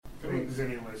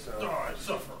things anyway, so... I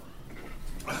suffer.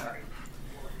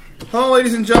 Hello,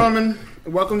 ladies and gentlemen.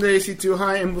 Welcome to AC2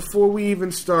 High, and before we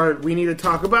even start, we need to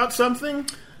talk about something.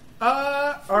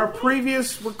 Our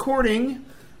previous recording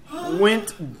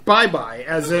went bye-bye,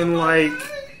 as in, like,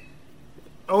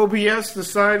 OBS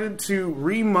decided to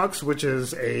remux, which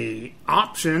is a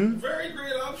option. Very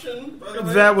great option, by the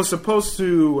way. That was supposed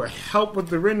to help with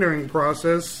the rendering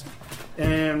process,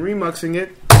 and remuxing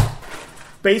it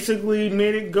basically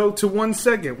made it go to 1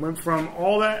 second. Went from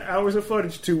all that hours of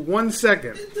footage to 1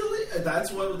 second.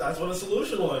 That's what a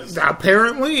solution was.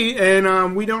 Apparently,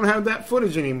 and we don't have that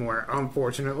footage anymore,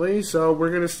 unfortunately. So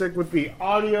we're going to stick with the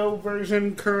audio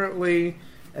version currently,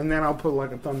 and then I'll put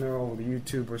like a thumbnail over to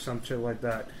YouTube or some shit like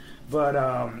that.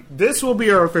 But this will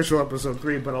be our official episode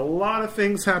 3, but a lot of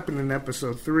things happened in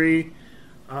episode 3.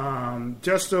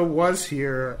 Justo was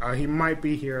here. He might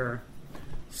be here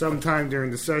sometime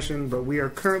during the session, but we are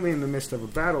currently in the midst of a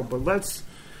battle. But let's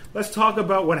talk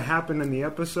about what happened in the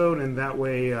episode, and that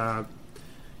way,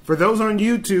 for those on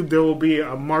YouTube, there will be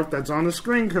a mark that's on the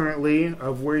screen currently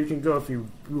of where you can go if you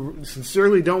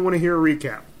sincerely don't want to hear a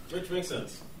recap. Which makes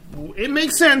sense. It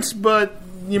makes sense, but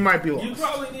you might be lost. You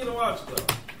probably need to watch it,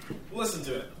 though. Listen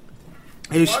to it.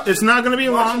 It's not going to be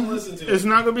long. Listen to it's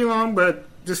not going to be long, but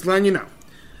just letting you know.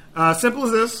 Simple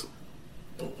as this.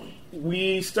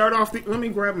 We start off let me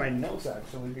grab my notes,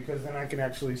 actually, because then I can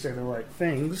actually say the right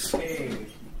things. Hey.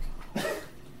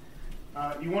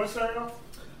 You want to start it off?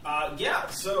 Yeah,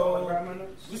 so grab my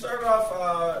notes? we started off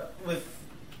with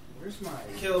Where's my...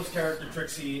 Caleb's character,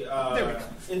 Trixie,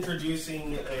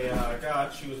 introducing a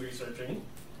god she was researching.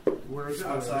 Where is it?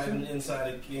 Outside and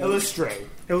inside a game.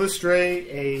 Illustrate,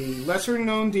 a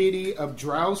lesser-known deity of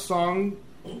drow song,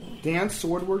 dance,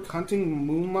 swordwork, hunting,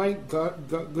 moonlight,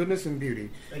 goodness, and beauty.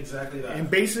 Exactly that. And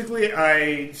basically,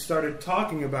 I started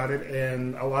talking about it,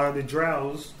 and a lot of the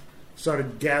drows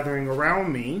started gathering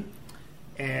around me,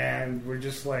 and we're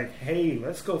just like, hey,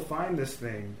 let's go find this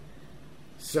thing.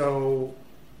 So,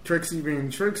 Trixie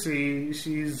being Trixie,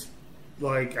 she's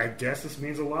like, I guess this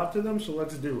means a lot to them, so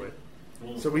let's do it.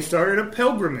 So we started a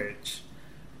pilgrimage.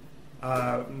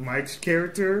 Mike's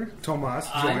character, Tomas,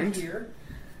 joined. I'm here.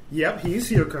 Yep, he's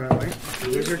here currently.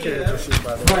 Here's your character sheet,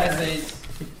 by the way.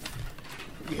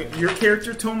 Your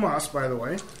character, Tomas, by the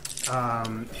way.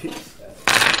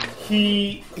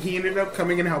 He ended up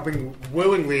coming and helping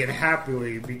willingly and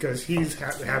happily because he's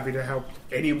happy to help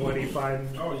anybody find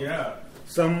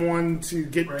someone to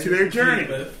get to their journey.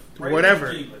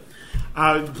 Whatever.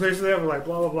 The places they have like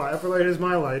blah blah blah. Effort is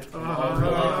my life.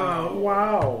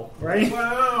 Wow, right?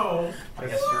 Wow. I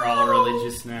guess we're all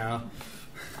religious now.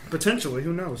 Potentially,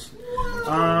 who knows?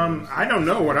 I don't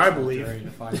know what I believe.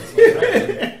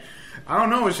 I don't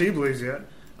know what she believes yet.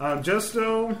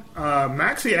 Justo,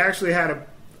 Maxie actually had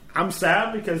I'm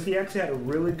sad because he actually had a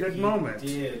really good moment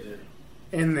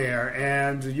in there,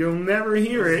 and you'll never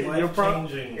hear it.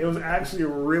 It was actually a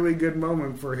really good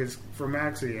moment for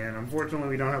Maxie, and unfortunately,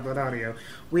 we don't have that audio.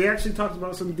 We actually talked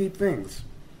about some deep things,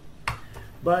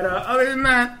 but other than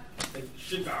that,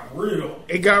 shit got real.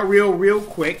 It got real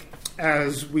quick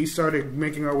as we started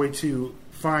making our way to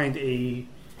find a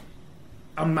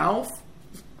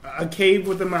cave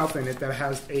with a mouth in it that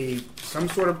has some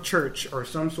sort of church or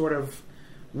some sort of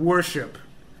worship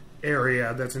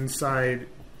area that's inside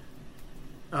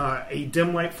a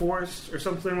dim light forest or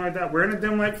something like that. We're in a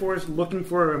dim light forest looking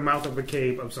for a mouth of a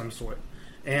cave of some sort,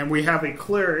 and we have a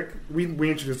cleric. We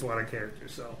introduced a lot of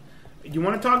characters, so you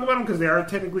want to talk about them because they are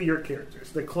technically your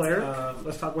characters. The cleric.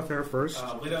 Let's talk with her first.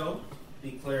 Widow,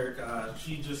 the cleric.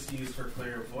 She just used her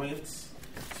clairvoyance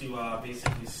to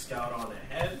basically scout on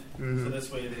ahead, so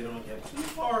this way they don't get too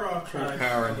far off track.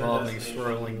 Power involving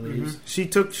swirling leaves. She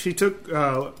took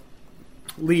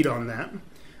lead on that.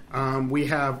 We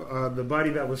have the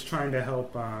buddy that was trying to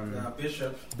help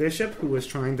Bishop, who was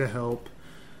trying to help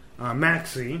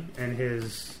Maxie and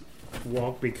his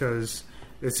walk because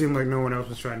it seemed like no one else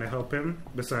was trying to help him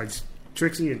besides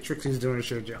Trixie, and Trixie's doing a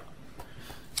shit job.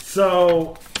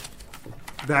 So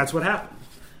that's what happened.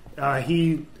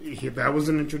 That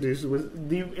wasn't introduced.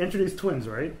 You introduced twins,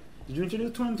 right? Did you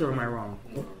introduce twins, or am I wrong?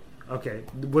 Okay.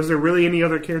 Was there really any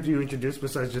other character you introduced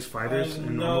besides just fighters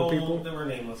and normal people? They were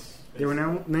nameless. They were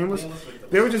nameless?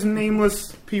 They were just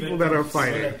nameless people that are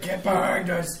fighting. Get behind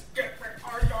us! Get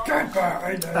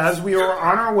behind us! As we were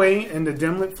on our way in the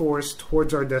dimlit forest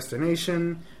towards our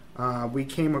destination, we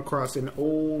came across an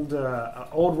old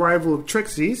rival of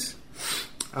Trixie's.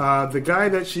 The guy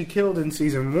that she killed in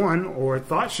season 1, or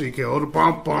thought she killed,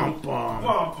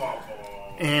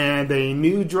 and a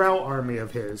new drow army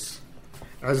of his,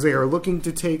 as they are looking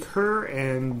to take her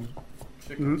and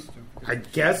chickens. I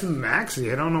guess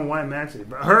Maxie. I don't know why Maxie,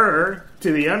 but her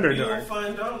to the You'll Underdark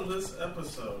find out in this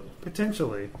episode.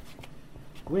 potentially.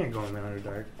 We ain't going to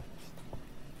Underdark.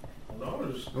 No,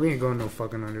 there's- We ain't going no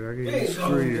fucking Underdark. Hey,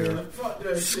 Screw you. man, fuck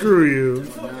that shit. Screw you.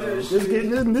 Fuck No. that This,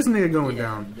 shit. this nigga going Yeah,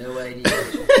 down. No idea.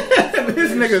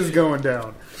 This nigga's going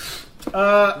down.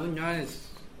 Who knows?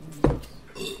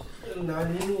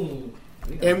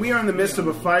 And we are in the midst of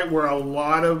a fight where a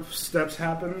lot of steps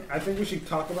happen. I think we should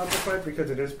talk about the fight because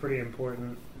it is pretty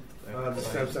important. The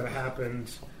steps that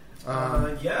happened.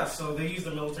 Yeah, so they used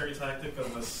the military tactic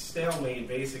of a stalemate,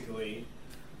 basically,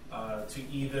 to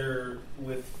either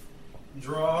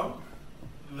withdraw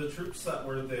the troops that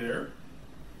were there,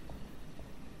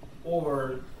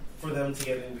 or for them to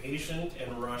get impatient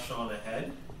and rush on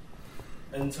ahead,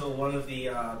 until one of the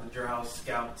Drow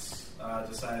scouts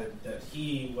decided that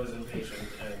he was impatient,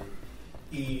 and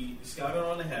he scouted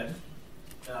on ahead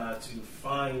to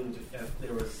find if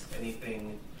there was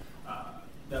anything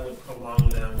that would prolong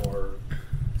them or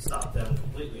stop them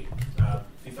completely.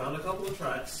 He found a couple of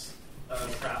traps.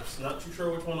 Not too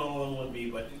sure which one all of them would be,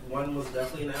 but one was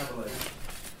definitely an avalanche.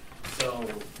 So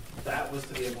that was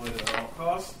to be avoided at all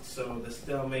costs. So the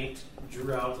stalemate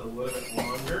drew out a little bit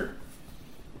longer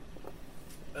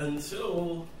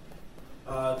until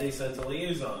they sent a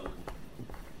liaison.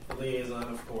 The liaison,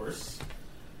 of course,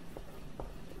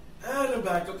 had a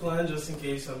backup plan just in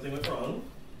case something went wrong.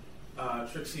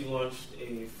 Trixie launched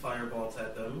a firebolt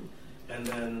at them, and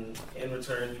then in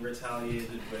return he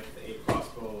retaliated with a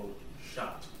crossbow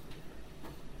shot.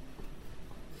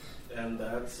 And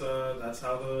that's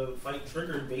how the fight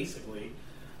triggered, basically.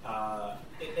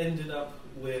 It ended up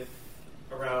with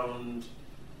around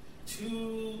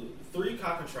 3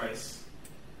 cockatrice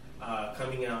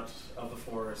coming out of the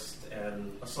forest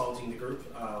and assaulting the group.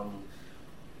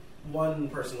 One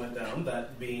person went down,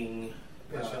 that being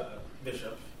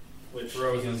Bishop, which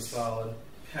Frozen is solid.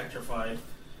 petrified.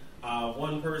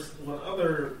 One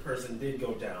other person did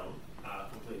go down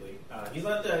completely. He's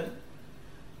not dead.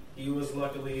 He was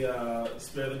luckily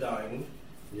spared the dying.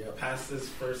 Yep. Passed his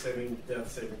first death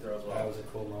saving throw as well. That was a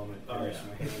cool moment. I Oh, reached yeah.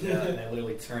 my hand out and I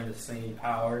literally turned the same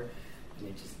power and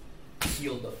it just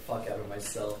healed the fuck out of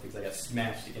myself because I got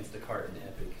smashed against a cart in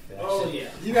epic fashion. Oh yeah.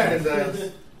 You got his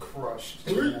ass crushed.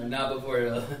 Not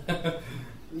before.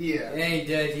 Yeah. He ain't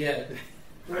dead yet.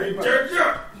 Very much.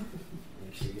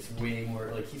 Actually, he's way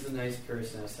more like he's a nice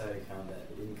person outside of combat,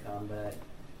 but in combat,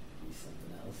 he's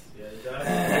something else. Yeah, you got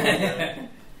it.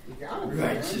 You got him,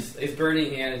 man. Righteous. His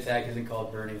burning hand attack isn't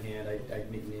called burning hand. I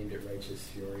nicknamed it Righteous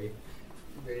Fury.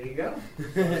 There you go.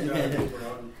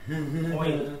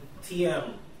 Point.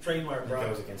 TM. Trademark, It bro.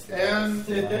 goes against the And odds,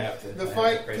 so I have to, the I have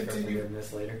fight to pray for continued.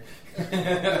 forgiveness later.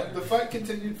 The fight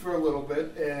continued for a little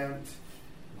bit, and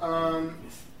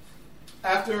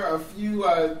after a few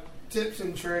tips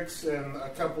and tricks and a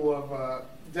couple of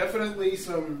definitely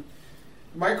some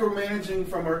micromanaging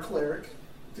from our cleric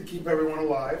to keep everyone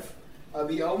alive,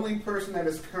 the only person that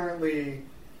is currently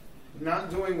not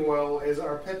doing well is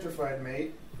our petrified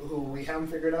mate, who we haven't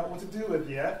figured out what to do with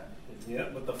yet. Yeah,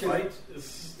 but the fight is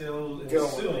still Going.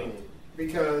 ensuing.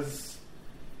 Because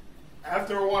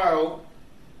after a while,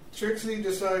 Trixie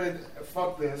decided,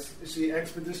 fuck this. She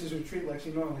expeditious retreat like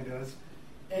she normally does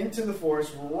into the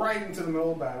forest, right into the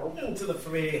middle of battle, Into the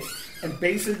fray. And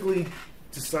basically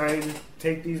decided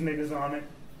take these niggas on it.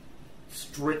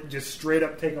 Just straight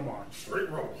up take them on. Straight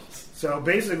rolls. So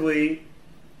basically,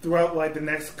 throughout like the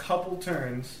next couple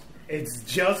turns, it's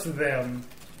just them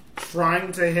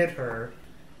trying to hit her.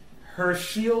 Her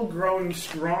shield growing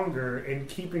stronger and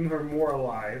keeping her more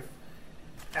alive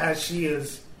as she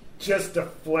is just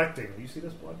deflecting. You see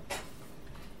this blood?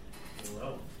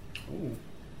 No. Ooh.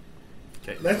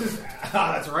 Okay. That's just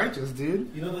that's righteous,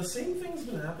 dude. You know, the same thing's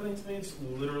been happening to me. It's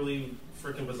literally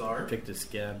freaking bizarre. Picked a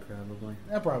scab, probably.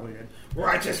 That probably did.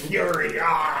 Righteous fury.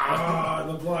 Ah! Ah,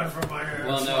 the blood from my hands.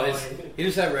 Well, no, he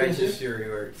just had Righteous Fury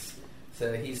works.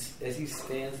 So as he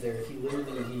stands there, he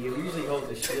usually holds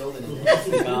a shield and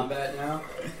in combat now.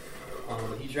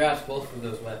 He drops both of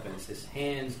those weapons. His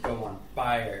hands go on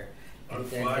fire. On And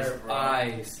then fire, his bro.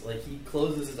 eyes, like he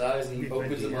closes his eyes and he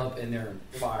opens them up and they're on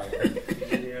fire.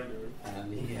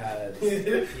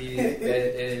 It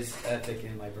is epic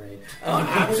in my brain.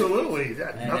 Absolutely. And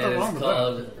Nothing it wrong is with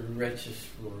called Righteous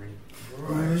Fury.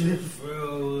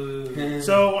 that.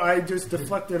 So I just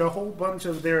deflected a whole bunch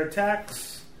of their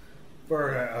attacks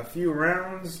for a few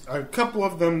rounds. A couple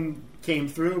of them came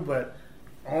through, but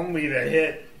only to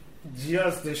hit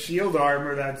just the shield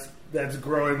armor that's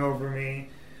growing over me,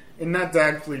 and not to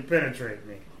actually penetrate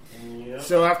me. Yep.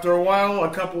 So after a while, a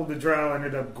couple of the drow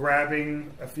ended up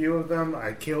grabbing a few of them.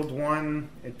 I killed one,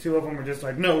 and two of them were just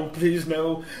like, "No, please,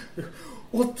 no!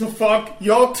 What the fuck?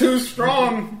 Y'all too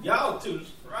strong!" Y'all too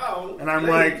strong. And I'm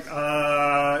Please.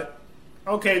 like,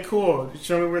 okay, cool.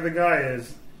 Show me where the guy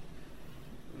is.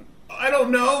 I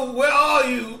don't know. Where are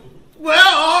you? Where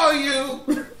are you?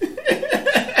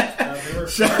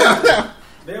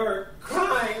 They were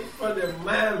crying for their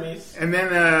mammies. And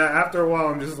then after a while,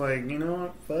 I'm just like, you know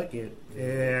what? Fuck it.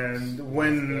 And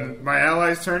when my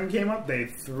allies' turn came up, they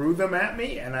threw them at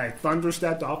me, and I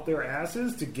thunderstepped off their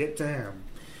asses to get to him.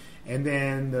 And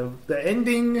then the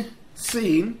ending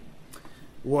scene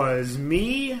was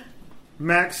me,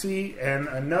 Maxie, and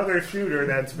another shooter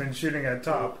that's been shooting at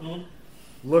top,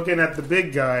 looking at the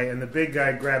big guy, and the big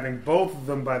guy grabbing both of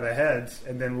them by the heads,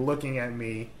 and then looking at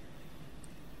me,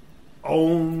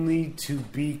 only to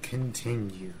be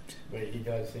continued. Wait, you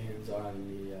guys scenes on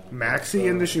the Maxie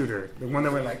and the shooter, the one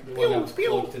that went like, the one that was pew, pew.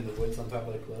 cloaked in the woods on top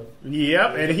of the cliff.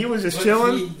 Yep, and he was just But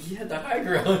chilling. He had the high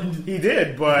ground. He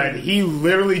did, but he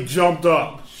literally jumped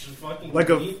up She fucking like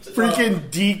a leaped freaking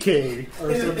up. DK.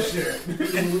 Or some shit.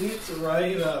 He leaped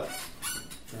right up.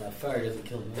 Fire doesn't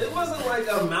kill me. It wasn't like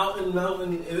a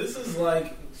mountain. This is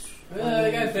like. I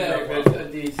got that, but a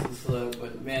decent slope.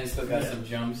 But man, it's still got some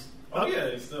jumps. Oh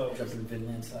yeah, still. Jumping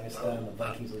Vinland style, and the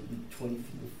Vikings would be 20 feet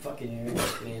in the fucking air.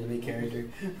 Like an anime character.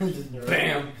 Just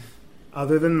bam.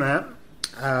 Other than that,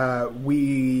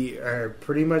 we are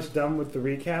pretty much done with the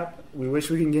recap. We wish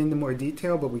we can get into more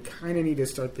detail, but we kind of need to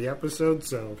start the episode,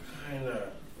 so Kinda.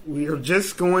 we are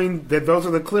just going. Those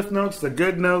are the cliff notes, the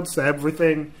good notes,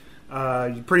 everything.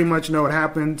 You pretty much know what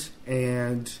happened,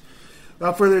 and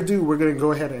without further ado, we're going to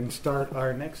go ahead and start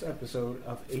our next episode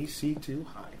of AC Too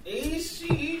High.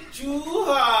 AC too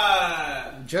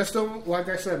high. Just like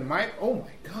I said, oh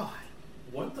my god,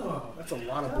 What the? that's a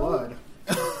lot of blood.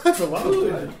 That's a lot of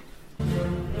blood.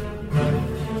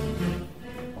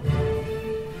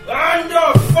 And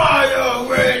the fire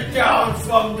rained down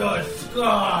from the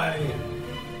sky.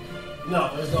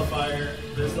 No, there's no fire.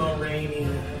 There's no raining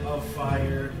of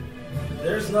fire.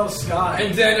 There's no sky.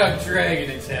 And then a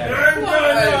dragon attack. And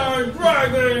then a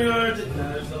dragon.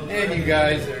 No, there's no And dragon. you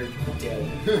guys are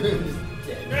dead.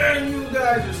 Dead. And you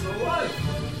guys are still alive.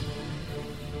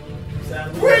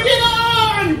 Sadly, Bring it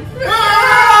on!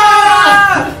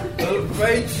 Ah! I'll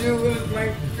fight you with my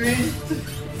fist.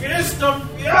 Fist of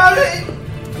Fury!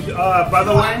 By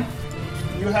the way,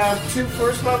 you have 2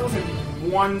 first levels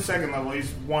and 1 second level.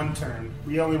 He's 1 turn.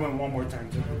 We only went 1 more turn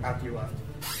after you left.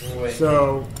 Wait.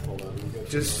 So Hold on. Let me go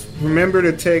just remember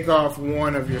to take off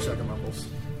 1 of your second levels.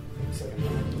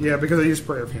 Yeah, because I used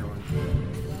Prayer of Healing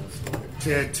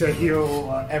to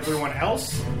heal everyone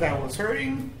else that was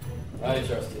hurting. I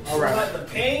trust it. All right. But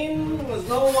the pain was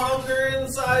no longer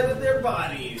inside of their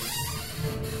bodies.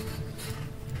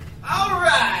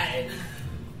 Alright!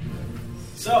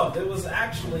 So, it was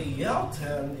actually your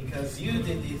turn because you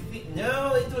did the thing.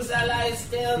 No, it was Ally's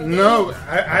turn. No,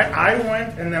 I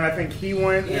went, and then I think he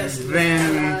went, Yes, it and was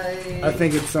then Ally. I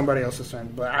think it's somebody else's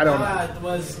turn, but I don't know. It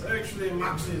was actually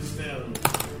Max's turn.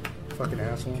 Fucking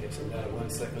asshole. Okay, so now 1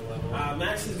 second level.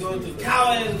 Max is going to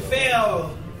cower and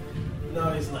fail.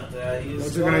 No, he's not. He's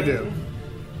What's he gonna do?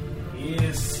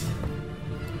 He's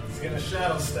gonna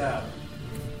shadow stab.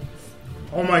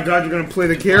 Oh my god, you're gonna play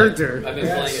the character. I've been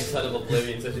playing a ton of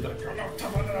Oblivion, so she's like,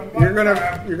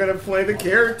 You're gonna play the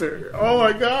character. Oh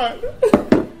my god.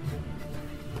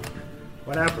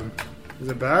 What happened? Is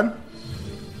it bad?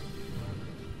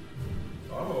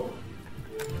 Oh,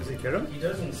 Does he get him? he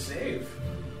doesn't save.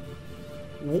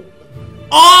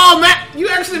 Oh, Matt! You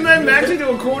actually made Maxie do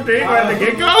a cool thing right at the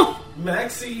get-go?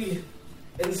 Maxie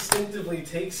instinctively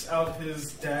takes out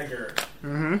his dagger.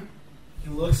 Mm-hmm. He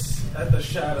looks at the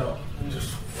shadow and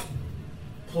just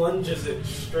plunges it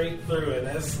straight through. And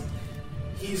as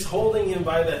he's holding him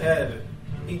by the head,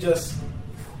 he just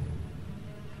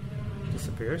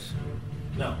Disappears.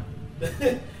 no.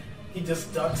 He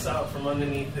just ducks out from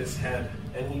underneath his head,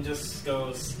 and he just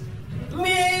goes,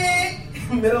 "Meh!"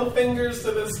 Middle fingers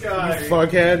to the sky. You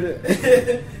fuckhead.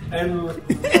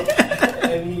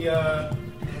 and he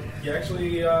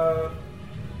actually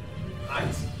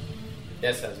hides.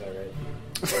 yes, that's all right.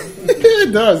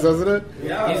 It does, doesn't it?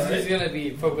 Yeah, He's gonna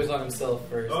be focused on himself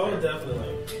first. oh,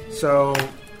 definitely. So,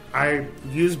 I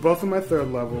used both of my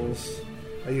third levels.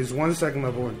 I used 1 second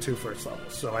level and 2 first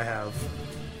levels. So I have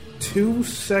 2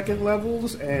 second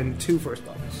levels and 2 first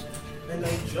levels. And I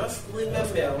just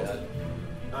remembered,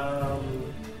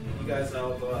 you guys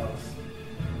know who else?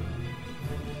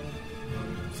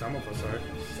 Some of us are.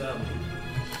 Some.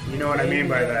 You know what I mean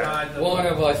by that. One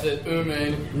of us is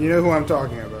Uman. You know who I'm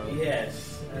talking about.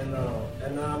 Yes.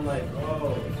 And I'm like,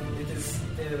 oh, it is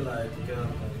still like,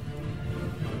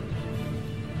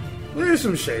 There's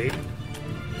some shade.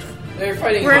 They're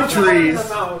fighting. We're in not trees. on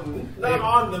the mountain. Not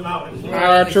on the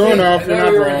mountain. True enough, you're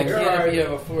not We were in wrong. the canopy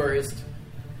of a forest.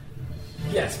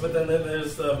 Yes, but then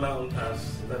there's the mountain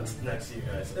pass that's next to you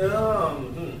guys.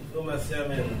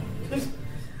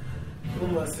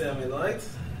 Light.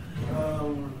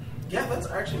 Yeah, that's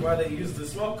actually why they use the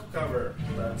smoke cover.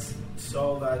 That's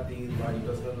so that the light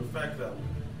doesn't affect them.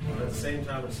 But at the same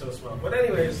time, it's still smoke. But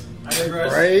anyways, I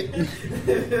digress. Right?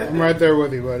 I'm right there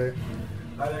with you, buddy.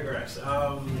 I digress.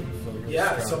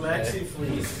 Yeah, so Maxie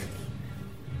flees.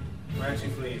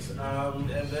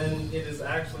 And then it is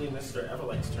actually Mr.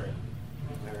 Everlight's turn.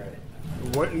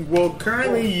 Alright. What? Well,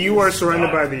 currently you are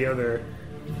surrounded by the other.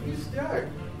 He's stuck.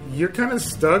 You're kind of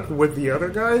stuck with the other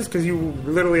guys because you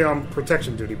literally on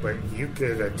protection duty, but you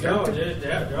could attempt No, to. they're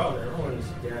dead. No, everyone's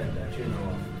dead that you know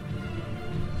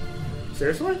of.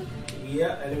 Seriously?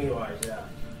 Yeah, enemy-wise, yeah.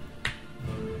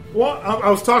 Well, I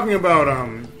was talking about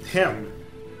him,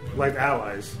 like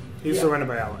allies. He's Yeah. surrounded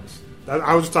by allies.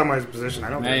 I was just talking about his position. I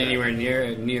don't Not think anywhere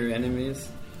near enemies.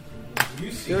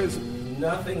 You see There's-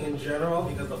 nothing in general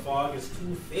because the fog is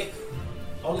too thick.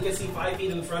 Only can see 5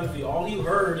 feet in front of you. All you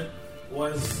heard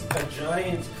was a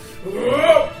giant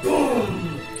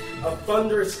boom, a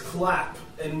thunderous clap,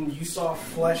 and you saw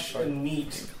flesh and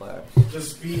meat Clap.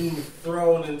 just being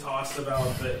thrown and tossed about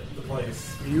the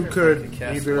place. you could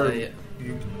Cast either. light.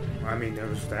 I mean,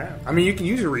 there's that. I mean, you can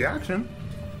use your reaction.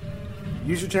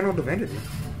 Use your channel divinity.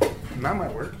 That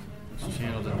might work.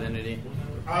 Channel divinity.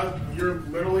 You're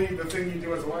literally the thing you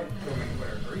do as a light filming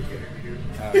player. Are you kidding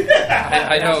me, dude?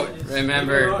 I don't What's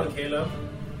remember. going on, Caleb?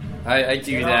 I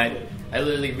do Get that. off it. I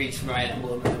literally reach for my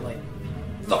emblem and I'm like,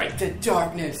 light the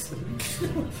darkness.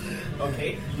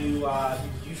 Okay, you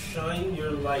shine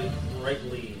your light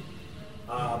brightly,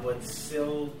 but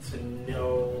still to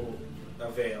no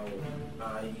avail.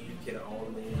 You can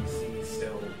only see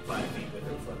still 5 feet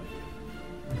within front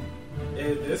of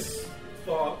you. This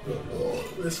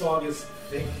fog is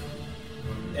thick,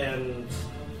 and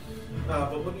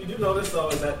but what you do notice though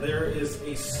is that there is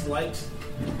a slight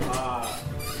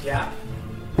gap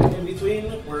in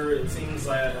between where it seems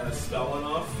like a spell went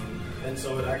off, and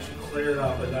so it actually cleared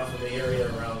up enough of the area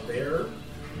around there,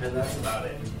 and that's about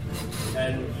it.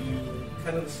 And you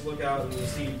kind of just look out and you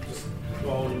see just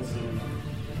bones and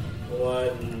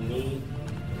blood and meat,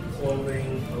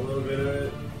 clothing, a little bit of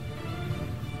it.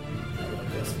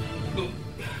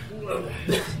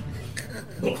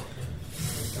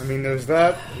 I mean, there's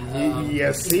that.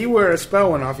 You see where a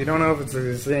spell went off. You don't know if it's in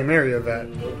the same area that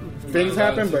things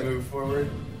happen, but move forward.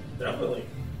 Definitely.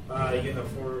 You have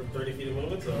 30 feet of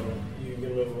movement, so you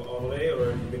can move all the way, or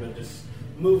you're gonna just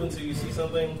move until you see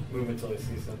something. Move until I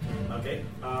see something. Okay.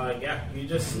 Yeah, you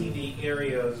just see the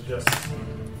area is just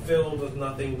filled with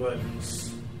nothing but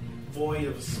void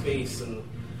of space, and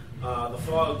the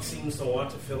fog seems to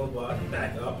want to fill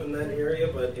back up in that area,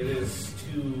 but it is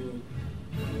too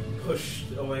pushed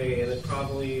away, and it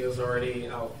probably is already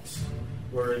out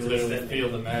where it's Literally extended. feel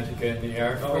the magic in the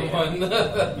air Oh, from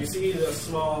yeah. one. You see a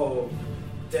small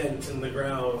dent in the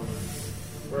ground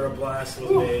where a blast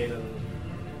was made, and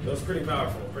it was pretty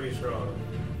powerful, pretty strong.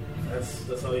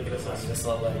 That's all you can I'm assess. just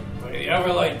all like,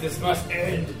 Everlight, this must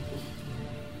end.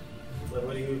 Like,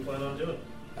 what do you plan on doing?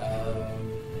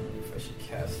 If I should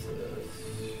cast a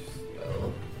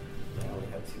spell, I only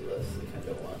have 2 less. I kind of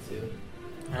don't want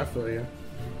to. I feel you.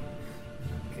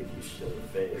 Could use Shield of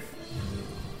Faith.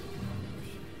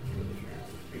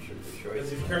 Creature destroys.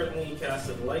 Because you've currently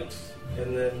casted light,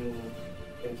 and then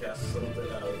can cast something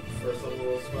first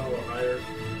level spell or higher.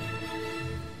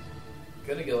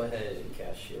 Gonna go ahead and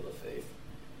cast Shield of Faith.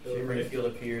 Shield of Shimmering Faith. field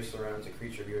of pierce surrounds a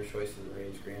creature of your choice in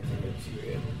range, granting it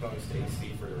to a bonus to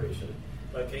AC for duration.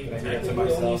 Okay, you Can I do it to technically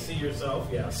only myself? see yourself,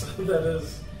 yes. That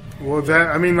is. Well,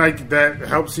 that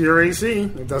helps your AC.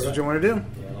 If that's what you want to do.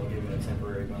 Yeah, I'll give it a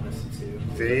temporary bonus to 2.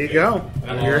 There you go.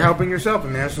 You're helping yourself,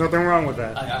 and there's nothing wrong with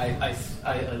that.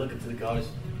 I look into the goddess.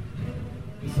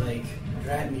 He's like,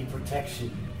 grant me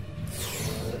protection.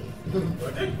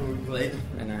 Okay.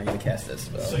 And I'm gonna cast that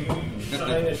spell. So you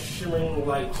shine a shimmering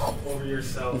light over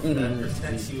yourself that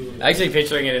protects you. Actually,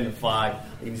 picturing it in the fog,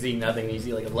 you can see nothing. You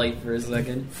see like a light for a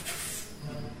second.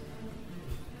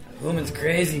 Woman's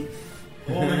crazy.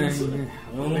 Woman's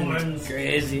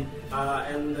crazy.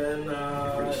 And then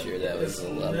Pretty sure that was is a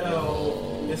level.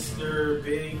 now Mr.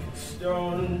 Big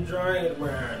Stone Giant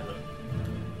Man.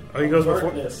 Oh, he goes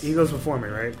Darkness. before me,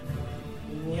 right?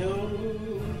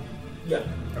 Yeah.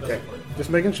 that's Okay. important. Just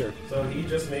making sure. So he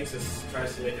just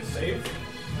tries to make a save,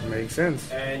 Makes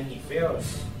sense. and he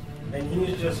fails. And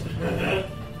he just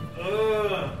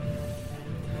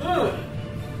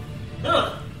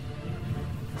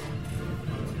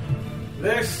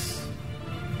This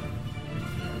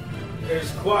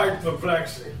is quite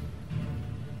perplexing.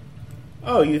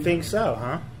 Oh, you think so,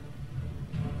 huh?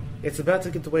 It's about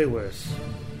to get way worse.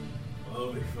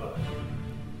 I'll be fine.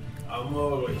 I'm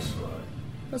always fine.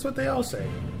 That's what they all say.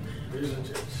 Isn't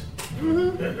it?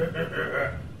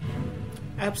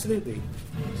 Absolutely.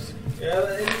 Yeah,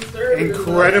 the third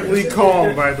Incredibly is-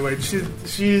 calm, by the way.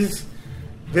 She's.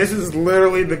 This is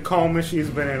literally the calmest she's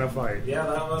been in a fight. Yeah,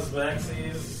 that was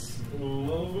Maxie's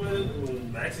movement.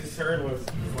 And Maxie's turn was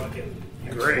fucking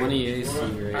Great. 20 AC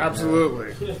right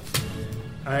Absolutely.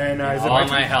 And is it All my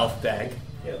my turn? health bag.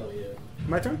 hell yeah.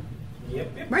 My turn?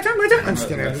 Yep. My turn. I'm just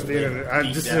kidding.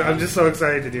 I'm just so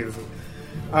excited to do this.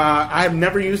 I've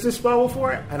never used this spell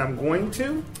before, and I'm going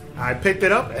to. I picked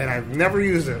it up, and I've never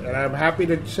used it. And I'm happy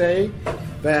to say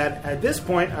that at this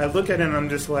point, I look at it and I'm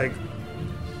just like,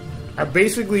 I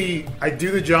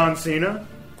do the John Cena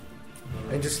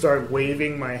and just start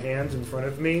waving my hands in front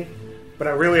of me. But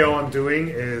all I'm doing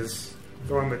is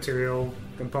throwing material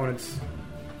components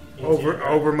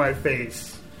over my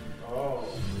face Oh.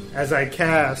 as I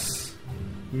cast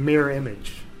Mirror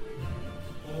Image.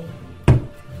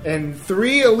 And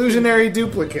 3 illusionary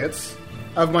duplicates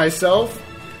of myself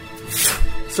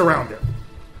surround it.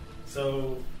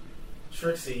 So,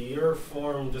 Trixie, your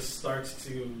form just starts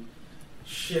to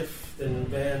shift and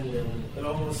bend, and it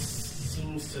almost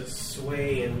seems to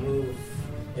sway and move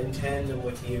in tandem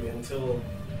with you until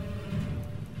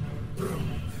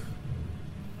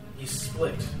you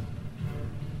split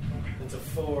into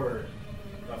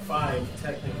 5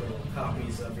 technical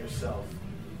copies of yourself.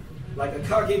 Like a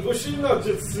Kagebushi no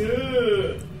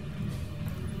Jutsu!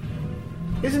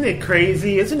 Isn't it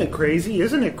crazy? Isn't it crazy?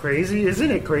 Isn't it crazy? Isn't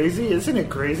it crazy? Isn't it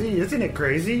crazy? Isn't it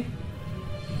crazy?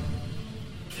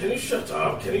 Can you shut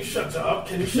up? Can you shut up?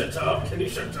 Can you shut up? Can you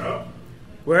shut up?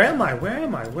 Where am I? Where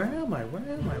am I? Where am I?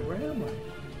 Where am I? Where am I?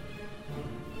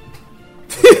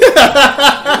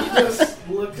 He just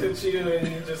looks at you and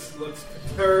he just looks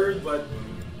perturbed, but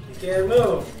he can't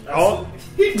move. All,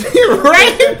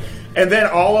 right? And then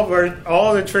all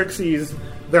the Trixies,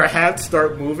 their hats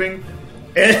start moving.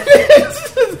 And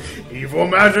it's just, evil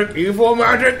magic, evil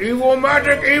magic, evil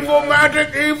magic, evil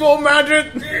magic, evil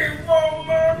magic, evil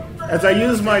magic. As I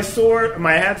use my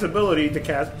hat's ability to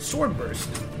cast Sword Burst.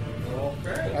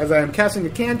 Okay. As I am casting a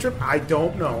cantrip, I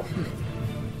don't know.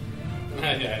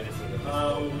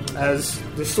 As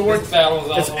the sword, This battle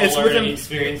is also it's a learning within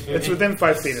experience for it's me. within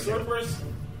 5 feet of Sword me. burst?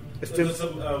 It's, Is this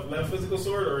a metaphysical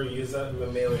sword, or is that a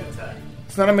melee attack?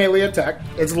 it's not a melee attack.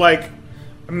 It's like,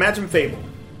 imagine Fable.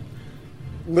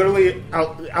 Literally,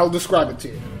 I'll describe it to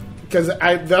you because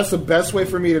that's the best way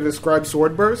for me to describe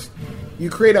Sword Burst. You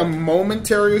create a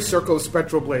momentary circle of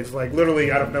spectral blades, like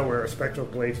literally out of nowhere, spectral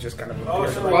blades just kind of Oh,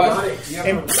 appear. so Watch. like Nodix. You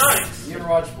And- Nodix. You ever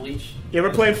watch Bleach? You ever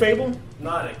played Fable?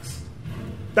 Nodix.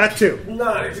 That too.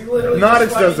 Nodix. He literally Nodix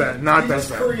just, does that. Nod he does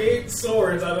just that. creates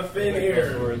swords out of thin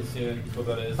air. Swords, yeah, what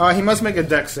that is. He must make a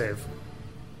dex save.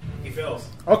 He fails.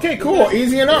 Okay, cool,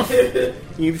 easy enough.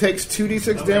 He takes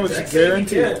 2d6 damage, Dex save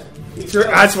guaranteed. again. He Sure,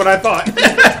 fails. that's what I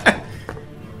thought.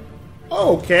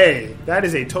 Okay, that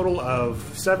is a total of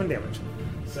 7 damage.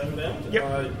 7 damage?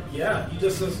 Yep. Yeah, he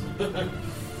just says.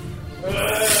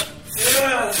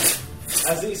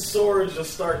 As these swords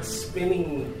just start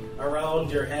spinning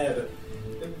around your head,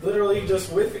 it literally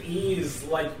just with ease,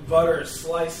 like butter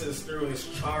slices through his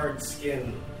charred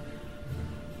skin.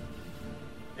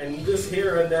 And you just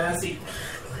hear a nasty,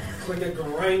 like a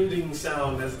grinding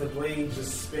sound as the blades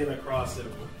just spin across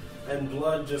him. And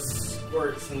blood just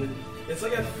squirts, and it's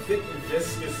like a thick,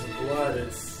 viscous blood.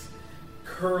 It's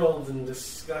curled and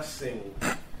disgusting.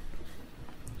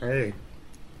 Hey,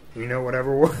 you know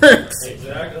whatever works.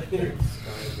 Exactly.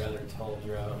 I'd rather tall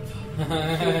drow.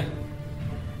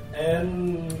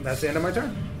 And That's the end of my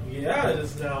turn. yeah, it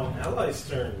is now Ally's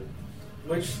turn.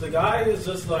 Which the guy is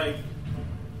just like.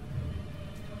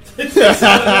 he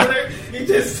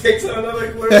just takes out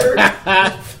another quiver.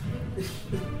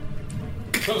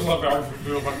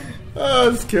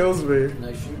 Oh, this kills me.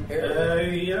 Nice shoot arrow.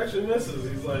 He actually misses.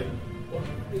 He's like.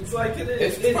 It's like it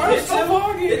It's hits first him. of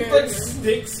all, It like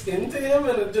sticks into him,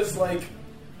 and it just like.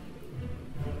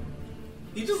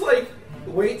 He just like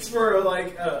waits for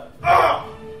like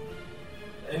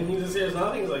and he just hears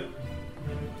nothing. He's like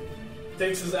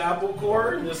takes his apple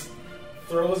core and just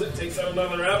throws it, takes out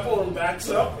another apple and backs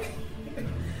up.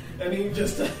 And he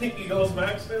just he goes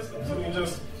max distance and he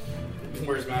just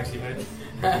Where's Maxie head?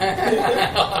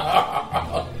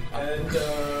 and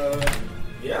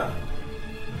yeah.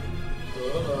 So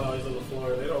those are always on the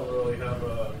floor. They don't really have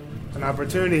An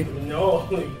opportunity. No,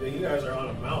 you guys are on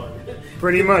a mountain.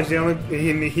 Pretty much.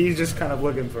 He's just kind of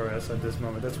looking for us at this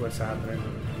moment. That's what's happening.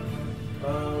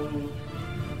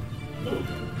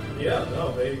 Yeah,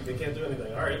 no, they can't do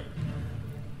anything. All right.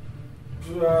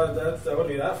 That would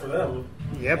be that for them.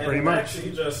 Yeah, pretty And much. Actually,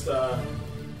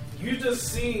 you just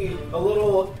see a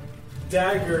little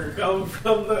dagger come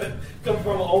from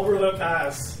over the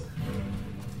pass.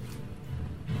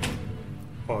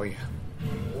 Oh, yeah.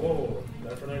 Whoa,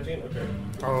 that for 19. Okay.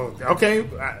 Oh, okay.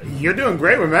 You're doing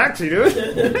great with Maxie, dude.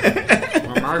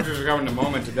 Well, Mark's just having a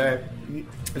moment today.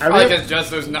 It's probably because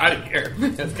Justo's not here.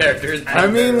 His character is I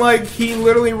mean, like, he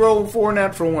literally rolled 4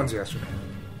 natural ones yesterday.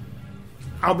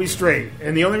 I'll be straight.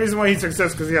 And the only reason why he's successful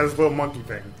is because he has this little monkey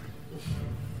thing.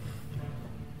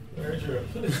 Very true.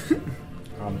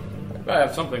 I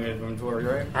have something in inventory,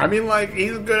 right? I mean, like,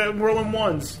 he's good at rolling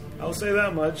ones. I'll say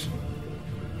that much.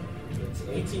 It's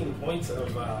 18 points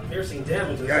of piercing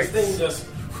damage. And Yikes. this thing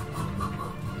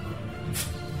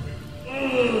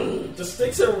just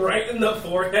sticks him right in the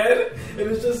forehead, and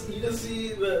it's just you just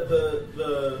see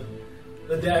the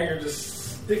dagger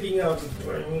just sticking out.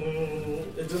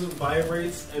 It just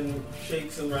vibrates and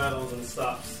shakes and rattles and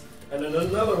stops, and then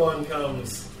another one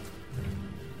comes.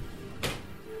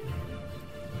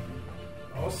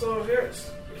 Also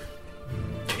hits.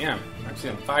 Damn, I'm actually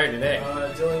on fire today.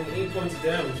 Dealing 8 points of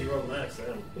damage. You rolled max.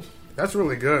 Damn. That's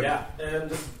really good. Yeah, and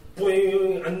just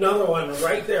boing, another one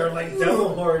right there, like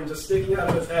devil horn, just sticking out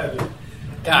of his head.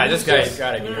 God, this guy's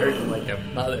gotta be hurting like a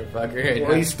motherfucker right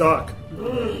Well, now. he's stuck.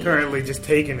 Currently just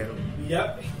taking it.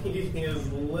 Yep, he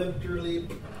is literally.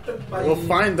 We'll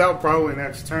find out probably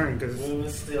next turn, because...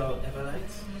 Still Ebonite.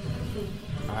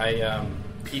 I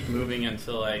keep moving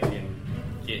until I can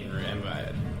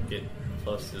get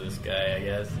close to this guy, I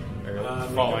guess. Or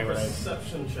following make a right.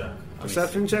 perception check.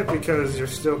 Perception check, because you're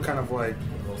still kind of, like,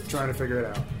 trying to figure it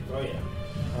out. Oh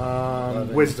yeah.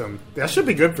 Wisdom. That should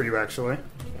be good for you, actually.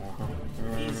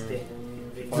 He's dead.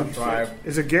 +5.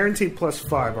 Is it guaranteed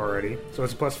 +5 already? So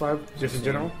it's +5, just in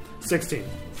general? 16.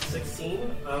 16.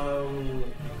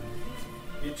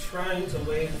 You're trying to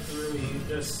wade through.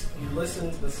 You listen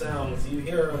to the sounds. You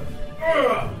hear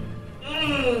a.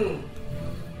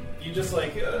 You just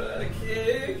like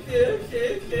okay,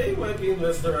 might be in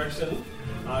this direction.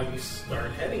 You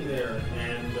start heading there,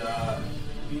 and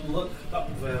you look up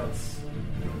Vance.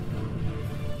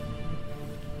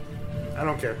 I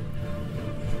don't care.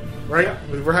 Right? Yeah.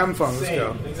 We're having fun. Let's Same,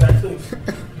 go. exactly.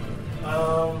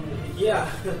 Yeah.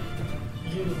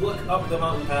 You look up the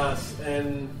mountain pass,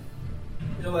 and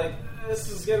you're like, this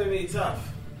is gonna be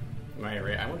tough. I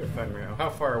wonder if I'm... How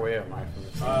far away am I from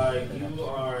this thing? You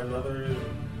are another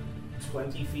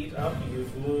 20 feet up.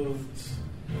 You've moved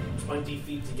 20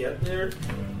 feet to get there. Yeah,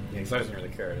 because I wasn't really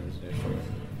caring initially.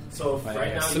 So I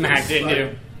right now, smacked into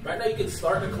you. Right now, you can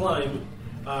start to climb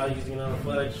using an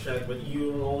athletics check, but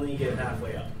you only get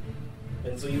halfway up,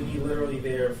 and so you'll be literally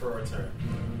there for a turn.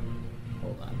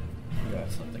 Hold on. I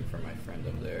got something for my friend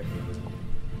up there.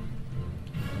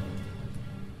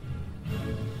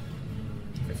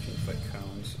 15-foot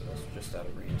cone, so that's just out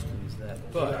of range to use that.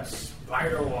 You got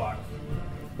spider walk.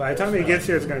 By the time he gets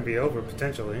here, it's going to be over,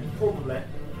 potentially. Probably.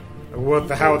 With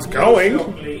how it's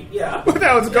going. Yeah. With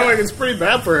how it's going, it's pretty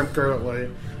bad for him currently.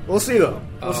 We'll see, though.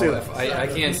 We'll see, though. I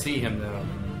can't see him, though.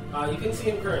 You can see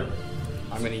him currently.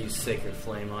 I'm going to use Sacred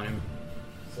Flame on him.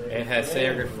 It has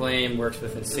Sacred Flame, works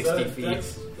within 60 feet.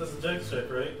 That's a dex check,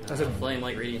 right? That's a flame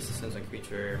like radiance descends on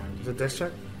creature. Is it dex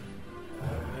check?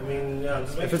 I mean, yeah,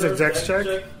 just make If it's sure a dex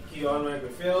check? he automatically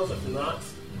fails. If not,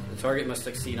 The target must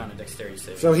succeed on a dexterity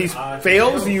save. So he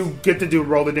fails, you get to do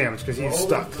roll the damage, because he's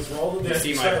stuck. Just roll the You dex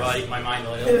see my check. body, my mind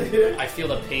light up. I feel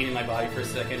the pain in my body for a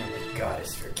second. I'm like,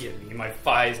 goddess, forgive me. My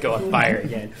eyes go on fire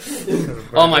again.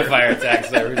 All my fire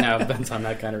attacks are now bent on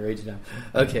that kind of rage now.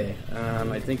 Okay,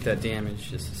 I think that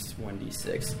damage is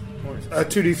 1d6.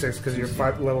 2d6, because you're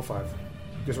level 5.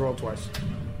 Just roll it twice.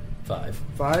 5.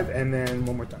 5, and then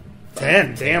one more time.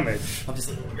 10 damage. I'm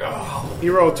just like, oh. He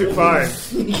rolled 2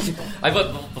 5s. I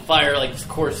let the fire like just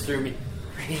course through me.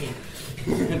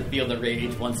 Feel the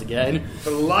rage once again.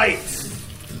 The light.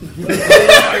 The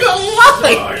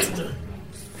light!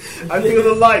 I feel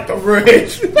the light. The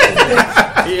rage.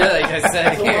 Yeah, like I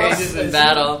said, So here he's in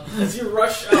battle. As you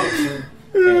rush out,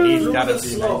 He's through got to the be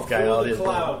smoke, nice guy. through All the this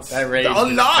clouds. that rage. Oh,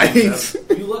 is- nice.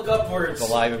 you look upwards.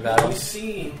 Alive in battle. You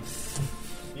see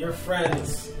your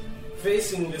friends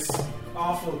facing this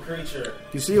awful creature.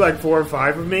 You see like 4 or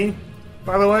 5 of me,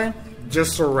 by the way,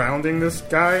 just surrounding this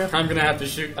guy. I'm gonna have to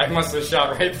shoot. I must have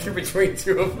shot right through between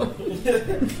two of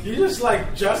them. You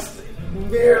just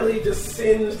barely just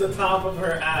singe the top of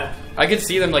her hat. I could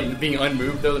see them like being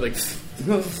unmoved though, like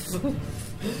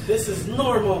This is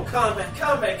normal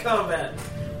combat.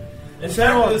 And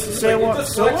Say what? this is Say like, what? it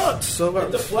So what? So It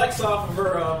what? deflects off of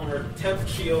her temp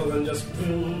shield and just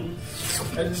and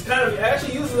just kind of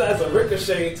actually uses it as a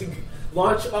ricochet to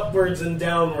launch upwards and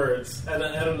downwards at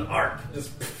an arc,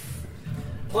 just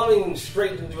plummeting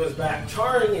straight into his back,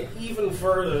 charring it even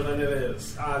further than it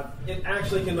is. It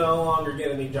actually can no longer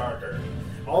get any darker.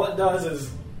 All it does is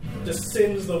just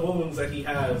singe the wounds that he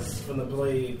has from the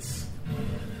blades.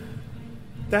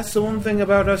 That's the one thing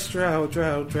about us, Drow.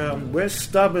 We're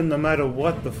stubborn no matter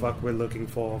what the fuck we're looking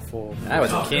for. That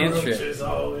was a cantrip. Cockroaches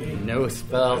always. No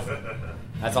spell.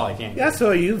 That's all I can do. That's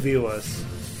how you view us.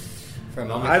 For a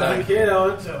moment. I've- Get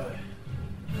on to it.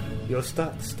 You're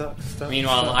stuck.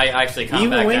 Meanwhile, stuck. I actually come Even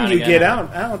back when down you again. get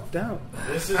out.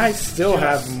 This is I still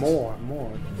just have more.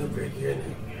 the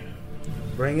beginning.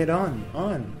 Bring it on.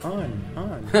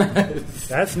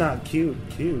 That's not cute.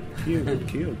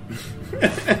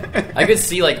 I could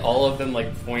see like all of them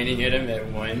like pointing at him at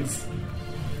once.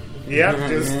 Yep,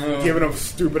 just giving a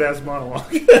stupid ass monologue.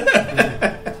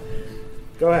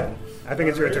 Go ahead. I think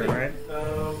it's your turn, right?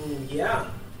 Yeah.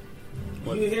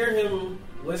 What? You hear him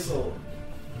whistle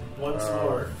once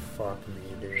more. Fuck me,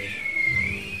 dude.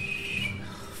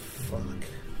 Fuck.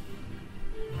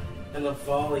 And a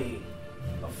volley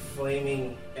of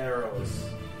flaming arrows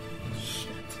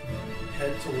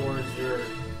head towards your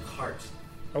cart.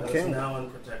 That Okay. is now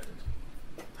unprotected.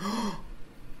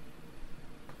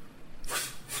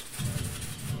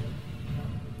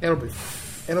 It'll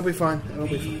be fine.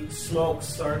 The smoke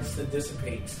starts to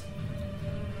dissipate.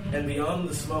 And beyond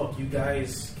the smoke, you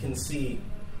guys can see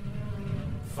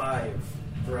 5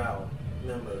 Drow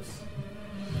members.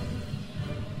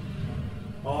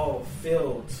 All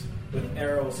filled with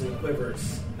arrows and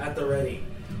quivers at the ready.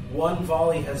 One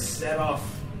volley has set off.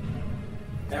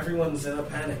 Everyone's in a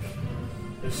panic.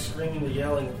 They're screaming and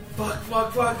yelling, fuck.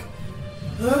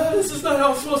 This is not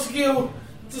how it's supposed to go.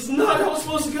 This is not how it's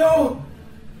supposed to go.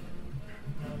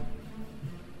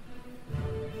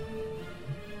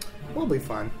 We'll be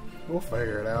fine. We'll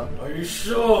figure it out. Are you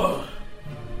sure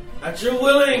that you're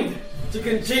willing to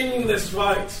continue this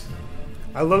fight?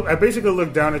 I basically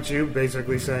look down at you,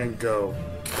 basically saying, "Go."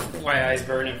 My eyes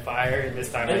burn in fire, and this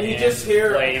time my And you hands just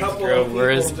hear a flames couple grow of people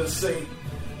worse. just say,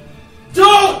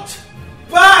 "Don't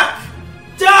back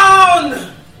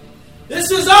down! This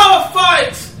is our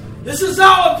fight! This is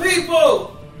our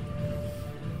people!"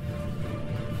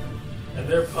 And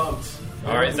they're pumped.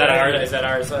 Alright, is that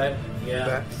our side?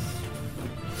 Yeah.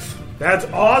 That's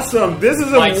awesome. This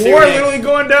is a Like, war seriously. literally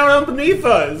going down underneath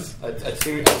us. A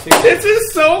two. This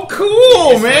is so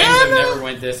cool, His flames have man. never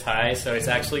went this high, so it's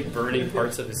actually burning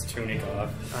parts of his tunic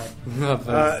off. Up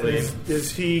on his sleeve.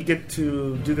 Does he get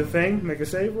to do the thing, make a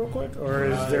save real quick, or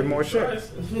is there more shit?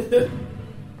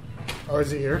 Or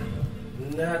is he here?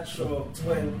 Natural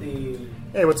 20.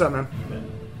 Hey, what's up, man?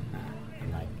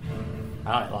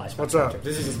 I lost my What's up? character.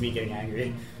 This is just me getting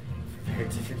angry. Prepared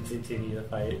to continue the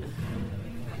fight.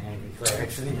 Angry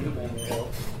clerics in the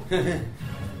middle.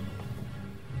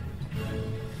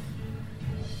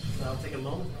 So I'll take a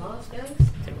moment to pause, guys.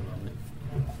 Take a moment.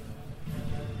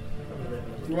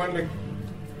 You want to?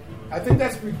 I think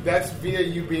that's via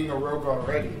you being a rogue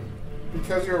already.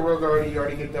 Because you're a rogue already, you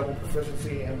already get double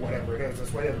proficiency and whatever it is.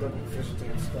 That's why you have double proficiency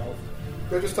in stealth.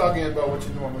 They're just talking about what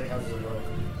you normally have as a rogue.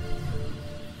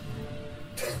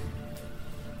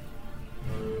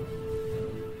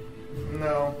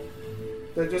 No.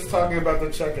 They're just talking about the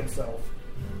check itself.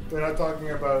 They're not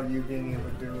talking about you being able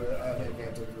to do an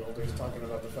advantage roll. They're just talking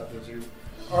about the fact that you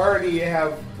already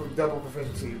have double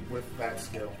proficiency with that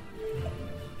skill.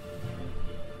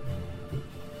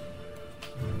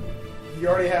 You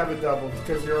already have a double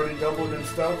because you're already doubled in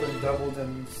stealth and doubled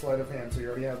in sleight of hand. So you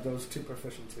already have those 2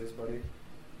 proficiencies, buddy.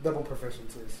 Double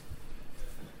proficiencies.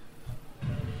 Yeah,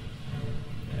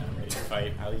 I'm ready to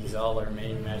fight. I'll use all the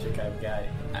remaining magic I've got.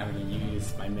 I'm going to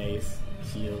use my mace,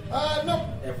 shield. No.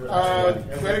 Everyone-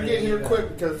 Better get here everything quick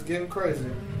because it's getting crazy.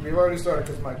 We've already started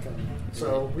because Mike came.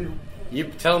 So we. You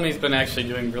tell me he's been actually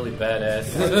doing really badass.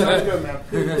 Sounds good, man.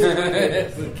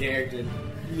 That's the character.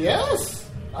 Yes,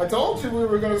 I told you we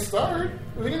were going to start.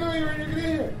 We didn't know you were going to get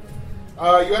here.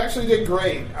 You actually did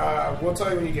great. We'll tell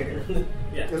you when you get here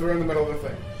Yeah. because we're in the middle of the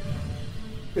thing.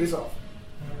 Peace off.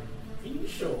 Are you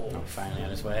sure? I'm finally on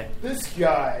his way. This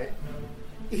guy,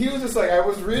 he was just like, I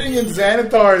was reading in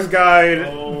Xanathar's guide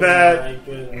Oh that my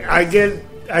goodness.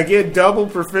 I get double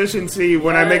proficiency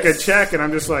when I make a Yes. check, and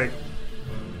I'm just like,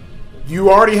 you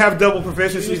already have double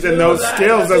proficiencies in those That-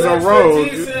 skills that's as a what rogue.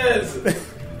 expertise is.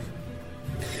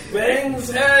 Bangs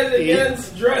head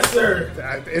against dresser.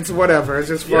 It's whatever. It's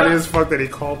just funny Yeah. as fuck that he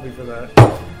called me for that.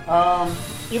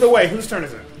 Either way, whose turn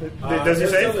is it? Does he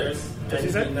say? Does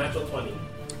he say? Natural 20.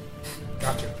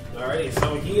 Gotcha. Alrighty,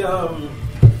 so he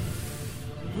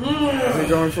Is he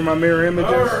going for my mirror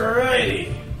images?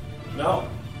 Alrighty. No.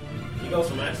 He goes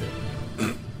for Maxie.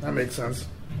 That makes sense.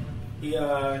 He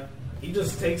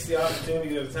just takes the opportunity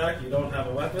to attack. You don't have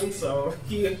a weapon, so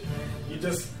you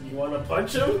want to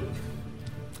punch him?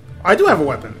 I do have a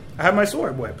weapon. I have my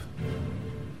sword whip.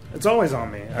 It's always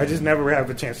on me. I just never have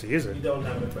a chance to use it. You don't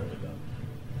have equipment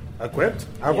though. Equipped?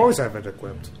 I've always had it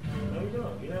equipped. No, you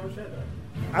don't. You never said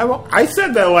that. I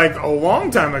said that like a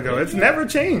long time ago. It's never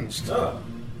changed. Oh.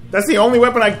 That's the only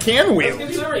weapon I can That's wield.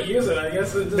 because you never use it, I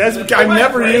guess. I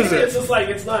never use it. It's just like,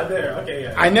 it's not there. Okay,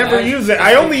 yeah. I never use it.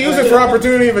 I only use it for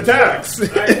opportunity of attacks.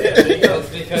 There you go.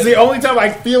 It's the only time I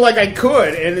feel like I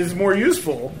could, and it's more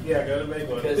useful. Yeah, go to make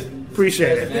one.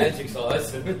 Appreciate it. Magic's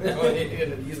awesome.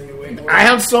 Using it way more. I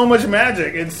have so much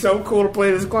magic. It's so cool to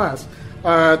play this class.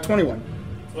 21.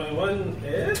 21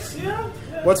 hits, yeah.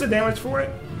 What's the damage for it?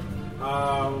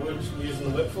 Which using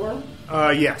the whip form?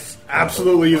 Yes.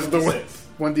 Absolutely use the 1d6.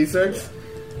 1d6?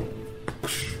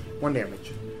 1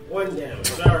 damage. 1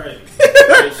 damage, alright.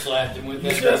 They slapped him with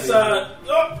You that. just,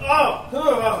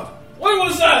 what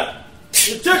was that?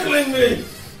 You're tickling me!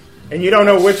 And you don't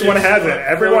know which one has it.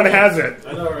 Everyone has it.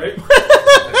 I know, right?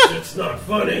 That shit's not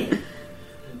funny.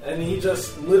 And he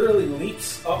just literally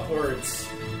leaps upwards,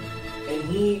 and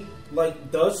he,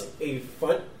 like, does a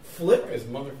front flip, This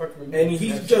motherfucker. and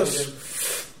he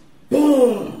just,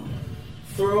 boom,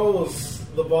 throws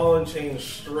the ball and chain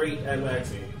straight at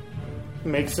Maxie.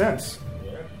 Makes sense.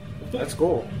 Yeah. That's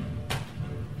cool.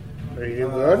 Are you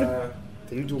good?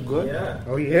 Did you do good? Yeah.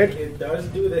 Oh, you hit? It does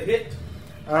do the hit.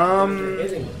 You're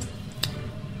hitting.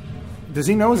 Does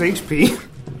he know his HP?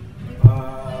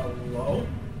 Low.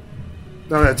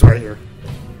 No, that's right here.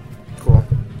 Cool.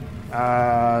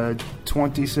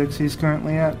 26 he's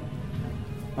currently at.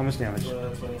 How much damage?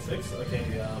 26. Okay,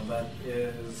 that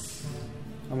is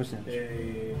How much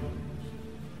damage?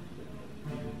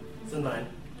 it's a 9.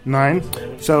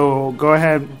 9. So go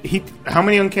ahead. How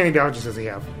many uncanny dodges does he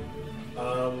have?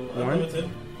 Unlimited.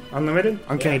 Unlimited?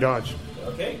 Uncanny Yeah. dodge.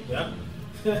 Okay, yeah.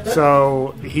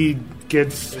 So he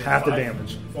gets half the 5,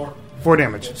 damage. 4. 4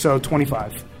 damage. So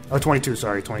 25. Or 22,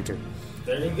 sorry, 22.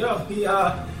 There you go.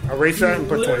 Erase that and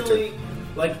put literally, 22.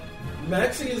 like,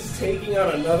 Maxie is taking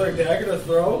out another dagger to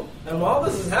throw, and while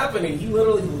this is happening, he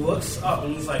literally looks up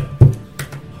and he's like,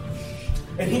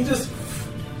 and he just,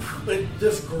 it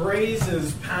just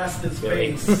grazes past his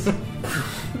face,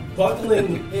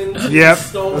 buckling into Yep, the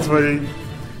stone. that's what he.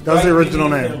 That was the original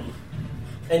beneath name. him.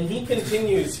 And he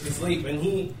continues his leap, and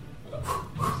he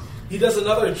does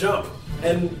another jump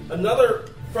and another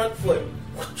front flip.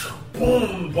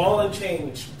 Boom! Ball and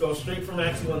change. Go straight for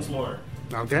Maxie once more.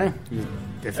 Okay.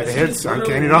 If it As hits, he's literally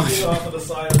uncanny dodge. leaping off of the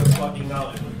side of the fucking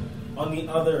mountain on the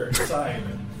other side,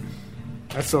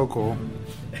 That's so cool.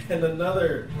 and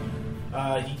another.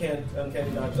 He can't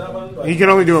uncanny dodge that one. But He can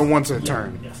only do it once a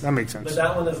turn. Yes. That makes But sense.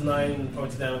 that one is 9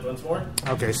 points of damage once more.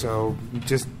 Okay, so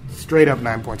just straight up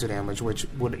 9 points of damage, which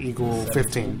would equal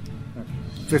 15.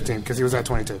 15, because he was at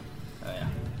 22. Oh, yeah.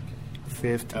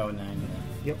 15. Oh, 9,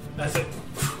 yeah. That's it.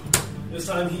 This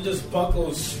time he just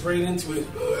buckles straight into it.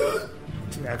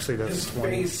 Actually, that's His 20.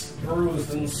 face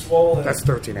bruised and swollen. That's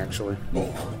 13, actually.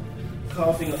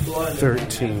 Coughing up blood.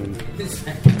 13.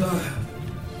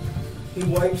 He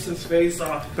wipes his face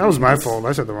off. That was my fault.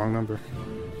 I said the wrong number.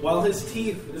 While his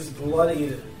teeth is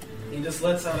bloodied, he just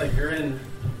lets out a grin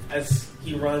as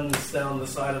he runs down the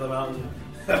side of the mountain.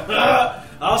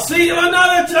 I'll see you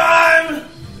another time!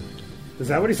 Is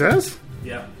that what he says?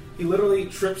 Yeah. He literally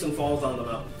trips and falls down the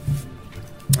mountain.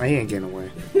 He ain't getting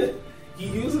away. He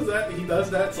uses that, he does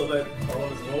that so that all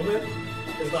of his movement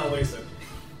is not wasted.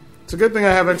 It's a good thing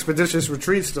I have Expeditious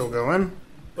Retreat still going.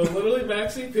 But literally,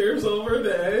 Maxie peers over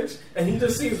the edge, and he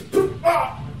just sees...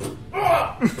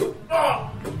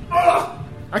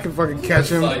 I can fucking catch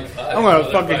him. Psychotic I'm gonna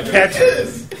fucking motherfucker. catch him.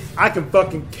 I can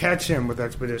fucking catch him with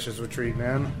Expeditious Retreat,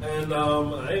 man. And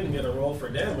I didn't get a roll for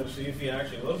damage, see if he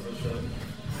actually loves this shit.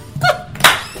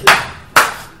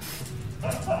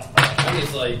 I'm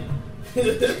just like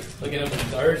looking up at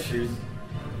the archers.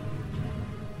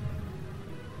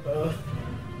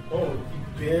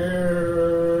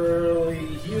 Barely.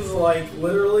 He's like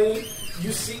literally.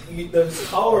 You see, his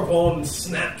collarbone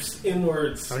snaps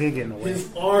inwards. Oh, he ain't getting away. His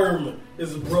arm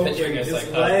is broken. Picturing a His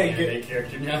psychotic leg. anime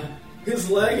character now. His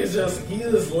leg is just. He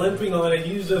is limping on it.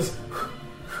 He's just.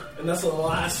 And that's the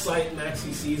last sight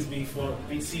Maxie sees before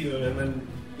he sees him, and then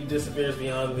he disappears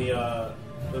beyond the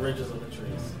ridges of the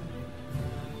trees.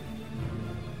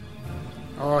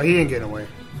 Oh, he ain't getting away.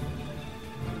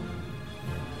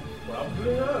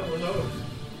 Probably not. Who knows?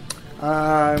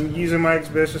 I'm using my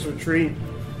expeditious retreat.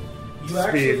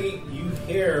 You you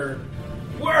hear,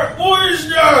 what is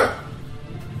that?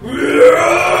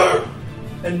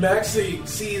 And Maxie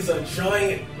sees a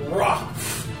giant rock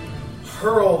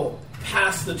hurl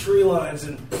past the tree lines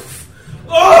and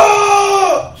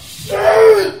oh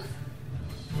shit!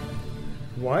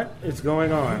 What is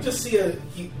going on? You just see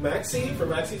from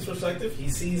Maxie's perspective, he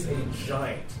sees a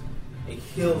giant, a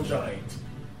hill giant,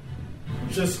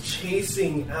 just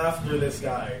chasing after this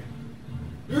guy.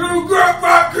 You get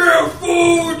back here,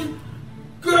 food!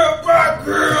 Get back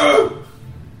here!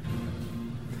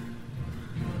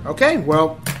 Okay,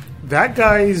 well, that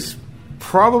guy's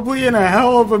probably in a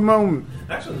hell of a moment.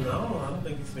 Actually, no, I don't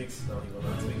think he speaks. No, he will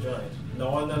not speak giant.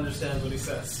 No one understands what he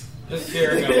says. Just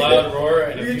hearing a loud roar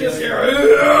and You just hear.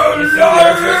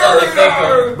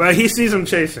 But he sees him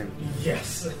chasing.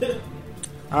 Yes.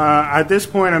 At this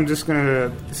point, I'm just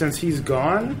gonna, since he's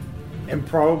gone and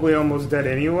probably almost dead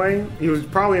anyway, he was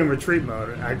probably in retreat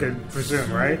mode, I could presume,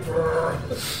 right?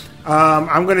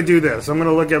 I'm gonna do this. I'm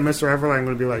gonna look at Mr. Everlight. I'm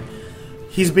gonna be like,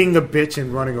 he's being a bitch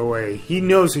and running away. He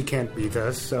knows he can't beat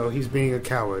us, so he's being a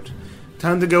coward.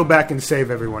 Time to go back and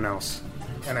save everyone else.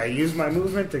 And I use my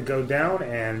movement to go down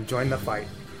and join the fight.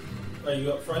 Are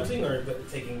you up fronting or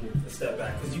taking a step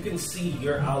back? Because you can see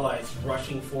your allies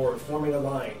rushing forward, forming a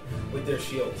line with their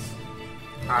shields.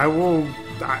 I will.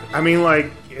 I mean,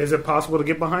 like, is it possible to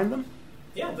get behind them?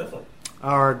 Yeah, definitely.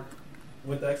 Or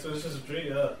With the expeditious retreat,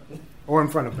 yeah. in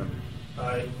front of them?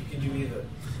 You can do either.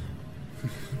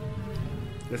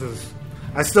 This is.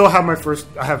 I still have my first.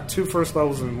 I have 2 first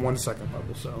levels and 1 second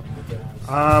level, so.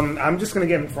 I'm just gonna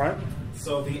get in front.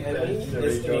 So the enemy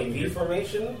is in a V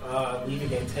formation,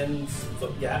 leaving a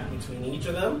 10-foot gap between each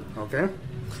of them. Okay.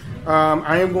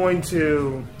 I am going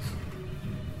to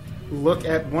look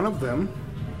at one of them.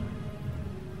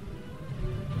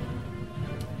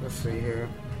 Let's see here.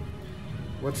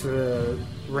 What's the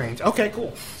range? Okay,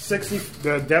 cool. 60.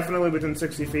 Definitely within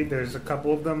 60 feet. There's a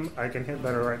couple of them I can hit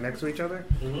that are right next to each other.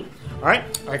 Mm-hmm. All right.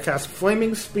 I cast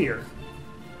Flaming Spear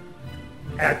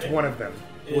at one of them.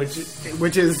 Which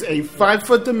is a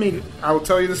 5-foot diameter. I will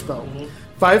tell you the spell.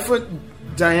 5-foot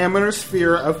diameter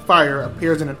sphere of fire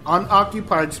appears in an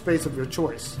unoccupied space of your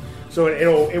choice. So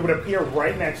it would appear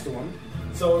right next to him.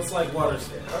 So it's like water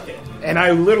sphere. Okay. And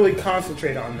I literally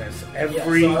concentrate on this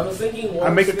every. Yeah, so I was thinking I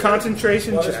make a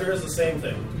concentration water check. sphere is the same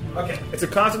thing. Okay. It's a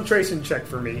concentration check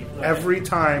for me every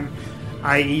time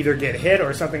I either get hit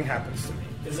or something happens to me.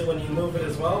 Is it when you move it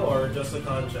as well, or just a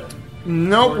con check?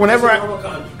 No, Or whenever just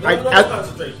a I. normal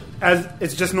concentration. As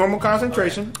it's just normal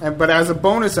concentration, but as a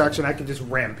bonus action, I can just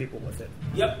ram people with it.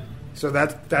 Yep. So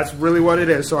that's really what it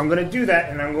is. So I'm going to do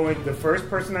that, and I'm going the first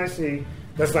person I see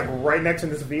that's like right next to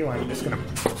this V line, I'm just going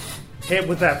to hit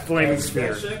with that flaming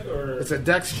sphere. Check or It's a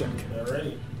dex check.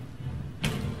 already.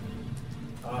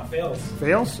 Fails.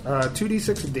 Fails.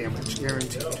 2d6 damage,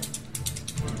 guaranteed. Go.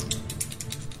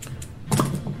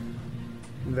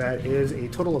 That is a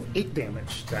total of 8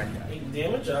 damage. That guy. 8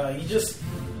 damage. He just.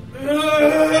 What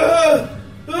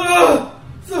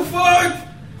the fuck?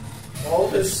 All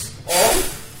of his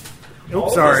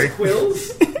Sorry. His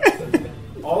quills.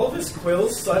 All of his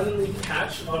quills suddenly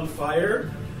catch on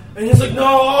fire, and he's like,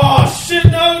 "No! Oh shit!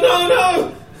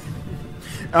 No!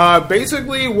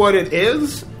 Basically, what it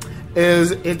is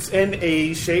it's in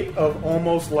a shape of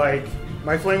almost like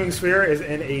my flaming sphere is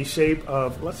in a shape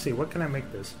of. Let's see, what can I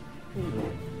make this?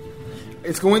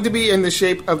 It's going to be in the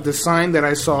shape of the sign that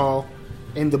I saw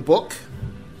in the book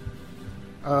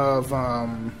of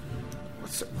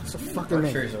what's the fucking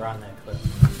name? Archers are on that cliff.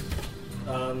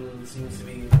 Seems to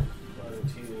be 1,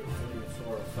 2, 3,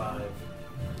 4, 5.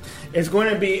 It's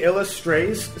going to be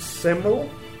Illustre's symbol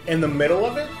in the middle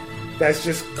of it. That's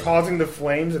just causing the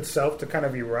flames itself to kind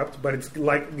of erupt, but it's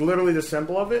like literally the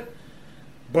symbol of it.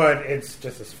 But it's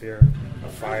just a sphere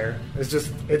of fire.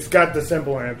 It's got the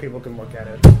symbol in it. People can look at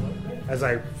it as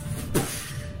I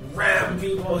Ram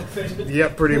people with it.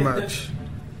 Yep, pretty much.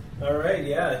 Alright,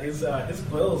 yeah, his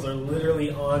quills are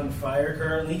literally on fire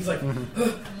currently. He's like,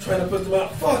 trying to put them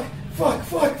out. Fuck.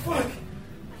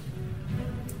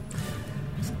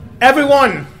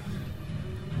 Everyone,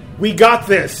 we got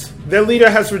this. Their leader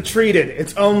has retreated.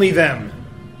 It's only them.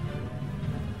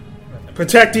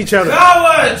 Protect each other.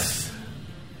 Cowards!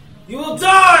 You will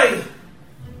die!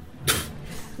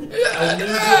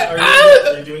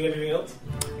 Are you doing anything else?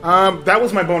 That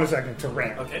was my bonus action to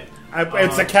ram. Okay.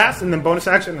 It's a cast and then bonus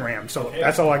action ram, so Okay.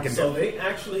 that's all I can So do. they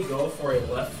actually go for a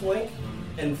left flank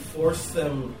and force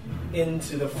them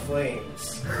into the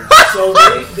flames. So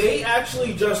they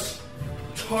actually just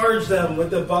charge them with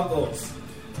the buckles.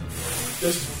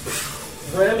 Just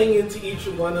ramming into each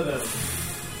one of them.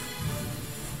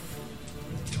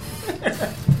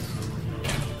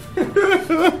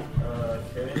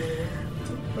 Okay.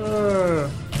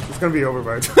 It's gonna be over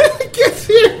by the time it gets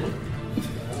here.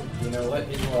 Well, you know what?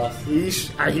 He lost.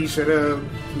 He should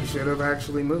have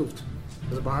actually moved.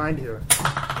 It was behind here.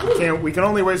 We can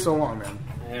only wait so long, man.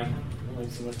 I am only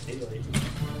so much daylight.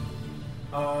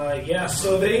 Yeah,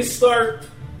 so they start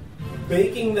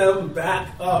baking them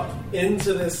back up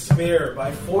into this sphere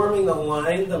by forming a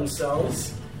line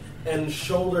themselves and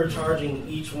shoulder charging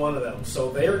each one of them. So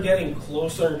they're getting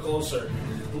closer and closer.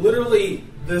 Literally,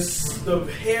 the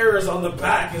hairs on the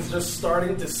back is just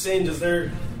starting to singe as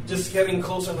they're just getting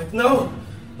closer. I'm like, no!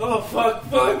 Oh,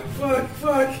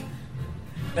 fuck!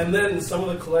 And then some of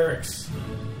the clerics,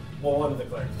 well, one of the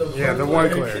clerics. The one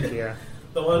cleric, yeah.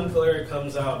 The one cleric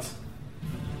comes out,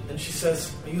 and she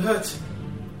says, "Are you hurt?"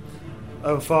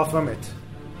 Oh, far from it.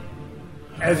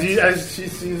 As she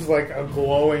sees like a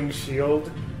glowing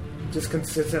shield just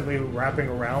consistently wrapping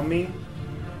around me.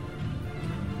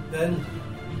 Then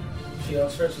she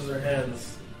outstretches her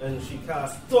hands and she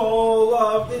casts Soul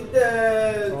of the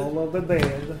Dead. All of the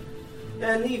dead.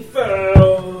 And he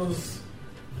falls.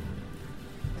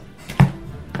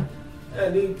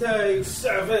 And he takes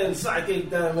 7 psychic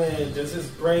damage as his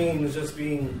brain is just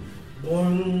being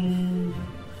boom,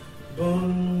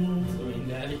 boom. Sweet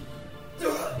daddy.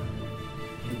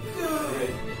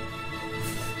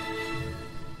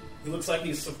 He looks like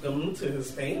he's succumbed to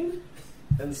his pain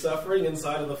and suffering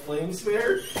inside of the flame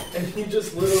sphere, and he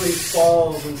just literally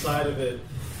falls inside of it.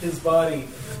 His body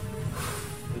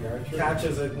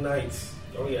catches, ignites.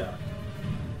 Oh yeah.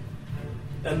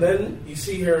 And then you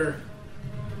see her.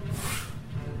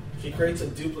 She creates a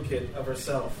duplicate of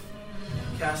herself,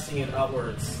 casting it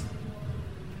outwards.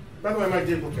 By the way, my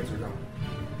duplicates are gone.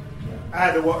 I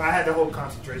had to hold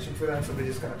concentration for that, so they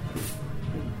just got.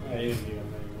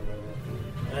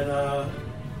 And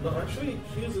no, actually,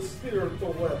 she uses a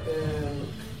spiritual weapon,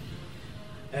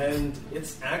 and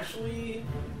it's actually,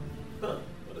 what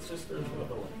is her spiritual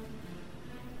weapon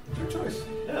like? Your choice.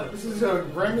 Yeah, This is a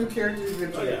brand new character you've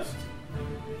introduced.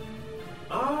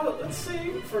 Let's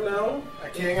see. For now, A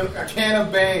can of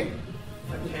bang.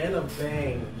 a can of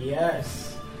bang.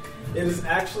 Yes, it is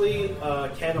actually a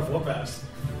can of whoop-ass.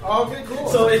 Oh, okay, cool.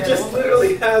 So A it can just of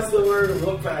literally has the word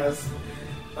whoop-ass,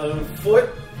 a foot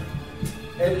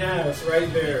and ass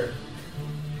right there,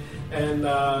 and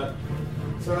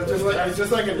So it's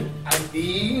just like an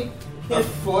E, a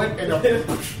foot, and a.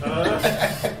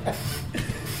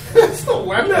 That's the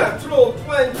weapon. natural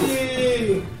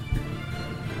 20.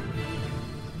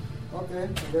 Okay,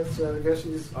 I guess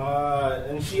she's.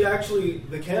 And she actually,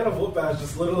 the can of whoop-ass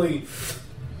just literally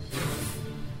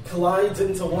collides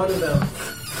into one of them.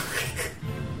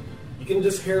 You can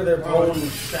just hear their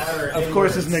bones shatter. Of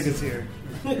course, this inwards. nigga's here.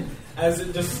 as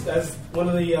one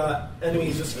of the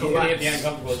enemies just You're gonna get the collapses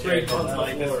uncomfortable straight shit. onto I the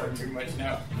like this floor. one too much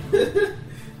now.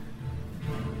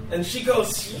 And she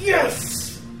goes,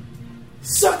 "Yes,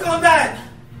 suck on that."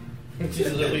 She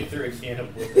literally threw a can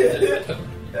of wood.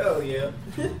 Hell yeah.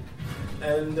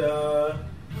 And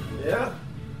yeah,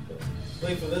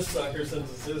 wait for this sucker since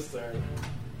it's his turn.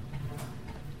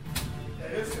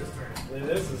 It is his turn. It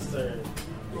is his turn.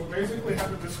 We'll basically have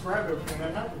to describe everything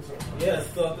that happens. Yes,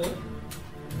 sucker.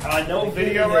 No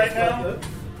video right now.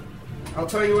 I'll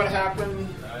tell you what happened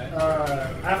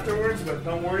afterwards, but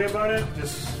don't worry about it.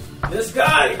 Just This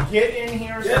guy. get in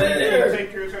here, Get so in you here. can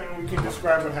take your turn, and we can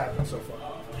describe what happened so far.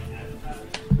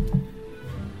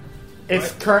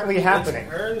 It's currently happening.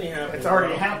 It's currently happening. It's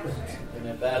already bro. happened. In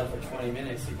a battle for 20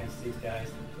 minutes against these guys.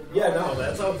 Yeah, no,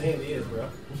 that's how D&D is, bro.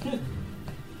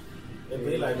 It'd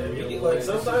be like that. Like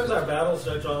sometimes our battles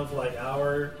stretch on for like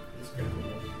hour.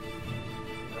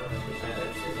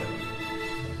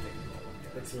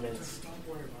 It's immense. Don't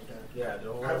worry about that. Yeah,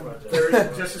 don't worry I'm about very,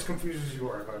 that. just as confused as you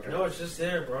are about that. No, it's just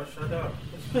there, bro. Shut up.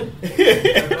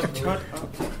 Shut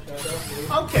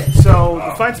up. Okay, so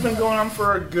the fight's been going on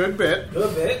for a good bit.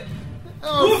 Good bit.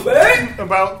 Oh, Good bit.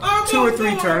 about 2 or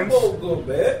 3 turns. Good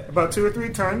bit. About 2 or 3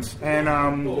 turns, and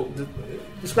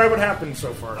describe what happened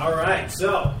so far. All right,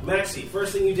 so Maxie,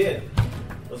 first thing you did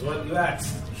was what you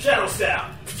asked: shadow stab,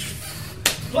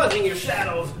 plunging your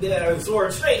shadow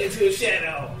sword straight into a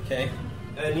shadow, Okay.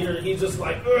 and he just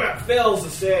like fails to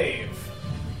save.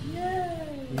 He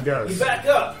You does. back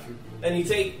up and you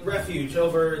take refuge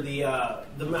over the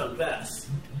mountain pass.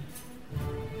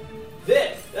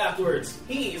 Then afterwards,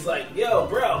 he's like, "Yo,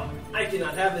 bro, I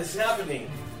cannot have this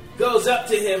happening." Goes up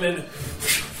to him and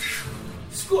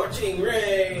scorching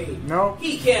ray. No.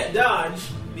 He can't dodge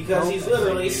because Nope. he's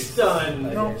literally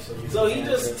stunned. Nope. So he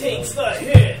just takes the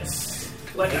hits.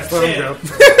 like Just a let him go. champ.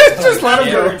 Just let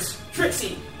him go. Afterwards,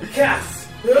 Trixie casts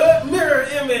mirror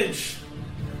image.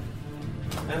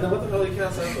 And then what the hell he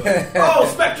casts after? Oh,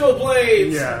 spectral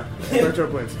blades! Yeah, Retro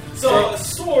Blades. So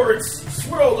swords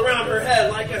swirled around her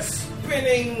head like a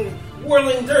spinning,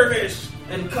 whirling dervish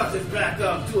and cut it back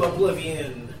up to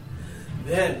oblivion.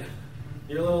 Then,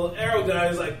 your little arrow guy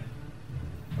is like,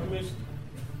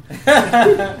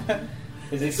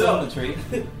 Is he still in the tree?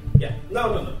 yeah,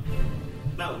 no.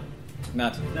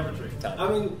 Not. Never tree. Top. I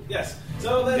mean, yes.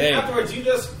 So then Dang. afterwards, you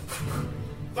just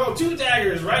throw 2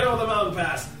 daggers right over the mountain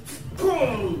pass.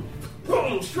 Boom!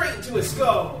 Boom! Straight into his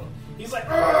skull. He's like,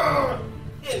 "Argh!"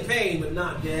 In pain, but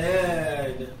not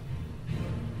dead.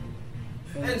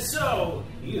 And so,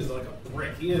 he is like a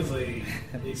brick. He is a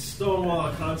stone wall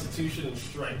of constitution and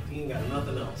strength. He ain't got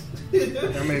nothing else.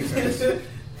 That makes sense.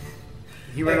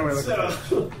 He ran away like a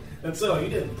fish. And so you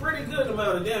did a pretty good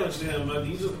amount of damage to him, but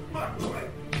he's just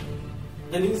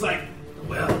and he's like,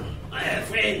 well, I have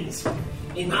friends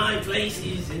in high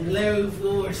places and low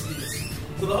forces.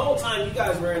 So the whole time you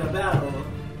guys were in a battle,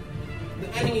 the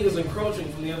enemy was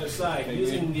encroaching from the other side,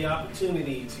 using the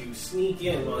opportunity to sneak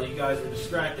in while you guys were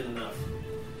distracted enough.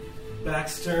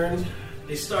 Backs turned,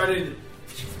 they started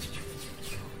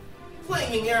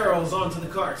flaming arrows onto the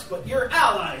carts, but your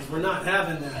allies were not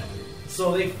having that.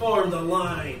 So they formed a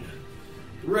line,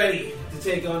 ready to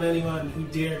take on anyone who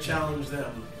dare challenge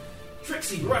them.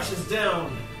 Trixie rushes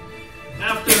down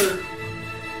after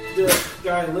the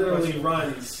guy literally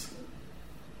runs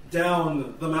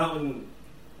down the mountain,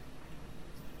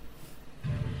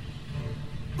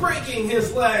 breaking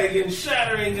his leg and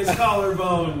shattering his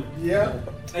collarbone. Yeah.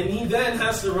 And he then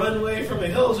has to run away from a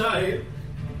hill giant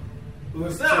who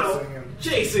is now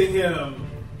chasing him.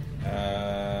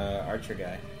 Archer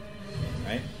guy.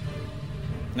 Right?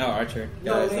 No, Archer.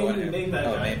 No, Is the one who- main bad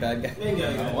guy. main bad guy. Main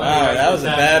guy. Oh, wow, that was a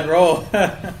bad roll.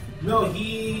 No,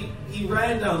 he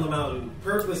ran down the mountain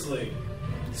purposely,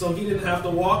 so he didn't have to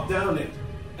walk down it.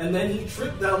 And then he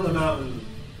tripped down the mountain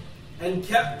and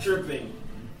kept tripping.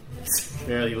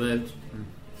 Barely lived.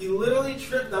 He literally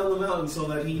tripped down the mountain so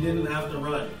that he didn't have to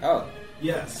run. Oh.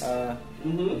 Yes.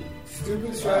 Mm-hmm.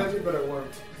 Stupid strategy, but it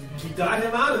worked. He got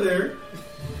him out of there.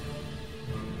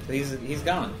 He's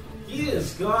gone. He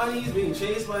is gone. He's being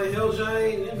chased by a hill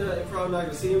giant. You're probably not going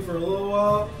to see him for a little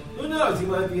while. Who knows? He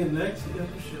might be in next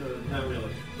episode. Not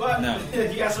really. But No.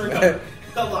 he has to recover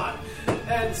a lot.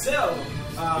 And so,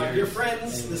 your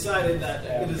friends decided that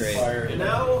it is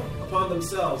now upon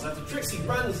themselves. After Trixie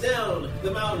runs down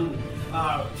the mountain,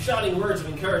 shouting words of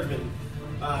encouragement,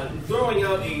 throwing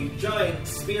out a giant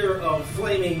spear of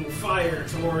flaming fire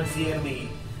towards the enemy.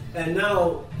 And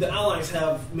now the allies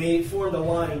have formed a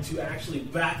line to actually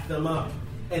back them up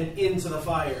and into the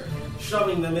fire,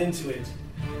 shoving them into it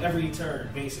every turn,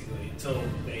 basically, until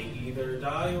they either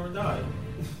die or die.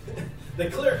 The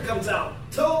cleric comes out,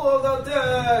 Toll of the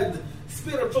Dead,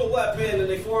 spiritual weapon, in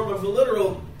the form of a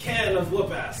literal can of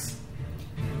whoop-ass.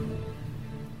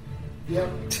 Yep.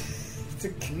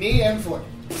 Knee and foot.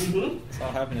 Mm-hmm. This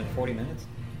all happened in 40 minutes?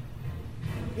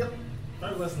 Yep.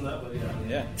 Probably less than that, but yeah.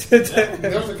 Yeah.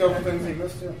 There's a couple things he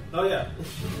missed too. Oh, yeah.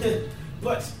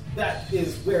 But that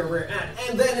is where we're at.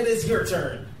 And then it is your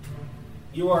turn.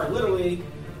 You are literally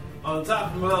on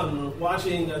top of a mountain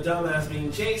watching a dumbass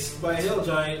being chased by a hill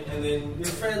giant, and then your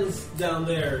friends down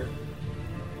there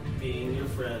being your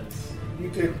friends. You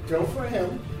could go for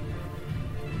him.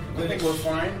 I think we're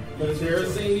fine. But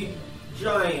there's a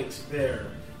giant there.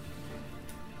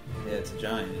 Yeah, it's a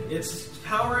giant. It's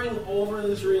towering over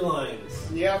the tree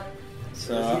lines. Yep.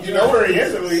 So, You know where he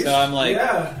is at least. so I'm like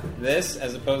Yeah. this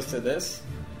as opposed to this?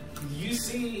 You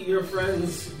see your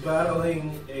friends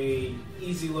battling a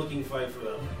easy-looking fight for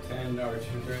them. 10 archers,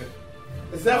 right?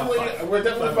 It's definitely we're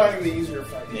definitely fighting the easier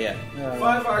fight. Yeah.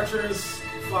 5 archers,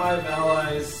 5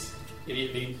 allies.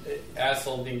 The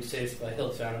asshole being chased by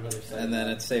hill giant on the other side. And then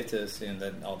it's safe to assume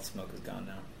that all the smoke is gone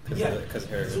now. Yeah. Because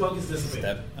her Smoke is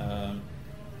dissipated. step.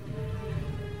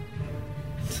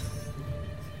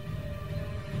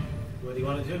 What do you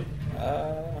want to do?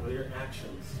 Uh, What are your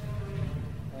actions?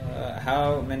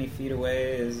 How many feet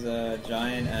away is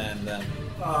giant and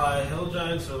Hill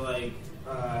giants are like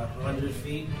 100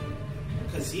 feet.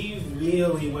 Because he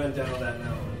really went down that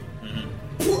mountain.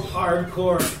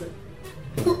 Hardcore.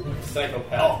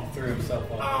 Psychopath threw himself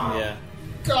off. yeah,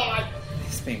 God.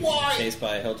 he's being Why? chased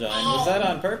by a hill giant. Was that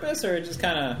on purpose or just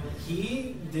kind of?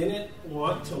 He didn't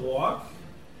want to walk.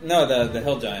 No, the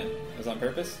hill giant was on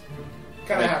purpose.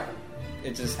 Kind of Like, happened.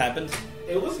 It just happened.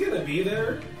 It was going to be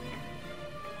there.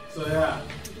 So yeah.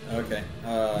 Okay.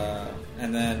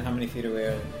 And then how many feet away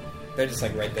are they? They're just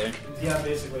like right there. Yeah,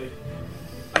 basically.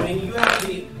 I mean, you have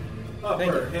the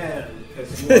upper hand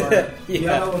because you are you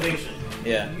have elevation.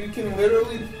 Yeah. You can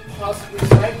literally possibly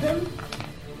snipe him.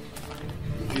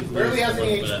 He barely has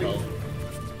any HP.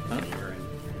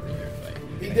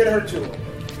 He did hurt you.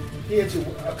 He hit you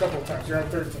a couple of times. You're on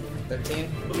 13.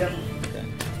 13? Yep. Okay.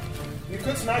 You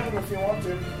could snipe him if you want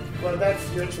to, but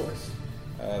that's your choice.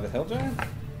 The hill giant?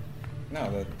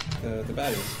 No, the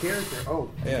baddies. Character. Oh.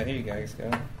 Yeah, here you guys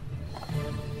go.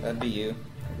 That'd be you,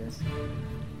 I guess.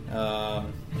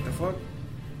 The fuck?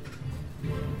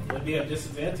 Would be a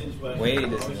disadvantage, but Way you can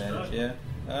always disadvantage, try.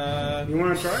 yeah. You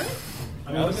want to try it?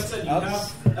 I mean, like I said, you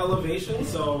have elevation,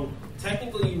 so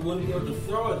technically you wouldn't be able to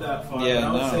throw it that far. Yeah, but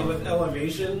I would no. say with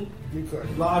elevation, You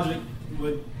could. logic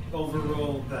would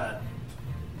overrule that.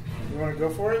 You want to go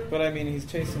for it? But I mean, he's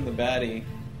chasing the baddie.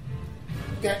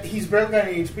 Yeah, he's barely got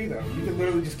any HP though. You could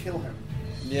literally just kill him,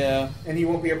 Yeah. and he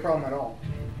won't be a problem at all.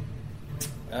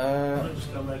 I'll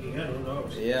just come back again. Who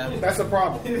knows? Yeah. That's the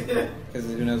problem. Because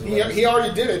who knows He, what he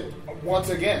already did it once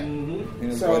again, Mm-hmm. who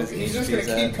knows so what his he's just HP gonna is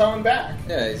keep at. coming back.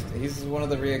 Yeah, he's one of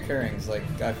the reoccurrings, like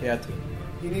Guy Fiatu.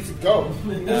 He needs to go. He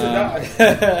needs to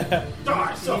die.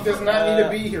 Die, He does not need to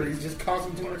be here. He's just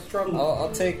causing too much trouble.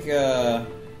 I'll take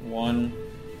one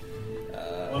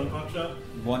One puck shot,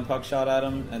 one puck shot at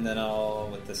him, and then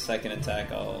with the second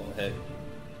attack I'll hit.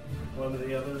 one of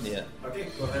the others. Yeah. Okay,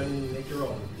 go ahead and make your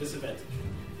roll. Disadvantage.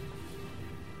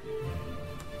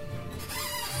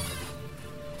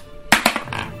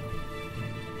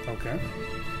 Okay.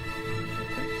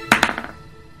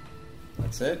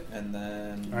 That's it, and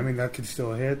then I mean, that could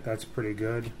still hit. That's pretty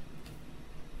good.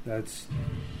 That's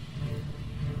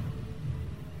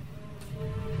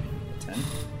 10.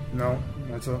 no.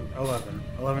 That's 11.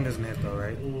 11 doesn't hit though,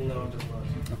 right? No, just one.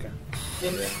 Okay.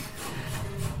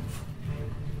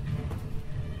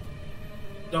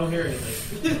 Don't hear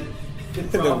anything.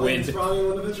 The wind. It's probably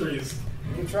one of the trees.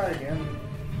 You can try again.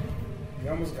 You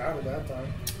almost got it that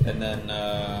time. And then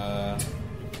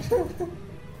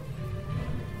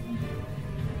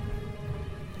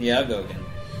yeah, I'll go again.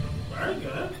 Very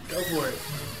good. Go for it.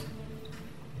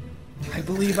 I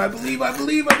believe.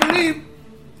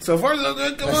 So far, so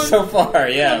good. Come on. So far,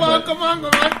 yeah. but- Come on.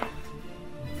 20!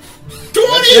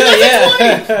 Yeah, That's a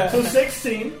 20! yeah. So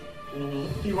 16.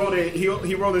 He rolled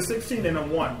a 16 and a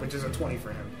 1, which is a 20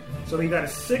 for him. So he got a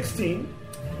 16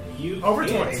 You over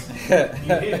hit. 20.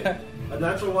 You hit. A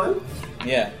natural one?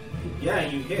 Yeah. Yeah,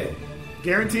 you hit.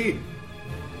 Guaranteed.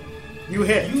 You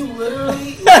hit. You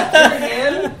literally, like, your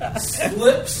hand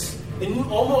slips and you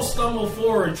almost stumble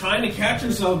forward trying to catch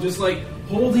yourself, just like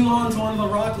holding on to one of the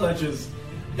rock ledges.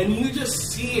 And you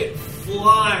just see it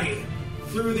fly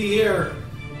through the air,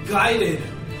 guided.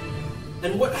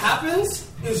 And what happens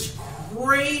is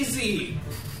crazy.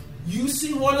 You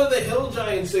see one of the hill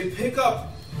giants, they pick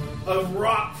up a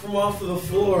rock from off of the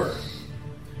floor.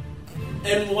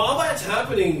 And while that's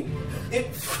happening, it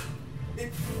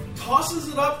tosses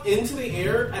it up into the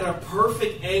air at a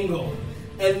perfect angle.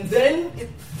 And then it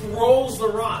throws the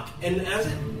rock. And as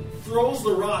it throws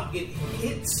the rock, it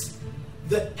hits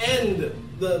the end,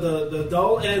 the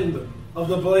dull end of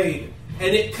the blade. And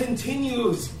it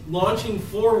continues launching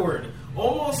forward.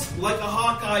 Almost like a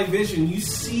Hawkeye vision. You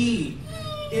see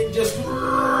it just...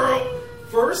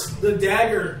 First, the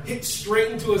dagger hits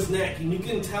straight into his neck, and you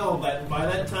can tell that by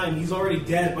that time he's already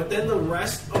dead. But then the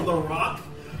rest of the rock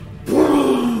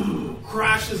boom,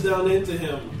 crashes down into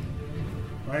him.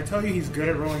 When I tell you he's good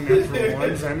at rolling natural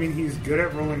ones, I mean he's good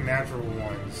at rolling natural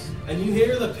ones. And you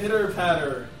hear the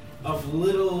pitter-patter of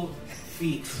little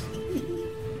feet.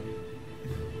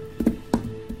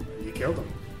 You killed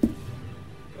him.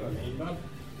 Okay, Bob.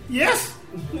 Yes!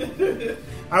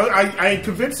 I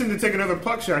convinced him to take another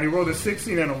puck shot. He rolled a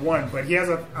 16 and a 1, but he has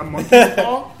a monkey's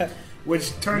paw,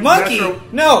 which turns Monkey! natural...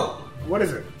 No! What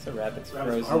is it? It's a rabbit's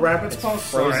Rabbit's frozen. A rabbit's It's paw?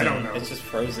 frozen. Sorry, I don't know. It's just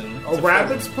frozen. It's A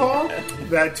rabbit's paw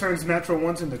that turns natural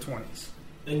ones into 20s.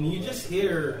 And you just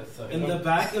hear in the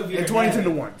back of your And 20s head, into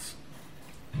 1s.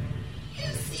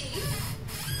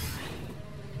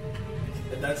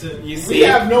 and that's it. You We see?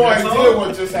 have no That's idea all?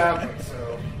 what just happened, so.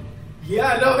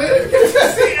 Yeah, no, they didn't get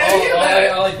to see any of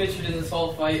that. All I pictured in this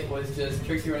whole fight was just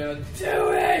Trixie running out,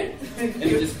 do it! And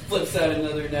he just flips out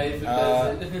another knife and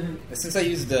does it. Since I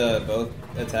used both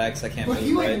attacks, I can't But move,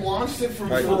 he like right? launched it from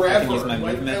Right, I can forever. use my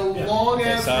like movement. a Yeah. long Okay,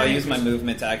 ass so I'll range. use my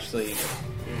movement to actually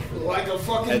Like a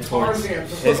fucking head towards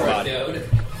Tarzan. his body. Dude.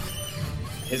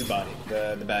 His body,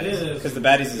 the It baddies. is. Because the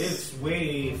baddies is... It's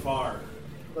way far.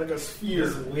 Like a sphere.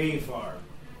 It's way far.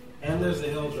 And there's a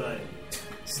hill giant.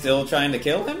 Still trying to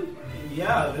kill him?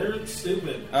 Yeah, they're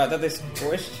stupid. Oh, I thought they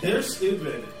squished him. They're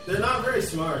stupid. They're not very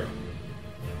smart.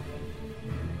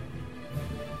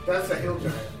 That's a hill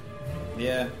giant.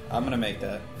 Yeah, I'm gonna make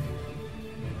that.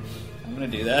 I'm gonna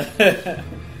do that.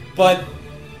 But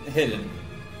hidden.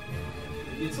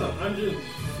 It's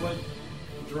 100-foot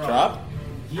drop. Drop? I would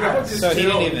Yes. just So he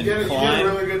chill. didn't even You did a climb?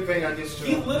 really good thing. I just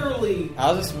He chill. literally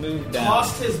I'll just move down.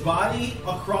 tossed his body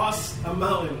across a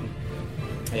mountain.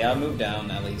 Yeah, I'll move down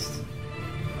at least.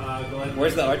 Go ahead.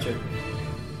 Where's the archer?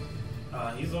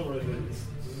 He's over there.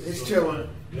 He's chilling.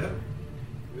 Yeah.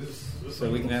 So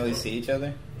we can at least see each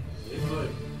other? He's like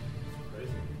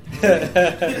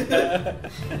crazy.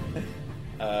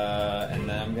 And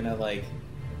then I'm gonna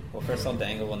well, first I'll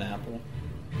dangle an apple,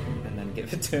 and then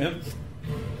give it to him,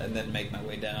 and then make my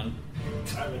way down.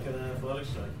 I'm making an athletics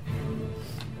check.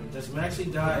 Does Maxie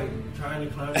die trying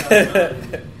to climb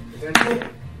that mountain?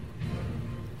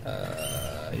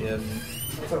 Yeah,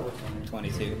 What's up with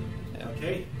 22. Yeah.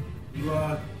 Okay. You make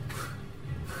it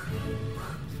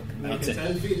Mountain.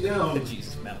 10 feet down.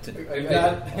 Jesus, mountain. You've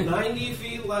got 90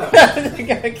 feet left.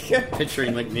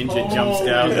 Picturing like ninja jumps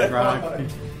down the rock.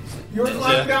 You were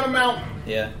climbing down a mountain.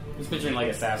 Yeah, Just picturing like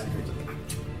Assassin's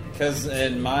Creed. because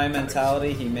in my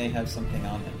mentality, he may have something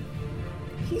on him.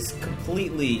 He's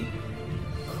completely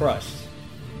crushed.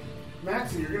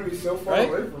 Maxie, you're gonna be so far Right?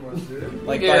 away from us, dude.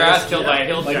 Like Get your ass this, killed by a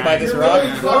hill like giant. by this You're rock.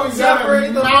 really close Separate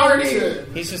down the a party.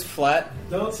 mountain. He's just flat.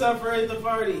 Don't separate the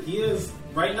party. He is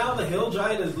right now. The hill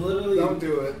giant is literally Don't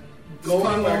do it. going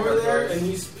Climb back over up there, first. and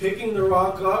he's picking the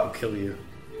rock I'll up. kill you.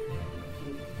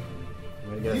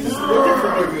 He's just looking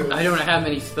for me. I don't have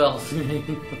many spells.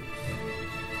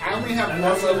 I only have And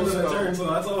one that's the end level of the turn, spell.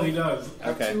 so that's all he does. I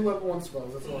have Okay. 2 level 1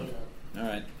 spells. That's all I got. All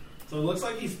right. So it looks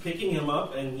like he's picking him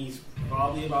up, and he's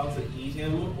probably about to eat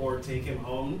him or take him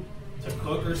home to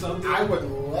cook or something. I would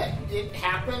let it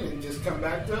happen and just come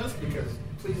back to us because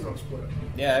please don't split it.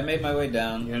 Yeah, I made my way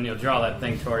down. And you'll draw that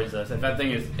thing towards us. If that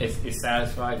thing is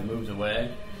satisfied and moves away,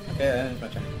 Okay, that's my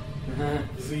turn.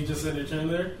 Is he just in your turn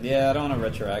there? Yeah, I don't want to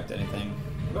retroact anything.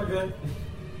 Okay.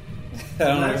 I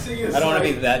don't Maxie is want to like-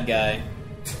 be that guy.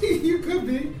 You could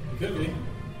be. You could be.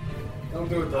 Don't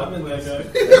do it though. I've been that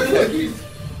guy.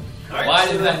 Alright, why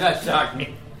so- did that not shock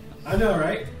me? I know,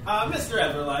 right? Mr.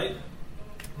 Everlight.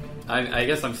 I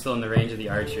guess I'm still in the range of the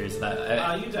archers.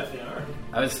 That You definitely are.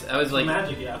 I was like,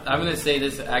 Magic, yeah. I'm gonna say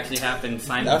this actually happened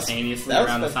simultaneously that was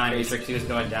around the the time crazy. Matrix 2 was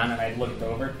going down, and I looked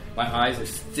over. My eyes are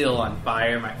still on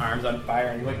fire. My arms on fire,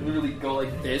 and you like literally go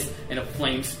like this, and a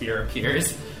flame spear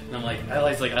appears. And I'm like, I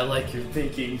like your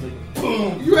thinking. He's like,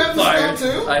 boom, You have the fire.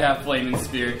 spell too? I have flaming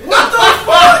spear.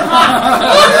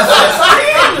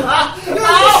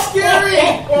 That's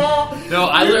scary! No,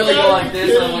 I You literally go gotta like be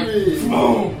this, and I'm like, kidding me.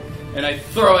 boom, and I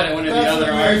throw it at one of the That's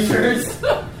other amazing. archers.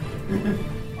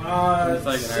 It's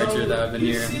like an archer that I've been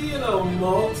you here. see in a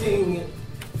molting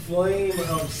flame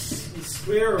of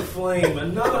spear of flame,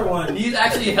 another one. He's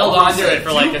actually held on to it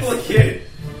for like a. duplicate.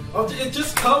 It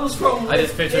just comes from. I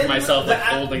just pictured within myself, like, the-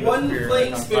 holding the one spear,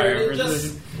 flame like, on spear. fire It for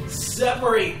just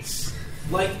separates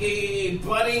like a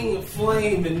budding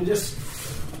flame and just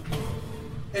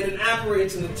and it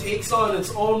apparates and it takes on its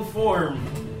own form.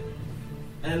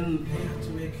 And they have to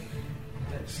make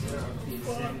dexterity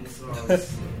saving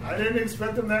throws. I didn't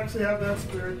expect him to actually have that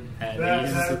spirit. At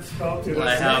That least. spell too. I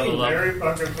That's have a level. very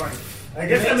fucking funny. I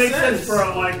guess that Makes makes sense sense. for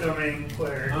a light domain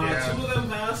player. Two Yeah. of them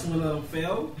pass, one of them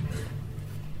fail.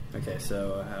 Okay,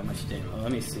 so how much damage? Oh,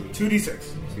 let me see.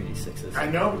 2d6. 2d6s. I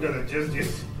know because it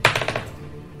just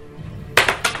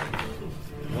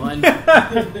 1.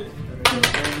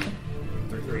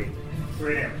 three.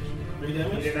 3 damage. 3 You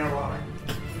damage. did not lie.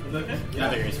 Is that okay?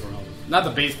 Not the grace for all. Not the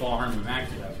baseball arm of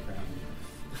Maxie, that's crap.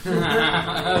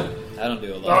 I don't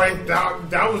do a Oh, lot. wait,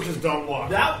 that was just dumb luck.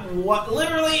 That what?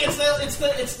 Literally, it's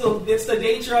the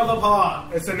nature of the paw.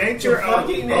 It's the nature The of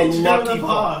fucking a nature of lucky the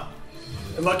paw. paw.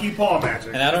 Lucky paw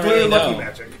magic. And I don't It's literally really lucky know.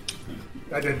 magic.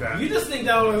 I did that. You just think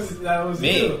that was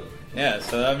Me. you. Yeah,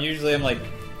 so I'm like,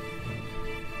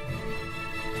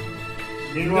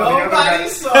 Meanwhile, the other Nobody guy,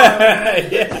 saw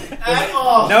it yeah. at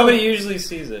all. Nobody usually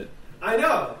sees it. I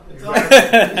know. It's all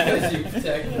Because you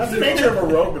protect that's the nature of a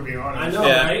rogue, to be honest. I know,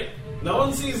 Yeah. right? No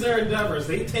one sees their endeavors.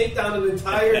 They take down an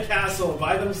entire castle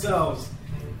by themselves.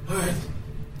 All right,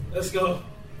 let's go.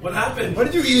 What happened? What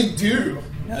did you even do?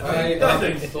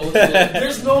 Nothing. Stole shit.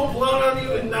 There's no blood on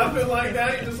you and nothing like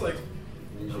that. You're just like,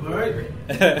 all right.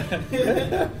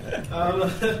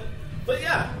 But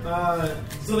yeah,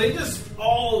 so they just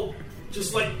all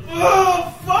just like,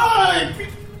 oh fuck,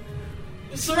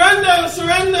 surrender,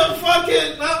 fuck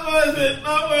it, not worth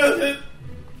it.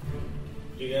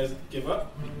 You guys give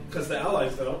up? Because the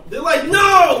allies don't. They're like,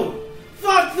 no,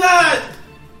 fuck that.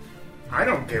 I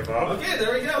don't give up. Okay,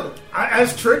 there we go.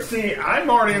 As Trixie, I'm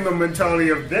already in the mentality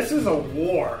of this is a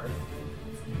war.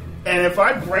 And if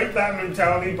I break that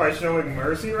mentality by showing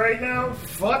mercy right now,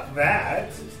 fuck that.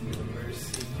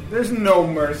 There's no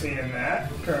mercy in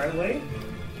that, currently.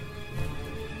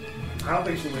 I don't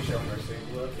think she would show mercy.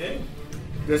 Okay.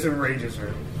 This enrages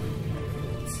her.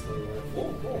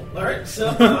 Cool. Alright, so,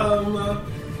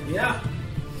 yeah.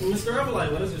 Mr.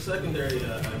 Eveline, what is your secondary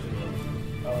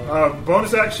action?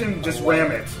 Bonus action, just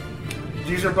ram it.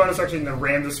 Use your bonus action to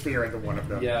ram the spear into one of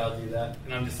them. Yeah, I'll do that.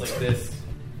 And I'm just like this.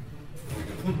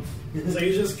 So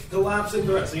you just collapse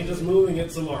into it, so you're just moving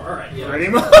it some more. Alright, yeah. Pretty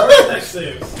much. Next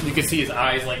saves. You can see his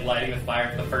eyes like lighting with fire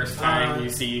for the first time. You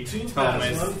see 2 pass,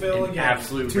 Thomas 1 fail in again.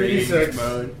 absolute rage 2d6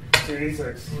 mode.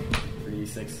 2d6.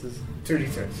 3d6s.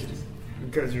 2d6.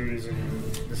 Because you're using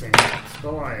the same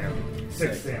spell I am.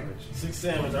 6 damage. 6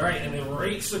 damage, alright, and it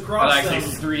rakes I'll across actually them.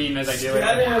 scream as I do it.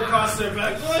 Scattering across their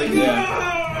back. Like,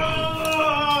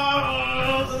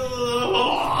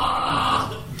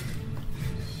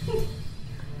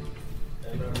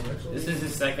 This is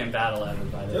his second battle ever,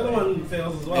 by the The other way. one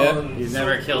fails as well. Yeah. and He's so-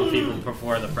 never killed people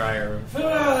before the prior.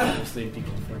 Mostly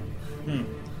people before.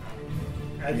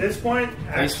 At this point,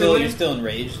 Are you actually, still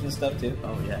enraged and stuff too?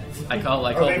 Oh yeah. I call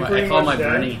they my pretty my much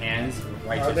dead? burning hands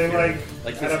righteous. are they fury.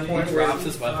 like Like at a he point where drops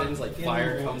his weapons, like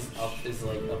fire comes up his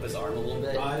arm a little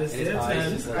bit, Ah, and it's his his eyes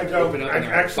hand. just like I go? open up I and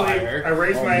they're actually fire. I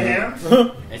raise my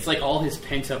hand. It's like all his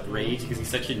pent up rage because he's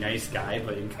such a nice guy,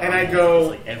 but in And I combat, go, it's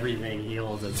like everything he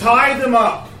holds. As Tie them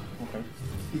up.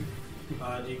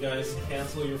 Do you guys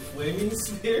cancel your flaming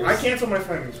spears? I cancel my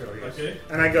flaming spell. Yes. Okay.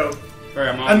 And I go, For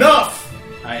a moment, enough.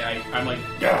 I'm like,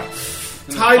 Yeah.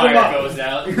 and Tie the them fire up. goes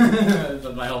out.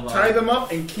 Of my whole body. Tie them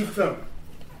up and keep them.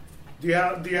 Do you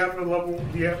have a level?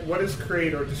 What is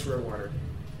create or destroy water?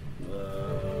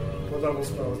 What level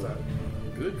spell is that?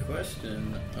 Good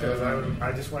question. Because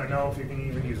I just want to know if you can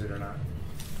even use it or not.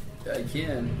 I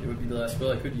can. It would be the last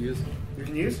spell I could use. You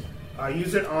can use.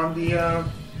 Use it on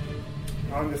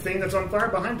the thing that's on fire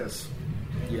behind us.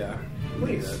 Yeah.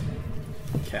 Please.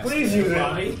 Cast Please it. use it.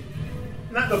 Body?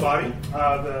 Not the body.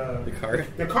 The card.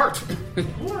 The cart.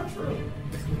 Not true.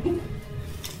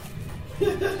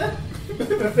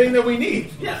 The thing that we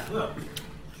need. Yeah, no.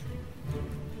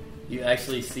 You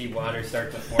actually see water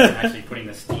start to form, actually putting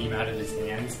the steam out of his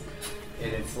hands,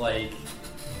 and it's like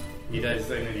he does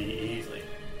something and he's like,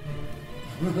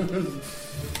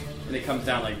 and it comes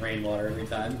down like rainwater every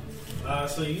time.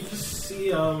 So you just see,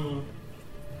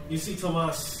 you see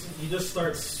Tomas. He just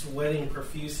starts sweating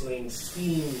profusely and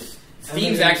steam.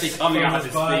 Steam's actually coming from off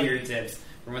his body. fingertips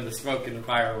from when the smoke and the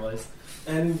fire was.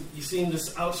 And you see him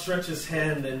just outstretch his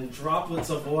hand, and droplets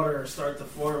of water start to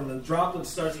form. And the droplets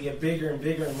start to get bigger and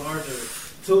bigger and larger,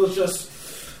 till it's just.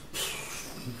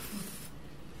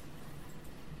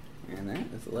 And that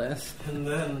is the last. And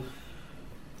then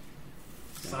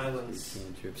silence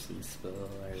Cantrips and spell.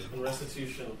 and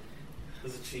restitution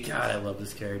is achieved. God, I love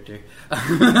this character.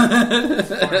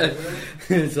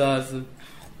 It's awesome.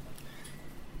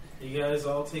 You guys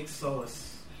all take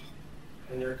solace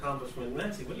in your accomplishment.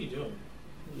 Nancy, what are you doing?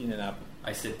 Eating an apple.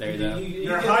 I sit there though.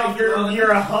 You're getting off the mountain?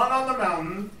 you're a hunt on the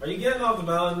mountain. Are you getting off the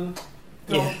mountain?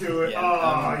 Don't do it. Yeah,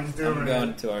 Oh, he's doing I'm it.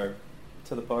 going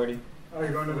to the party. Oh,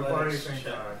 you're going to the Let party? us Thank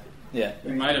check. God. Yeah.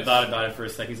 You might have thought about it for a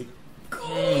second. He's like,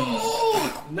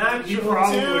 Natural You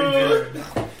probably two. did.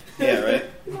 Yeah, right?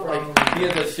 like he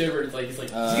has a shiver. It's like he's like,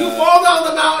 You fall down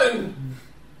the mountain.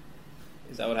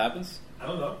 Is that what happens? I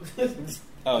don't know.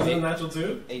 Oh, Is it a natural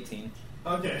two? 18.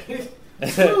 Okay.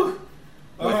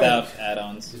 Without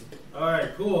add-ons. All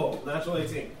right, cool. Natural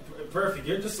 18. Perfect.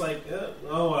 You're just like,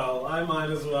 oh well, I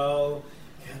might as well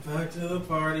get back to the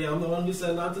party. I'm the one who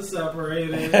said not to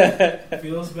separate it.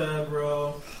 Feels bad,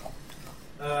 bro.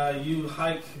 You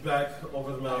hike back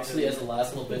over the mountain. actually, as the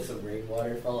last little bits of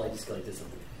rainwater fell, I just go like this.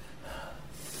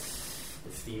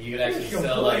 Steve, you could actually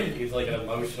tell like he's like an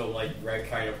emotional like wreck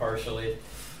kind of partially.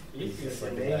 He's just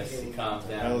like he calms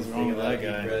down. What was He's wrong taking with a that deep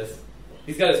guy? breath.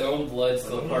 He's got his own blood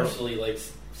still partially like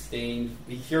stained.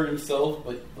 He cured himself,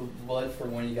 but the blood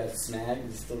from when he got snagged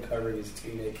is still covering his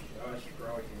tunic.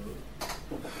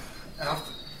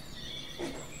 After.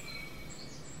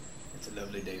 It's a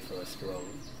lovely day for a stroll.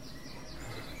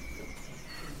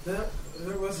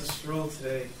 There was a stroll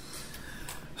today.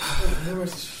 There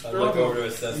was a I stroll. look over to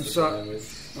assess I'm the so- damage.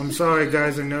 I'm sorry,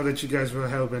 guys. I know that you guys were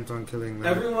hell bent on killing them.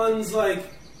 Everyone's like,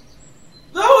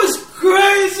 that was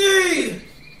crazy!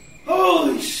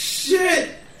 Holy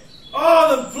shit!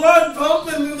 Oh, the blood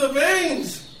pumping through the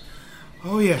veins!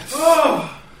 Oh yes.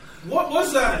 Oh, what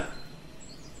was that?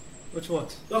 Which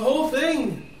what? The whole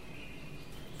thing?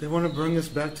 They want to bring us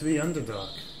back to the Underdark.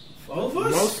 All of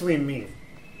us? Mostly me.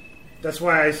 That's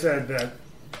why I said that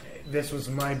this was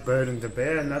my burden to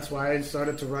bear, and that's why I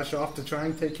started to rush off to try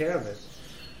and take care of it.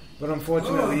 But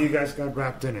unfortunately, you guys got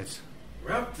wrapped in it.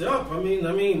 Wrapped up. I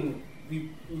mean, we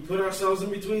put ourselves in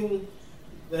between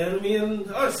the enemy and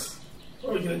us.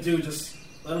 What are we gonna do? Just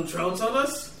let them trounce on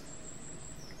us?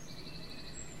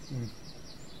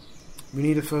 We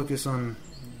need to focus on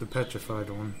the petrified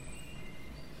one.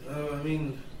 I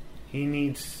mean, He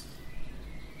needs...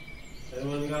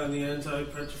 anyone got any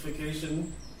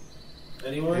anti-petrification?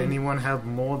 Anyone? Anyone have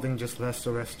more than just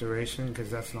lesser restoration?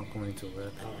 Because that's not going to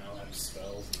work. I don't know, I have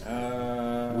spells.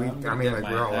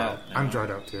 We're all out. I'm dried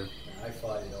out too. I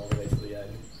fought it all the way to the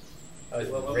end. I was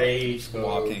Well, rage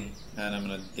Walking, and I'm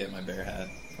gonna get my bear hat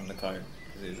from the cart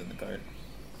because he's in the cart.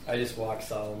 I just walk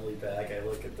solemnly back. I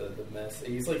look at the mess.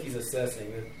 He's assessing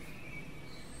it.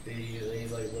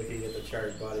 He's like looking at the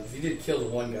charred body. 'Cause he did kill the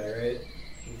one guy, right?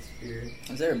 With the spear.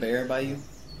 Is there a bear by you?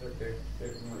 Right there.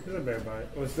 There's a bear behind.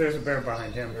 There's a bear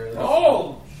behind him.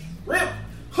 Oh! Rip!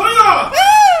 Hiya!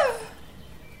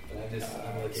 And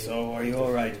I'm looking. So, are you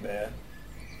alright, bear?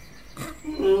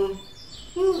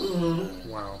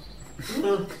 Wow.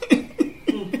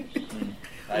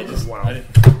 I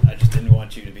just didn't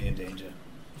want you to be in danger.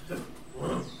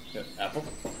 Good. Apple?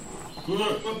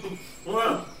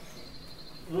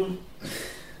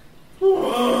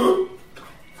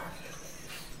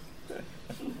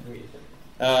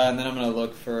 And then I'm gonna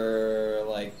look for,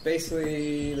 like,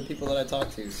 basically the people that I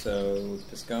talked to. So,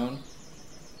 Piscone.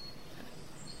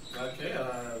 Okay,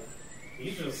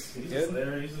 he's just Good.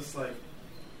 there. He's just like,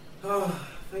 oh,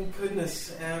 thank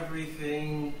goodness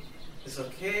everything is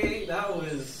okay. That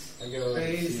was I go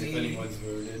and see if crazy. anyone's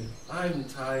wounded. I'm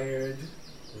tired.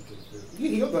 You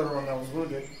healed everyone that was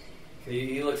wounded.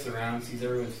 He looks around, sees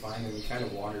everyone's fine, and he kind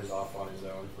of wanders off on his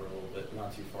own for a little bit,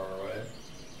 not too far away.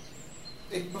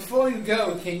 Before you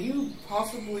go, can you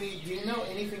possibly... Do you know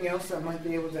anything else that might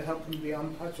be able to help him be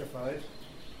unpetrified?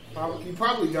 You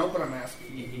probably don't, but I'm asking.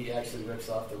 He actually rips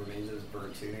off the remains of his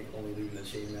burnt tunic, only leaving the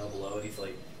chainmail below it. He's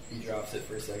like, he drops it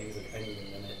for a second, he's like, I need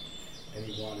a minute, and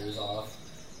he wanders off.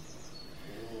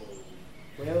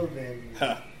 Well then.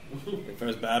 Ha! Your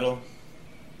first battle?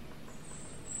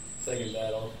 Second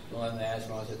battle, one of the Ash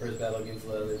Monsters, first battle against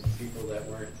the other people that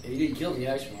weren't. And he didn't kill the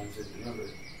Ash Monsters, remember?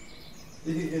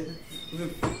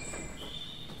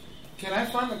 Can I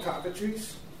find the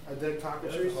cockatrice? A dead There's a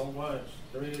cockatrice? whole bunch.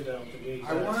 Bring it down to me.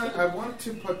 I want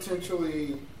to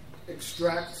potentially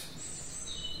extract,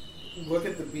 look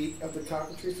at the beak of the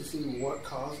cockatrice to see what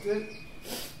caused it.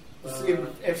 To see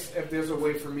if there's a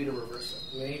way for me to reverse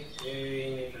it. Make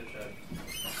a nature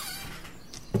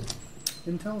check.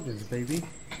 Intelligence, baby.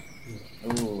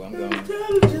 Ooh, I'm going.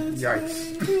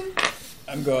 Yikes.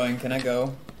 I'm going. Can I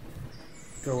go?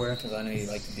 Go where? Because I know you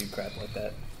like to do crap like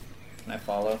that. Can I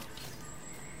follow?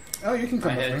 Oh, you can I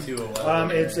come had with me.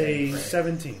 211. It's a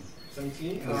 17.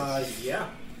 17? Yeah.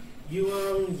 You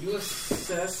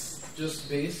assess just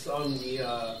based on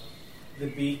the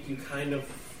beak. You kind of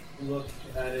look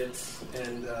at it,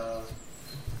 and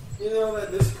you know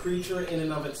that this creature in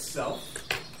and of itself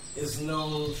is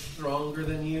no stronger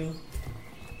than you,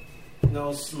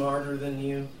 no smarter than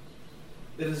you.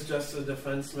 It is just a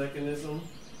defense mechanism.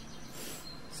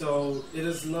 So it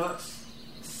is not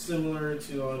similar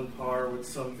to on par with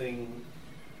something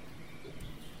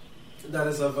that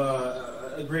is of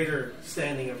a greater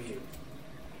standing of you.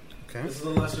 Okay. This is a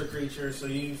lesser creature, so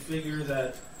you figure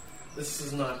that this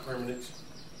is not permanent.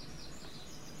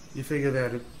 You figure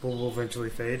that it will eventually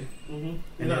fade? Mm-hmm.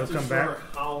 And Not it'll too come sure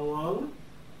back? how long,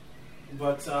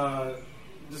 but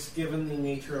just given the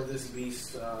nature of this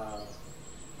beast,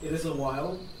 it is a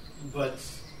while, but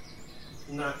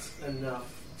not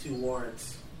enough to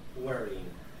warrant worrying.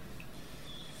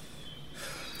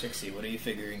 Trixie, what are you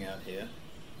figuring out here?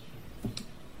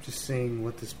 Just seeing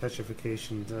what this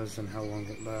petrification does and how long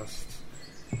it lasts.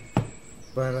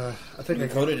 But I think Can I you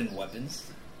code it in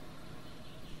weapons?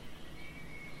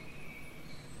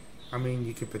 I mean,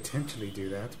 you could potentially do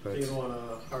that, but You don't want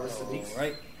to harvest the beaks?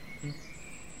 Right.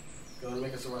 Go and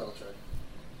make a survival check.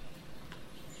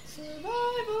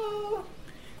 Survival.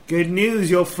 good news,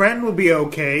 your friend will be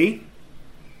okay.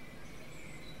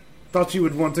 Thought you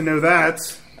would want to know that.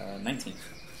 19.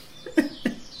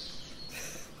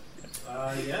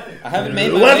 Yeah. I haven't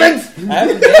made my 11? way. I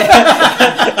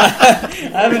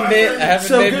haven't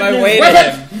made my way to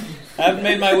him. I haven't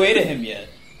made my way to him yet.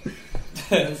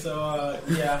 And so,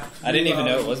 yeah. I didn't even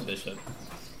know it was Bishop.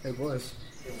 It was.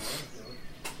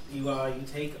 You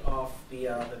take off the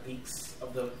beaks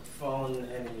of the fallen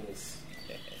enemies.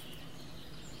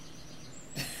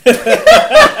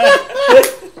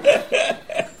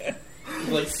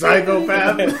 like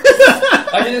Psychopath.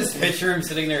 I can just picture him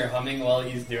sitting there humming while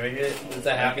he's doing it. It's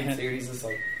a happy tune. He's just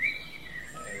like,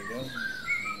 There we go.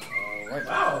 All right.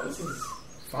 Wow, this is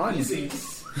Fun. easy.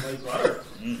 It's like butter.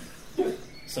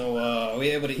 So, are we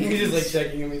able to eat he's just like these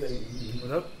checking everything.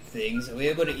 What up? things? Are we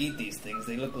able to eat these things?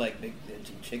 They look like big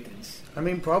dingy chickens. I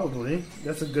mean, probably.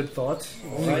 That's a good thought.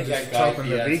 I Just got chopping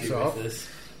the beaks off. this.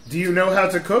 Do you know how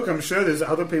to cook? I'm sure there's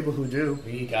other people who do.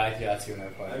 We need Guy Fiatsu in our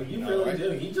party. You really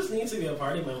do. He just needs to be a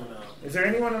party member now. Is there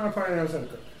anyone on our party that knows how to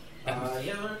cook?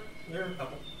 Yeah, there are a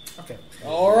couple. Okay.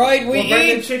 All right, we We'll bring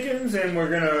the eat. chickens and we're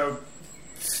going to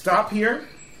stop here,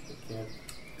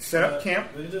 set up camp.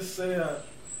 They just say,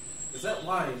 is that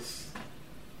wise?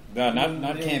 No,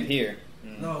 not camp here.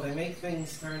 No, they make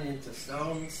things turn into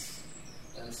stones,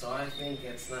 and so I think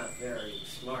it's not very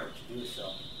smart to do so.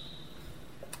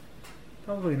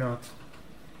 Probably not.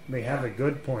 They have a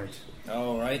good point.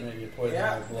 All right. Maybe poison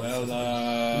Yeah. our blood Well,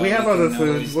 system. We have we other can food.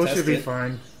 always We test should be it.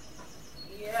 fine.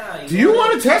 Yeah. Do you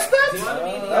want to test Do you that? want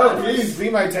to be the Oh, please, be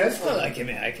my tester. Well, I can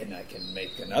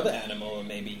make another animal and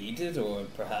maybe eat it, or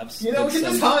perhaps You know, we put can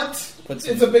just some hunt. put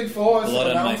some It's a big forest, blood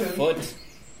a on my mountain. foot.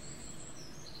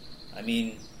 I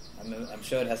mean, I'm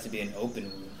sure it has to be an open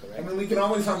wound, I correct? mean, we can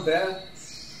always hunt bear.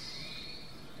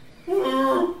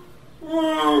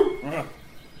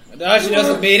 No, she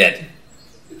doesn't beat it.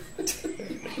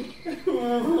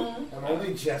 I'm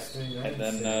only jesting. And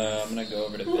then I'm gonna go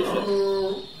over to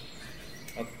Bishop.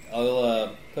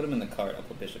 I'll put him in the cart. I'll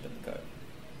put Bishop in the cart.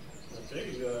 Okay,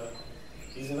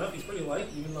 he's enough. He's pretty light,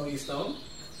 even though he's stoned.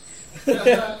 he's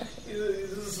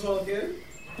a small kid.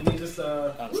 And he just,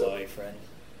 I'm sorry, friend.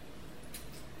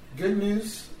 Good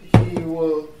news, he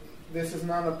will. This is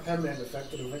not a permanent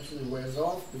effect that eventually wears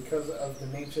off because of the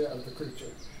nature of the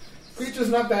creature. Creature's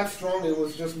not that strong. It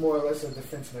was just more or less a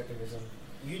defense mechanism.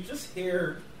 you just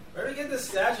hear, where did you get this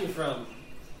statue from?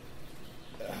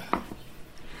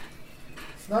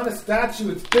 It's not a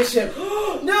statue. It's Bishop.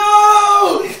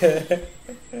 No!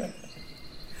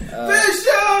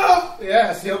 Bishop.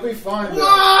 Yes, he'll be fine. though.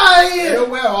 Why? It'll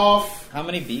wear off. How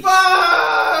many beaks?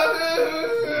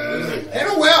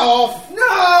 It'll wear off,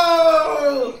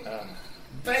 No!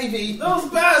 baby. Those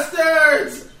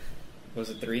bastards! Was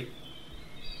it 3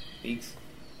 beaks?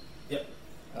 Yep.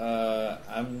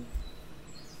 I'm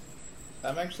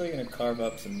actually gonna carve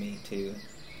up some meat too.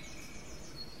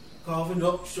 Carving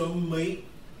up some meat.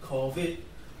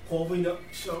 Carving up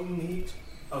some meat.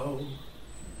 Oh.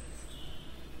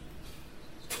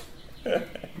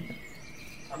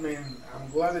 I mean, I'm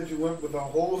glad that you went with a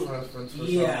holes reference for some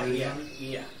reason.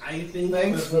 Yeah. I think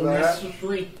Thanks it for was that.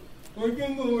 necessary. I think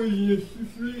it was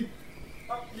necessary.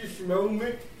 At this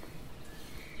moment.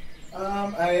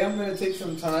 I am going to take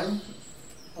some time.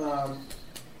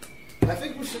 I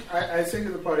think we should. I say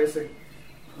to the party, I say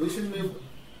we should move.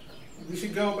 We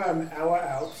should go about an hour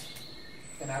out,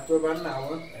 and after about an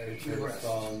hour, we rest.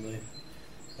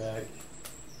 Back.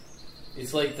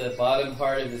 It's like the bottom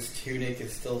part of his tunic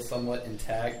is still somewhat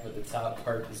intact, but the top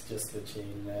part is just the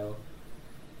chainmail.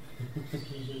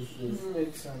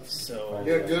 Makes sense. So,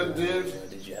 You're good, dude.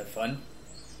 did you have fun?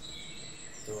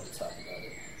 Don't want to talk about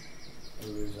it.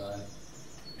 We'll lose eye.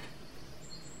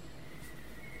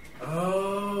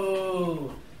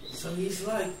 Oh, so he's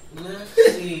like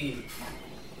Maxie.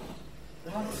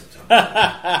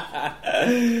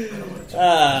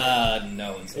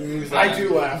 No one's. I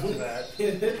do laugh at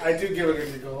that. I do give it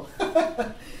a giggle.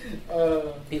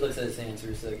 He looks at his hands for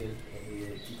a second.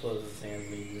 And he closes his hands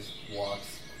and he just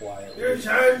walks quietly. Your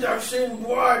hands have seen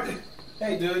blood.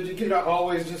 Hey, dude, you could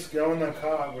always just go in the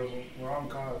car with wrong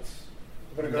cards.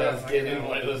 We're gonna go. That's given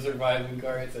one of those surviving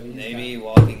cards. And he's Maybe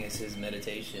walking is his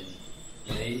meditation.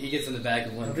 Yeah, he gets in the back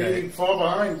of one I'm card. being far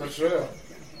behind for sure.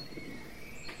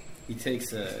 He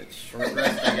takes a short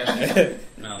rest, I guess.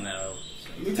 No.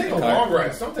 You take a Card. long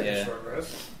rest. Don't take Yeah. a short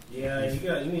rest. Yeah,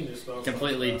 you need to spell.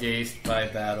 Completely dazed by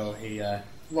battle, he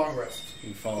Long rest.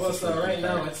 falls Well, asleep. so right in the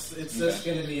now back. it's just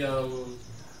gonna be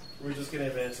we're just gonna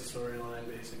advance the storyline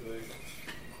basically.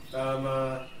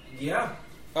 Yeah.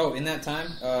 Oh, in that time?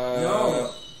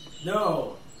 No.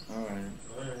 Alright.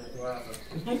 Alright, what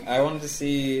happened? I wanted to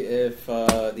see if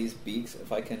these beaks,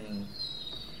 if I can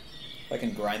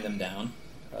grind them down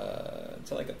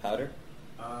to like a powder.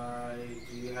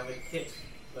 Do you have a kit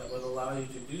that would allow you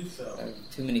to do so? I have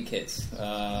too many kits.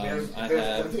 There's I plenty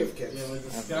have of kids. Yeah,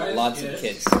 with I have disguise lots kit, of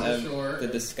kits. for I have sure. the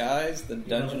disguise, the You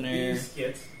have a dungeoneer, thieves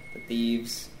kit, the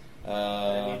thieves.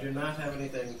 and you do not have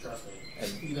anything. Trust me,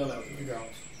 and you don't have. You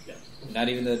don't. not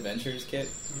even the adventurers kit.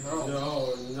 No.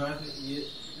 No, not you.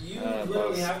 You literally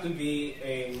boss. have to be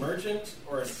a merchant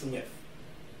or a smith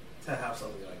to have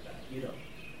something like that. You don't.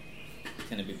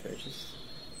 Can it be purchased?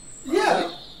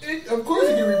 Yeah, of course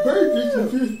you can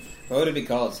repurchase. What would it be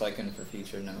called so I can for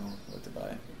future know what to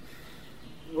buy?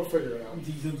 We'll figure it out.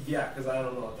 Yeah, because I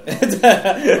don't know what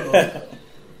that is.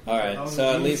 Alright,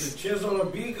 so at least chisel a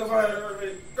beak of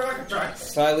a crocodile.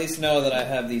 so I at least know that I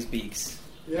have these beaks.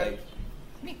 Yeah,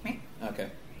 Okay,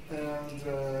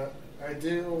 and I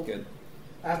do. good.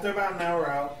 After about an hour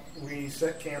out, we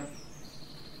set camp,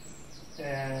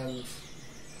 and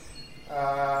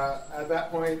at that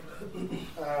point,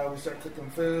 we start cooking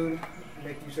food,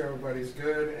 making sure everybody's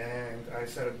good, and I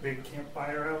set a big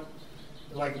campfire out,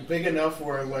 like big enough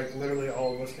where like literally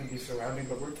all of us can be surrounding,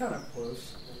 but we're kind of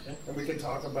close, Okay. and we can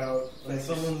talk about And things.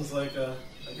 someone's like, I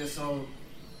guess I'll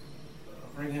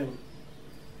bring him.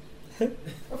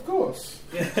 Of course,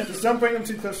 Yeah. Just don't bring him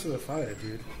too close to the fire,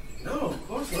 dude. No, of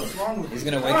course. What's wrong with He's you?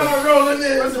 gonna wake up. Roland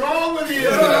is. What's wrong with you? He's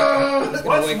gonna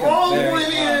What's wake up wrong very with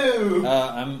hot. you?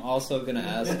 I'm also gonna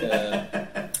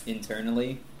ask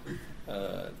internally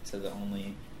to the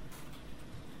only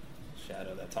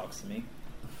shadow that talks to me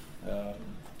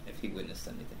if he witnessed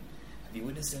anything. Have you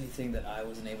witnessed anything that I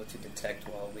wasn't able to detect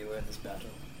while we were in this battle?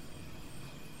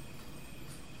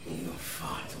 You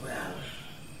fought well.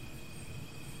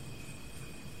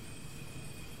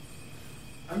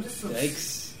 I'm just.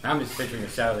 Thanks. I'm just picturing a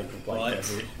shadow like What? Black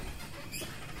Desert.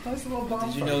 Nice little bonfire.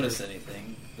 Did you notice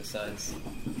anything besides?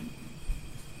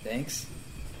 Thanks.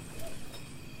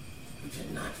 You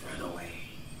did not run away.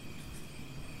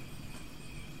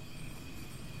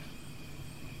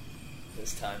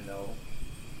 This time, no.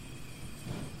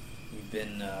 You've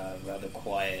been rather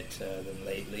quiet than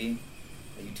lately.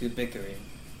 Are you two bickering?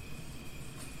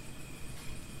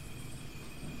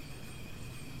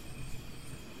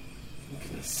 You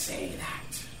can say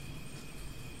that,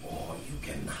 or you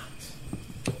cannot.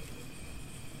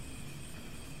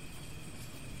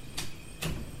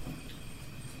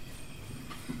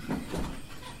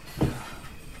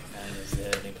 And is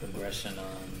there any progression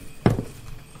on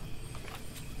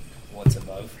what's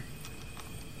above?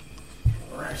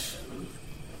 Russian.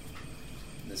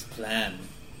 This plan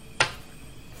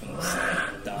from the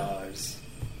stars.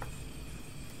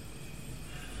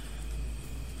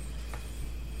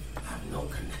 Have no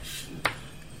connection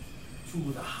to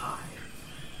the hive.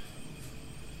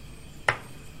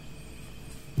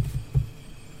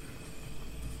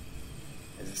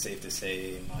 Is it safe to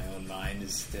say my own mind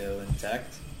is still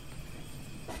intact?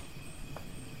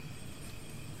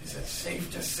 Is it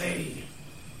safe to say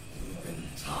you've been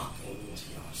talking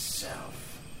to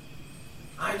yourself?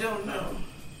 I don't know.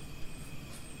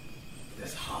 It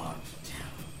is hard to tell.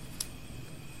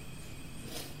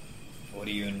 What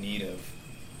are you in need of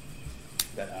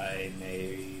that I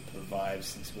may provide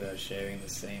since we are sharing the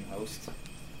same host?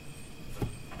 I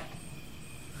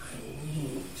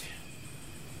need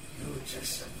you to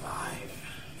survive,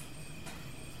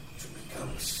 to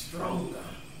become stronger,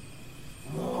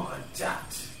 more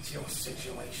adapt to your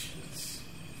situations.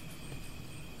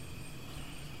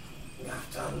 You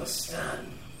have to understand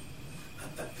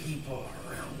that the people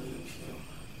around you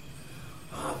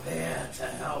are there to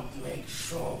help make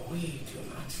sure we do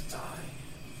not die.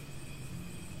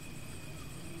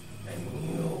 And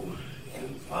you,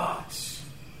 in part,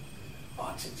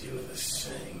 ought to do the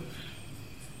same.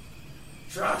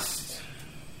 Trust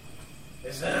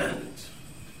is earned,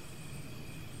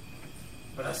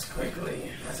 but as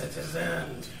quickly as it is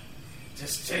earned, it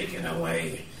is taken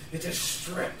away, it is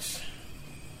stripped.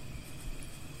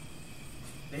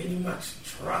 They do not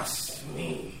trust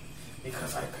me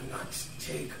because I could not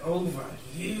take over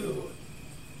you.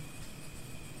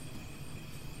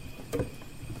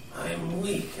 I am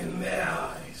weak in their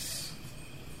eyes,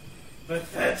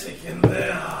 pathetic in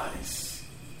their eyes,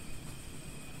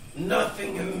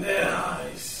 nothing in their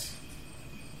eyes,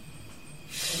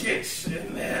 shit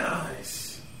in their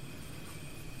eyes.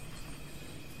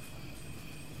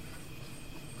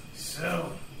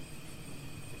 So,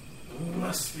 we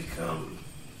must become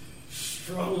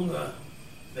stronger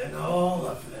than all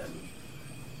of them.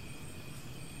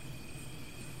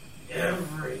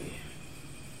 Every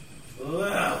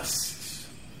last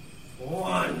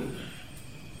one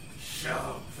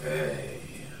shall pay.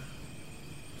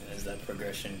 And is that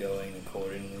progression going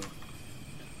accordingly?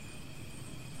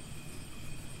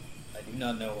 I do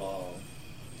not know all,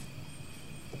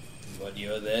 but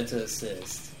you're there to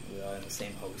assist. We are in the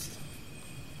same host.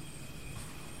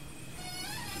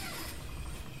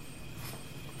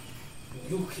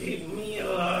 You keep me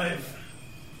alive,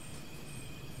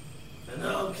 and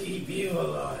I'll keep you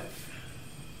alive.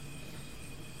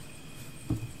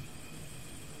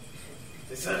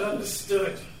 Is that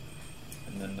understood?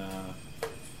 And then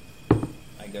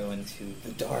I go into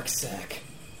the dark sack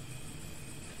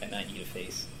and I eat a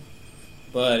face.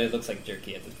 but it looks like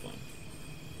jerky at this point.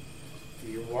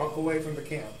 Do you walk away from the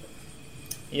camp?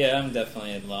 Yeah, I'm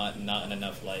definitely not in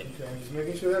enough light. Okay, I'm just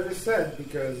making sure that is said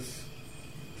because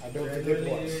I don't think it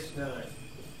was.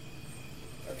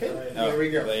 Okay, Oh, there we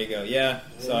go. There you go. Yeah,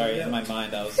 sorry. In my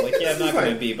mind, I was like, yeah, I'm not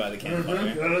going to be by the campfire.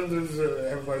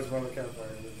 Everybody's by the campfire.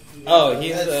 Oh,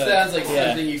 he's. That sounds like yeah.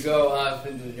 something you go off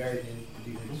into the garden and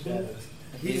do in the shadows.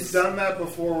 He's done that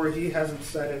before where he hasn't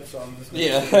said it, so I'm just gonna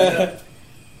Yeah.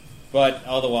 But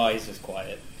all the while, he's just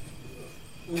quiet.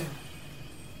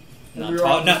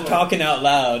 Not talking out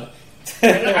loud.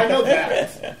 I know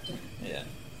that. Yeah.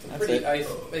 That's Pretty, it. I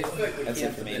expect the That's it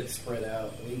camp's for a me. bit spread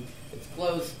out. I mean, it's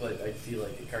close, but I see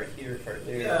like a cart here, a cart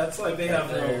there. Yeah, it's like they have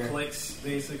Right there. little cliques,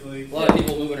 basically. A lot of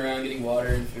people moving around, getting water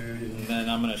and food, And and then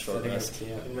I'm going to short setting up rest.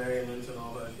 camp. And merriment and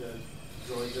all that good.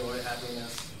 Joy,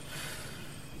 happiness.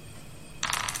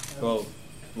 Well,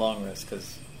 long rest,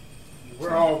 because We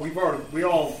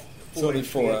all it's only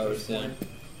 4 hours, yeah.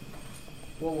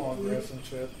 We'll long rest and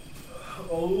shit.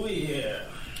 Oh, yeah.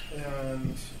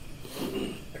 And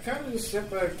I kind of just sit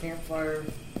by a campfire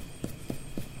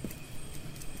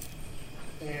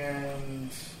and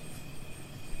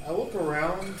I look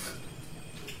around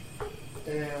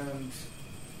and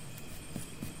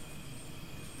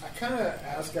I kind of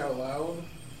ask out loud,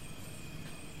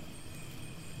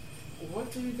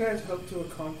 what do you guys hope to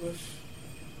accomplish?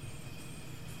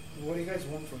 What do you guys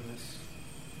want from this?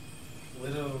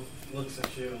 Widow looks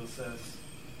at you and says,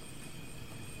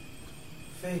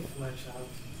 faith, my child.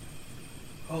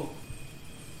 Hope.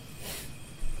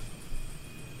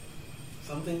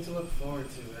 Something to look forward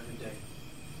to every day.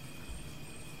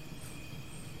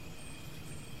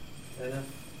 And if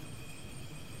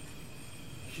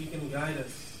she can guide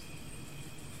us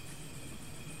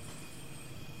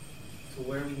to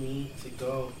where we need to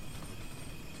go,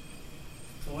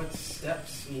 to what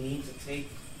steps we need to take,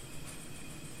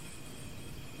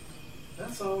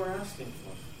 that's all we're asking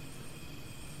for.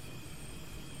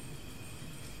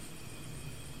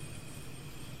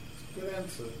 Good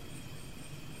answer.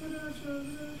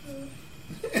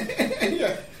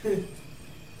 Yeah.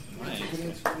 Nice. Good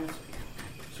answer.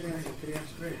 Good answer.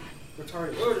 Great.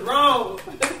 Retarded. It was wrong.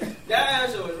 That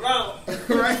answer was wrong.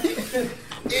 Right?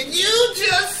 Did you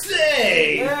just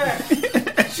say Yeah.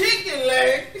 chicken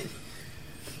leg?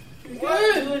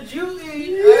 What would you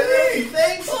eat? Hey.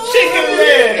 Thanks. Chicken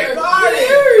leg. Got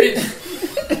it.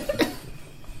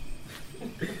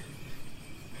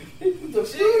 The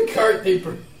food cart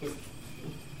paper.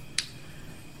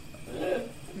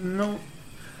 No.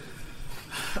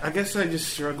 I guess I just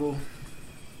struggle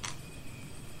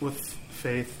with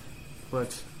faith,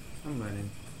 but I'm learning.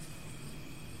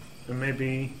 And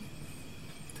maybe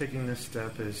taking this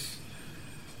step is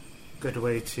a good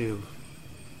way to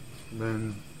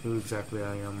learn who exactly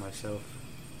I am myself.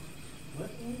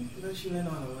 Let me let you in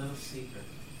on a little secret.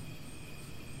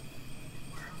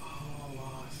 We're all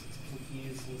lost,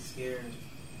 confused, and scared.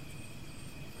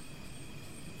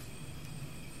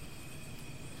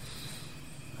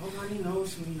 Nobody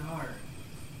knows who we are.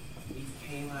 We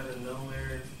came out of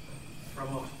nowhere from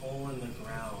a hole in the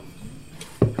ground.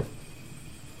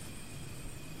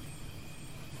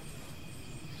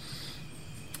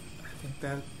 I think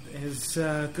that is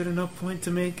a good enough point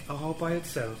to make all by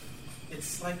itself.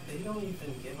 It's like they don't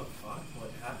even give a fuck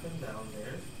what happened down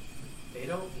there. They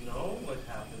don't know what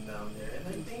happened down there. And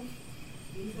I think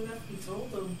even if we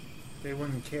told them, They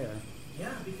wouldn't care.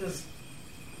 yeah, because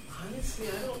honestly,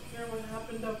 I don't care what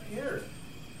happened up here.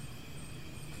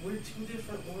 We're two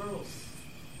different worlds.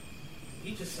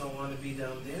 We just don't want to be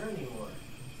down there anymore.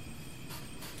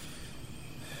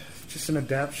 Just an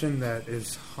adaptation that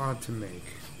is hard to make.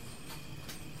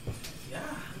 Yeah,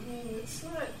 I mean, it's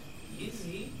not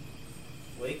easy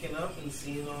waking up and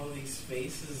seeing all these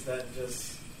faces that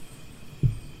just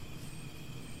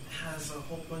has a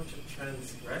whole bunch of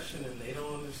transgression and they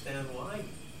don't understand why.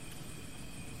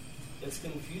 It's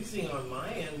confusing on my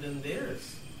end and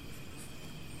theirs.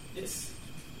 It's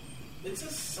a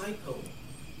cycle.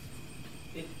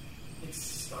 It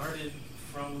started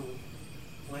from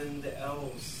when the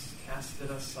elves casted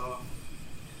us off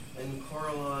and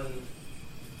Coralon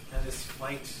had his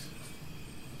fight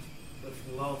with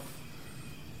love.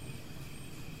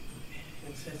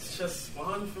 It's just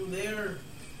spawned from there.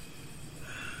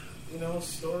 You know,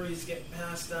 stories get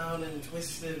passed down and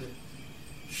twisted,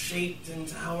 shaped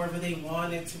into however they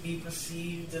want it to be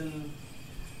perceived, and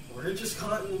we're just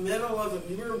caught in the middle of it.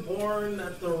 We were born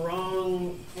at the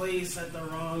wrong place at the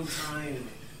wrong time.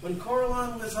 When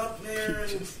Coralon was up there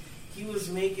and he was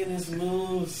making his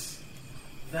moves,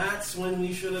 that's when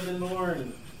we should have been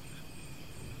born.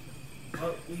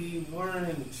 But we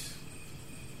weren't.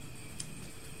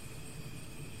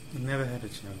 You never had a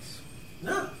chance.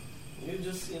 No. You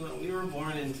just, we were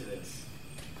born into this.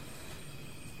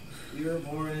 We were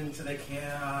born into the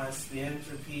chaos, the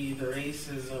entropy, the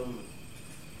racism.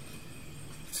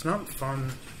 It's not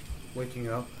fun waking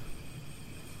up,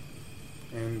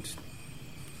 and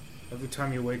every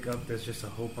time you wake up, there's just a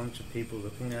whole bunch of people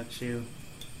looking at you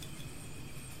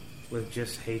with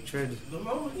just hatred. The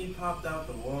moment you popped out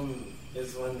the womb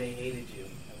is when they hated you.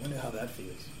 I wonder how that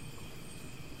feels.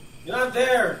 You're not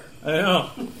there! I know.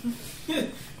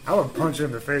 I would punch you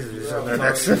in the face if you said that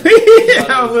next to me.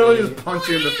 I would literally just punch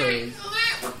you in the face.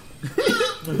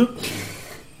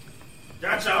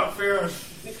 Watch out, Pharaoh!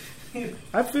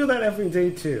 I feel that every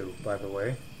day too, by the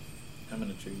way. I'm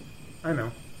gonna treat you. I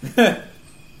know.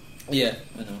 Yeah,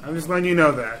 I know. I'm just letting you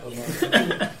know that.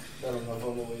 I don't know if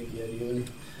I'm awake yet even.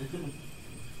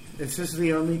 This is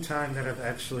the only time that I've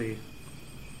actually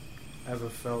ever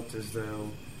felt as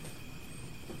though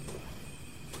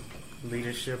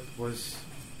leadership was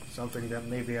something that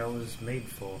maybe I was made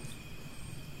for.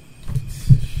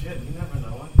 Shit, you never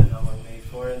know what the hell I'm made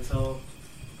for until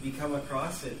we come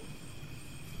across it.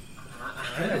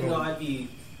 I didn't know I'd be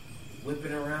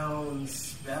whipping around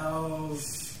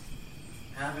spells,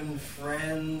 having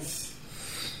friends,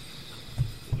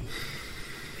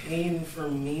 paying for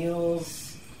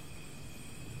meals.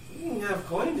 We didn't have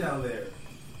coin down there.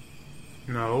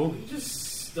 No. We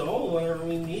just stole whatever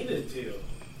we needed to.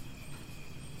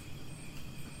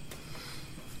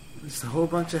 It's a whole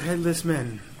bunch of headless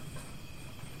men.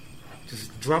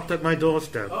 Just dropped at my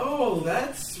doorstep. Oh,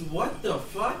 that's what the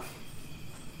fuck?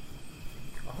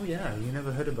 Oh yeah, you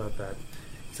never heard about that.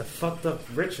 It's a fucked up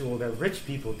ritual that rich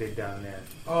people did down there.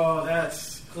 Oh,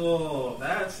 that's cool.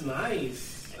 That's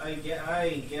nice. I get.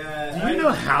 Do you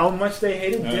know how much they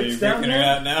hated dicks down there?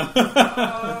 Out now.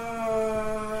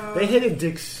 They hated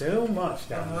dicks so much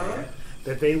down there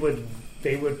that they would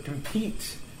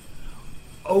compete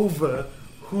over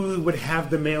who would have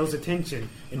the male's attention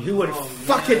and who would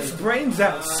fuck its brains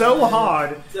out so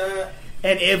hard.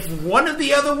 And if one of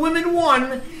the other women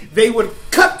won, they would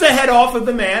cut the head off of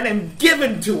the man and give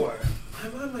it to her.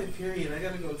 I'm on my period. I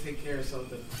gotta go take care of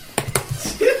something.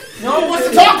 No one wants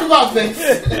to talk about this.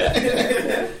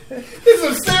 This is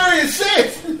some serious shit.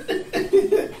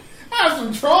 I have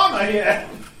some trauma here.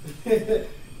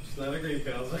 She's not a great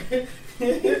pals.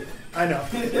 I know.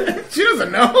 She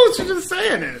doesn't know. She's just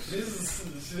saying it. She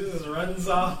just runs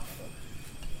off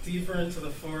deeper into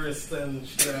the forest, and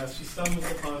she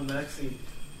stumbles upon Maxie.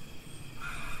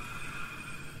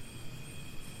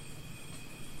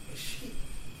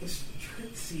 Is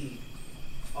Trixie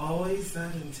always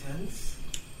that intense?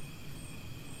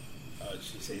 Did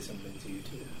she say something to you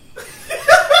too?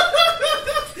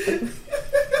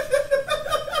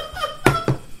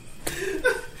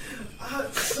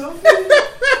 Something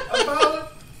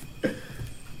about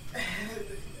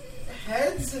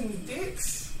heads and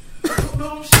dicks. I don't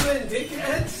know if she meant dick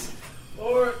heads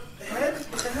or heads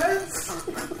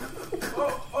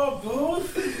or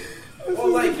both, or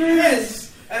like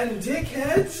heads and dick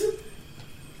heads.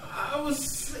 I was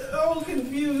so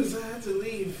confused. I had to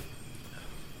leave.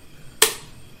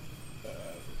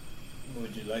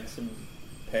 Would you like some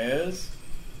pears?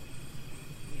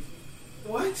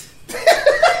 What?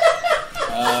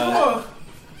 All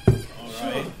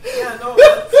right. Yeah, no.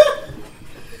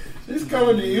 She's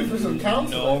coming to you for some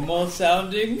counseling. Normal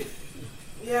sounding.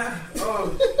 Yeah.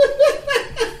 Oh.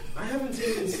 I haven't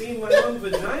even seen my own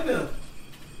vagina.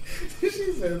 She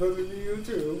said those are you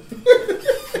too.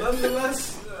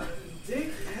 Nonetheless,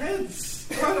 dick heads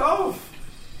cut off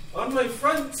on my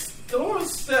front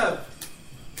doorstep.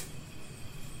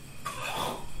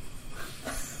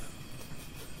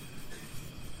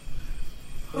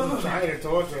 I'm trying to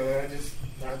torture her.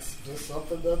 That's just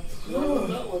something that I haven't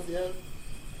dealt with yet.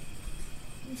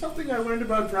 Something I learned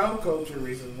about drow culture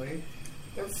recently.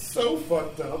 That's so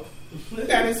fucked up.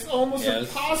 That it's almost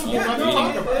impossible not to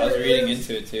talk about. I was reading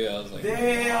into it too. I was like,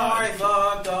 They are a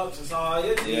fucked up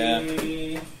society.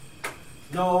 Yeah.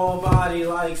 Nobody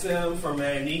likes them for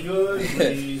many good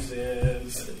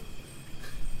reasons.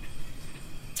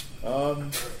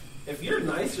 If you're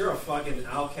nice, you're a fucking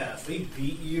outcast. They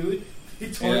beat you. They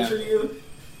torture you.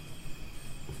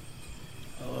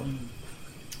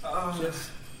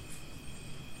 just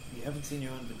you haven't seen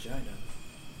your own vagina.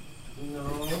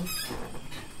 No.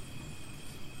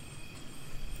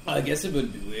 I guess it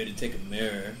would be weird to take a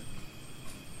mirror,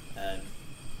 and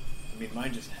I mean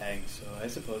mine just hangs, so I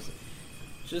suppose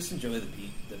just enjoy the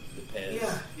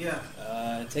pez.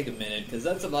 Yeah. Take a minute because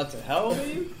that's a lot to. How old are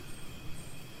you?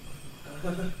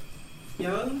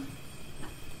 Young?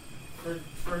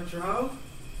 For a drow?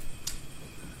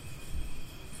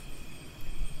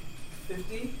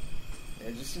 $50?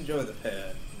 Yeah, just enjoy the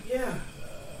pad. Yeah.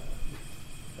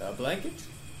 A blanket?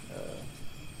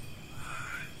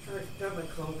 Got my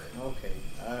cloak. Okay.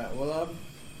 Well,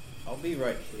 I'll be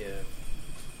right here.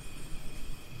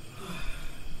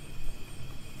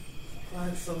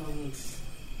 Glad someone's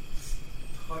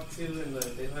talked to and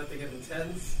they don't have to get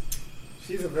intense.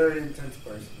 She's a very intense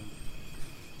person.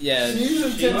 Yeah, She's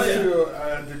intense yeah.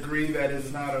 to a degree that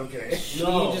is not okay. she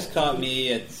No. just caught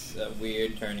me at a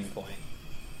weird turning point.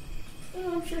 Yeah,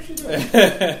 I'm sure she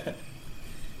does.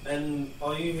 And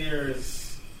all you hear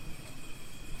is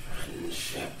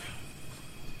friendship.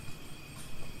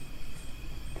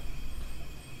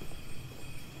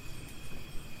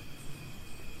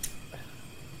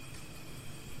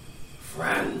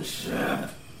 Friendship.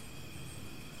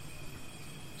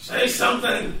 Say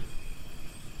something.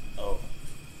 Oh.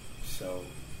 So,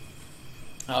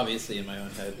 obviously in my own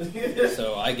head.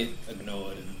 So I get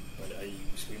ignored, but you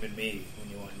scream at me when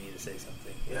you want me to say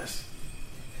something. Yes.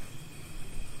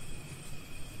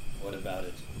 What about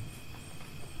it?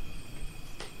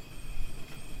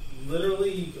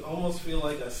 Literally, you almost feel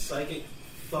like a psychic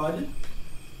thud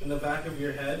in the back of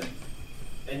your head,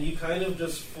 and you kind of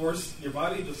just your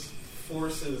body just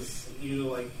forces you to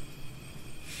like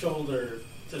shoulder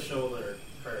to shoulder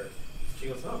her. She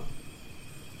goes, oh.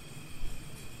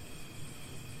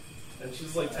 And she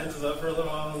just like tenses up for a little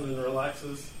while and then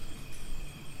relaxes.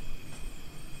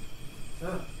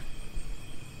 Huh.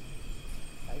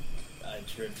 I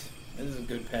tripped. This is a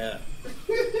good path.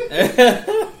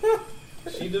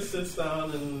 She just sits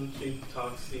down and she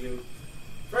talks to you.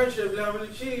 Friendship now been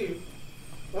achieved.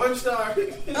 1 star.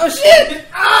 Oh shit!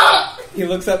 Ah! He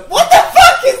looks up. What the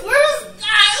fuck is?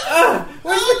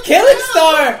 Where's the killing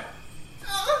star?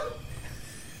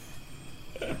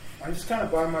 I'm just kind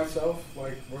of by myself,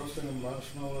 like roasting a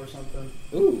marshmallow or something.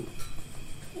 Ooh.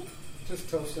 Just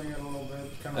toasting it a little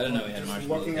bit. Kind I of didn't know we had just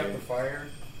marshmallows looking at here. the fire.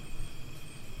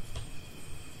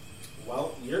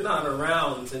 Well, you're not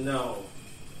around to know.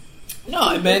 No,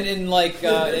 I meant in like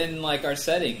our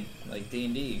setting, like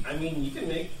D&D. I mean, you can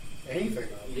make. Anything.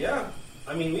 Yeah.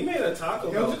 I mean, we made a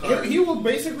Taco Bell card. He will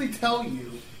basically tell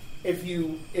you if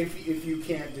you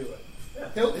can't do it.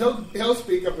 Yeah. He'll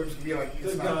speak up and just be like, it's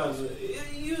Good not God. possible.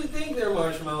 You think they're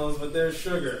marshmallows, but they're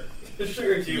sugar. They're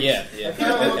sugar cubes. Yeah, I yeah.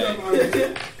 kind of Okay.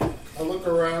 look up, I look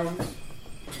around.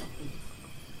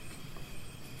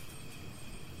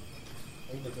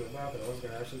 I went to the bathroom. I was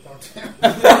going to actually talk to him.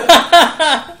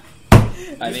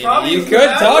 I He's mean, probably you using the could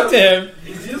talk to bathroom. him.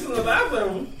 He's using the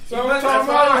bathroom. So, You bet Thomas! that's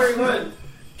probably where he went.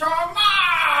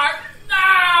 Tomas! No!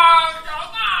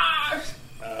 Tomas!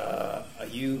 Are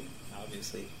you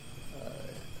obviously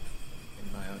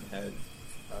in my own head?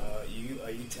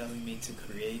 Are you telling me to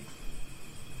create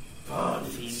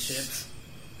fiendships?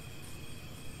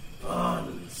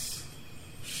 Bonds.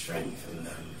 Strengthen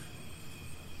them.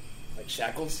 Like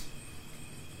shackles?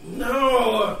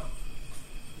 No!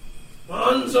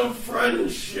 Bonds of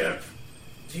friendship.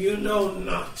 Do you know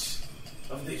not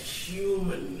of the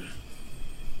human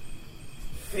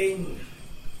thing?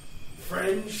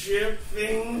 Friendship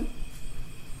thing?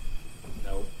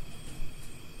 No.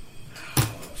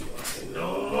 I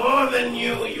know more than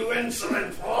you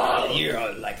insolent fool!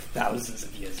 You're like thousands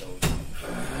of years old.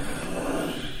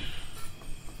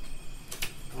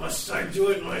 Must I do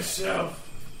it myself?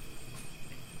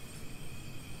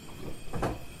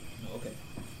 Okay.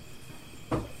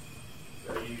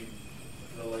 Are you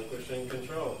relinquishing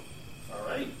control?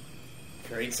 Alright.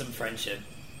 Create some friendship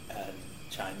and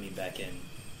chime me back in.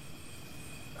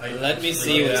 I Let me actually-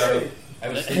 see what- I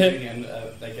was sleeping and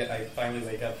I finally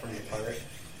wake up from the cart.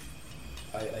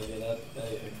 I get up.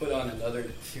 I put on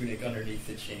another tunic underneath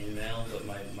the chainmail, but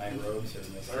my robes are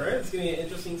missing. Alright, it's going to be an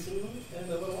interesting scene in a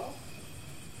little while.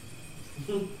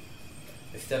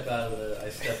 I step out of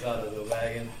the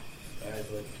wagon. I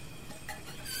was like,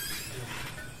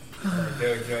 I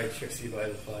go enjoy Trixie by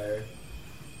the fire.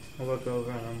 I look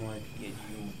over and I'm like, Get you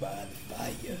by the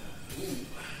fire.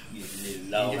 You little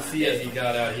You long can see as head. he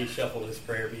got out, he shuffled his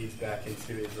prayer beads back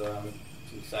into his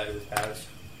inside of his pouch.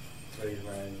 So he's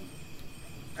wearing.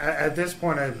 at this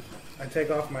point, I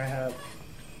take off my hat.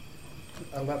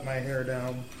 I let my hair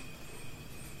down.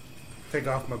 Take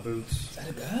off my boots. Is that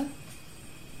a girl?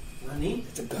 Nani?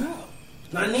 It's a girl.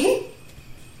 Nani?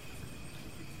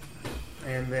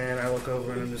 And then I look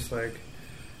over and I'm just like,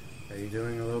 are you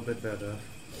doing a little bit better?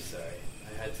 Sorry,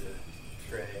 I had to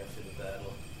pray after the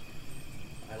battle.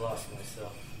 I lost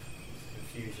myself.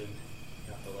 Confusion,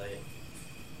 not the light.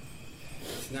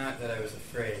 It's not that I was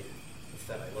afraid, it's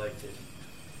that I liked it.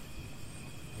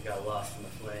 I got lost in the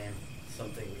flame.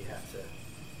 Something I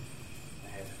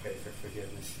had to pray for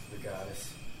forgiveness, the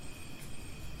goddess.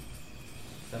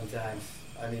 Sometimes,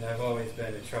 I've always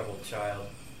been a troubled child.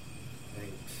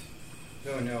 I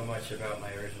don't know much about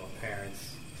my original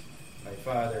parents. My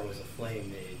father was a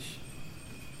flame mage.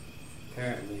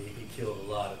 Apparently, he killed a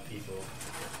lot of people,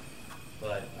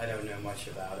 but I don't know much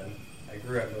about him. I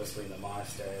grew up mostly in the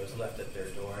monastery. I was left at their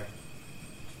door.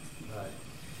 But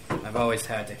I've always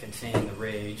had to contain the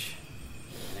rage,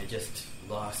 and I just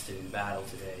lost it in battle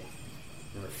today.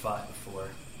 Never fought before.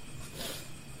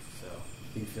 So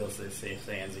he feels the safe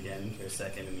hands again for a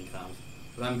second, and he comes.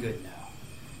 But I'm good now.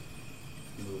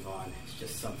 Move on. It's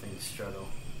just something to struggle.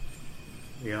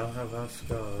 We all have our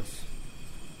scars.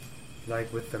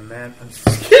 Like with the man. I'm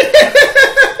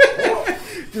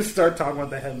just start talking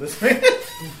about the headless man.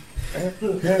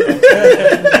 No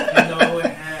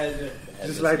head.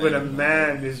 Just like when a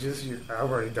man is just. I've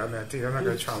already done that to you. I'm not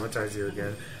going to traumatize you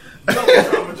again. No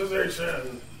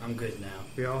traumatization. I'm good now.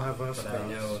 We all have our But scars. I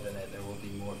know that there will be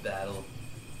more battle.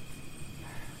 It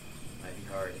might be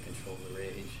hard to control the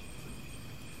rage.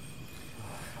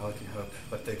 All I can hope.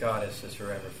 But the goddess is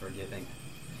forever forgiving.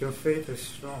 Your faith is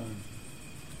strong.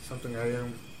 Something I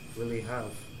don't really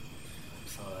have.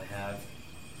 That's all I have.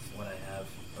 That's what I have.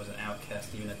 I was an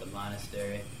outcast even at the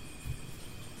monastery.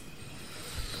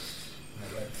 I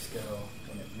let this go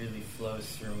when it really flows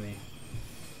through me.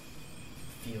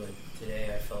 Feel it.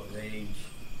 Today I felt rage,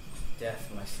 death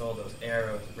when I saw those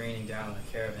arrows raining down on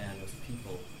the caravan, those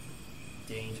people,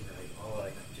 danger. All I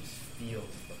could just feel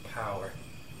was the power,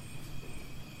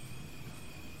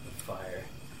 the fire.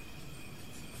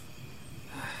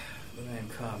 But I am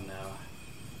calm now.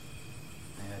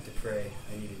 I had to pray.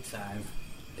 I needed time.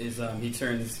 He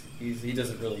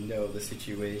doesn't really know the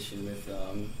situation with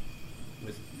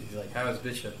he's like, how is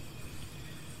Bishop?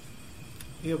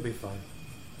 He'll be fine.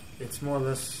 It's more or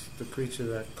less the creature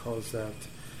that caused that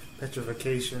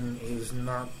petrification is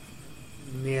not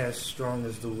near as strong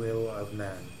as the will of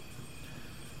man.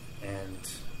 And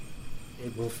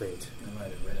it will fade. I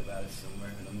might have read about it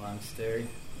somewhere in a monastery.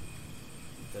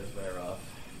 It does wear off.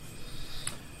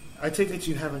 I take it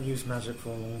you haven't used magic for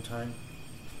a long time.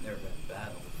 Never been in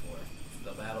battle before.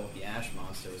 The battle with the ash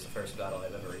monster was the first battle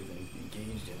I've ever even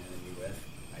engaged an enemy with.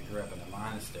 I grew up in a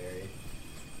monastery.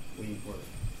 We were,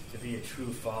 to be a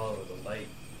true follower of the light,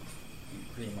 we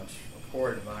pretty much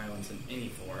abhorred violence in any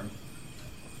form.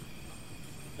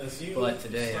 As you But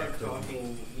today I start couldn't.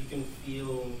 talking, you can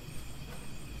feel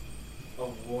a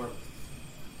warmth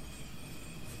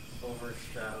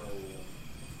overshadowing you,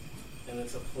 and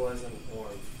it's a pleasant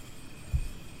warmth,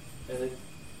 and it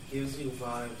gives you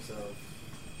vibes of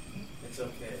it's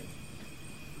okay.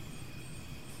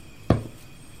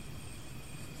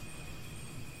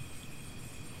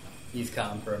 He's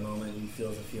calm for a moment. He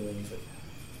feels a feeling. He's like,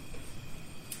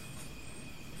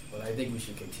 but I think we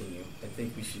should continue. I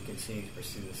think we should continue to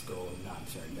pursue this goal and not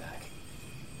turn back.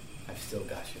 I've still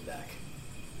got your back.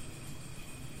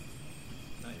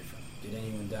 Not your friend. Did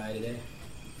anyone die today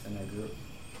in our group?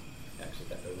 Actually,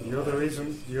 that was You're the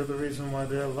reason. You're the reason why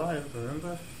they're alive.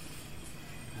 Remember?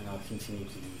 And I'll continue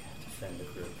to defend the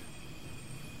group.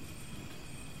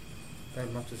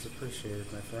 That much is appreciated,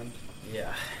 my friend.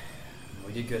 Yeah,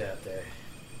 we did good out there.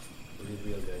 We did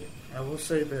real good. I will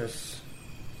say this.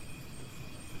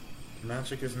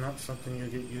 Magic is not something you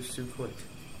get used to quick.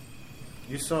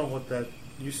 You saw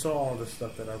all the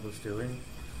stuff that I was doing.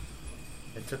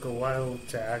 It took a while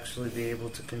to actually be able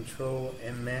to control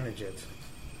and manage it.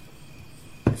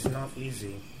 It's not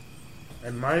easy.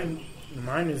 And mine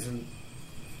isn't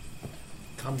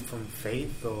come from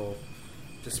faith or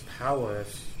just power.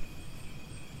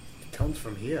 It comes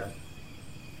from here.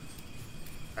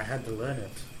 I had to learn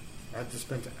it. I had to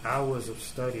spend hours of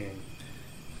studying.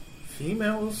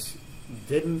 Females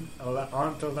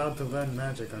aren't allowed to learn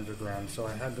magic underground, so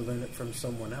I had to learn it from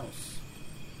someone else.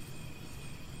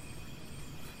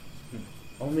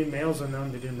 Only males are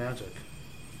known to do magic.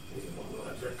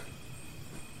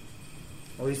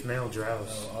 At least male drows.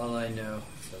 Well, all I know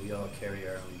is that we all carry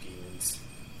our own demons.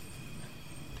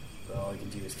 But all I can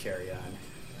do is carry on.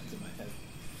 That's in my head.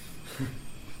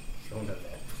 Don't know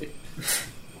that.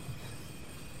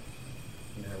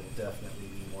 And there will definitely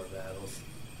be more battles,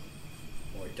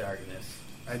 more darkness.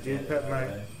 I do And pat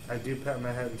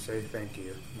my head and say thank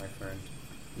you, my friend.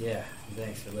 Yeah,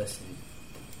 thanks for listening.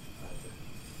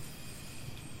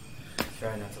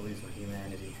 Try not to lose my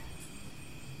humanity.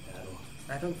 Battle.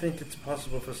 I don't think it's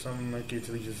possible for someone like you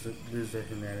to just lose their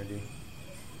humanity.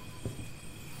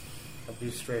 I'll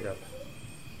be straight up.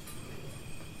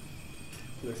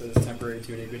 Looks at this temporary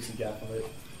tunic which you got from it.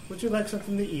 Would you like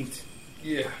something to eat?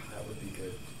 Yeah, that would be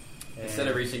good. Instead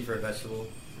of reaching for a vegetable,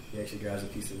 he actually grabs a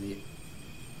piece of meat.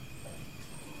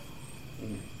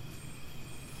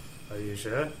 Are you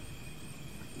sure?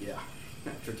 Yeah.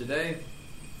 After today,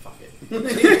 fuck it.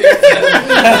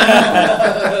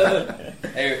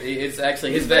 Hey, it's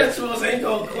actually These his veg. vegetables ain't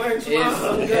gonna quench my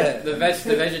hunger. The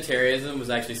vegetarianism was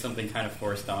actually something kind of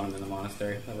forced on him in the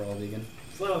monastery. They were all vegan.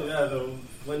 So yeah,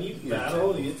 when you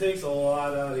battle, it takes a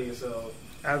lot out of you. So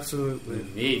Absolutely.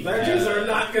 Meat. veggies are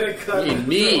not gonna cut Eat it.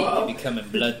 meat. Well, You're becoming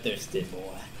bloodthirsty,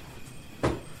 boy.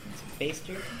 Some face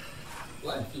jerky?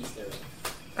 Blood feaster.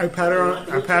 I pat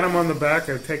him on the back.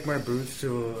 I take my boots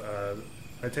and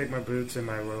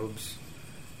my robes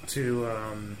to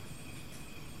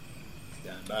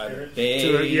Down by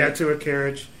the to a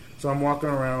carriage. So I'm walking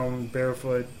around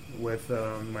barefoot with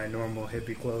my normal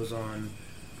hippie clothes on,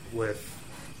 with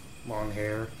long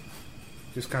hair,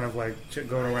 just kind of like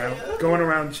going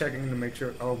around checking to make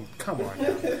sure. Oh, come on!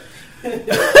 Now.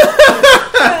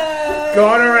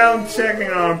 Going around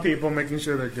checking on people, making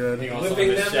sure they're good. Whipping them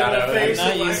in the face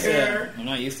with my hair. I'm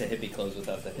not used to hippie clothes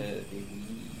without the head.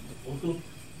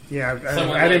 Yeah,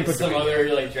 Someone, I didn't put some the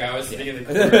other like drow is sitting in the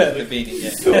corner. The beanie,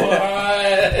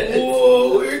 yeah.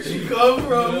 Whoa, where'd you come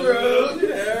from, bro?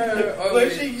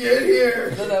 Where'd you get here?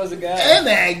 I thought that was a guy. Oh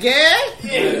my god!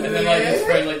 And then like his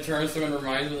friend like turns to him and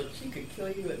reminds him like she could kill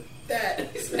you with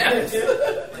that. Snaps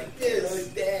like this,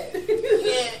 like that.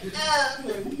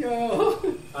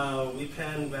 We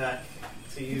pan back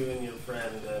to you and your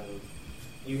friend, and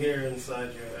you hear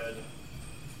inside your head,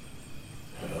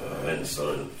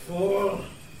 "Insolent fool,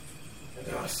 it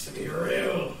has to be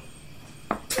real."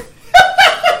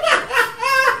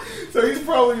 So he's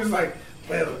probably just like,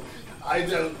 well, I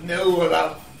don't know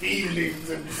about feelings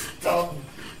and stuff,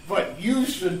 but you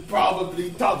should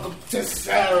probably talk to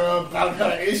Sarah about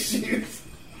her issues.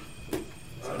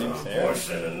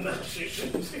 Abortion and that she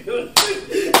shouldn't do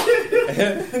Is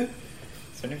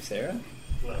her name Sarah?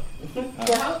 No.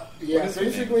 Well, yeah, What is her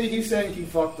basically he's saying he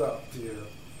fucked up to you.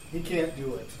 He can't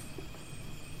do it.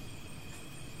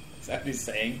 Is that what he's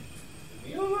saying?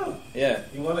 You don't know. Yeah.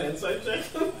 You want an insight check?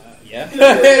 Yeah.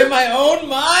 In my own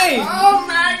mind! Oh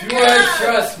my Do I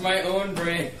trust my own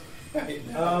brain?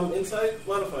 Insight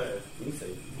modifier.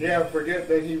 Insight. Yeah, forget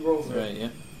that he rolls it. Right, yeah.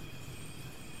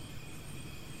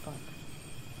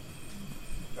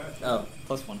 Oh,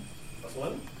 +1. Plus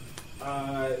one.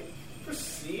 I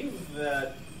perceive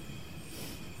that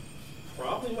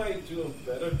probably might do a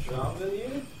better job than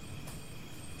you.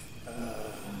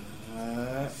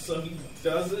 So he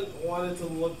doesn't want it to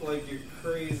look like you're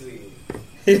crazy.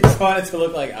 He just wanted to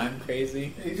look like I'm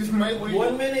crazy. He just might wait.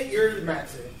 1 minute you're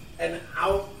Max it. an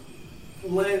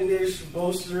outlandish,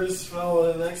 boisterous fellow,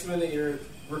 and the next minute you're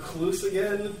recluse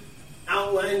again.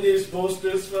 Outlandish,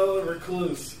 boisterous fellow,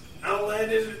 recluse.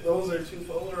 Outlandish, those are two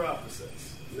polar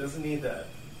opposites. He doesn't need that.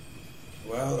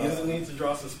 Well, He doesn't need to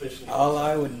draw suspicion. all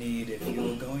I would need if you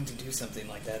were going to do something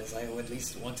like that is I would at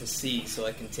least want to see so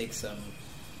I can take some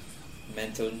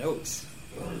mental notes.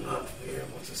 You will not be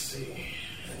able to see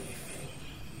anything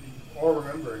Or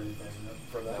remember anything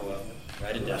for that. Oh well,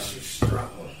 write it down. unless you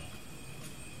struggle.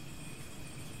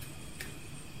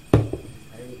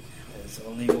 There's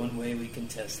only one way we can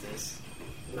test this.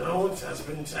 No, it has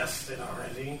been tested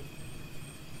already.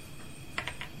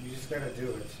 You just gotta do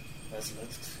it.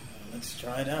 Let's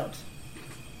try it out.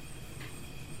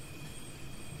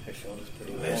 Her shoulder's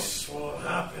pretty warm. This will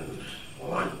happen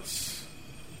once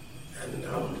and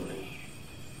only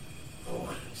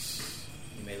once.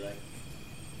 You may like.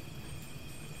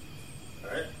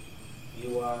 Alright?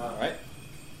 You, All right.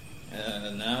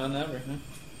 Now or never, huh?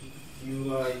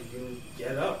 you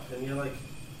get up and you're like,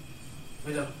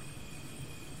 Widow,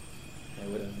 I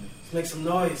would have. let's make some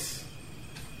noise.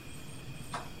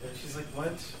 And she's like,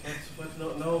 what?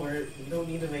 No, we don't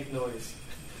need to make noise.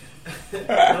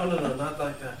 No, not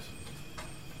like that.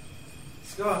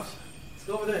 Let's go out. Let's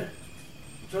go over there.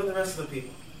 Join the rest of the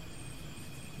people.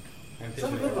 Let's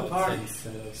have a bit of a party.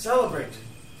 Celebrate.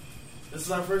 This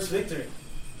is our first victory.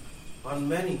 On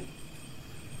many.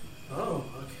 Oh,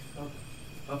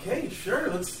 okay, sure,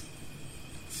 let's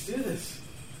do this.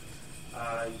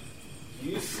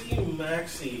 You see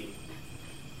Maxie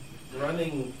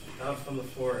running out from the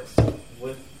forest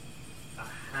with a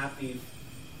happy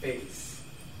face.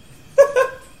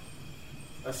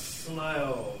 A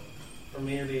smile from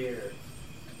ear to ear.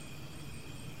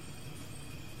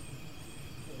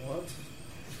 What?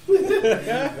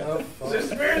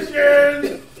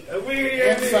 Suspicion! Immediately!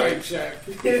 Inside check.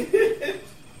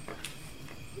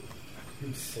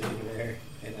 I'm sitting there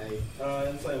and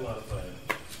Insight modifier.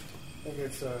 I think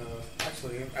it's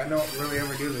actually I don't really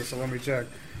ever do this, so let me check.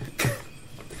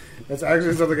 That's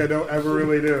actually something I don't ever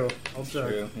really do. I'll check.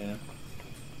 True, yeah.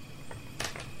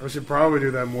 I should probably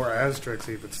do that more as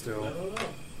Trixie, but I still. don't know.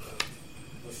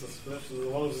 Let's suspicious, the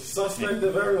most suspect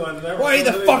of everyone. Never Why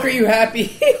the said fuck are you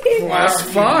happy? Last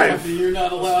five. You're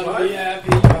not allowed to be happy.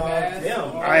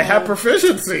 Damn. I have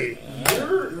proficiency.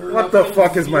 You're What the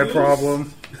fuck is my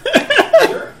problem?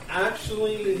 You're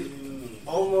actually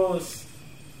almost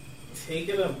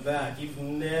taken aback. You've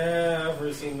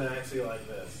never seen Maxie like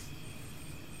this.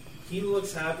 He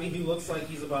looks happy. He looks like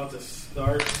he's about to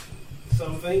start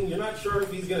something. You're not sure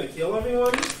if he's going to kill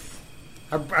everyone.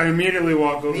 I immediately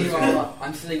walk over to him. Meanwhile,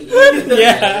 I'm sitting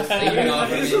Yeah. sleeping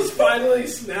off of He's me. just finally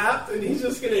snapped, and he's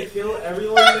just going to kill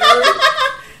everyone there.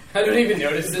 I don't even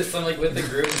notice this. I'm like with the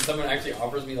group, and someone actually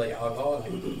offers me like alcohol.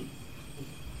 And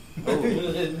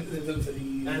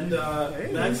And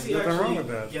Hey, Maxie nothing wrong actually with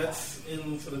that. gets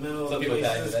into the middle Some of the people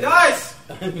place die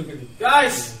and today. says,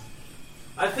 Guys!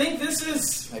 I think this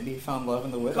is Maybe he found love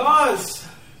in the widow. cause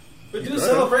for You do got it.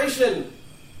 celebration.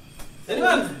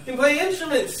 Anyone can play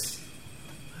instruments,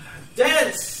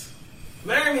 dance,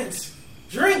 merriment,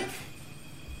 drink.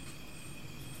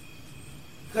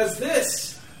 Because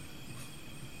this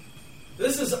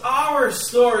is our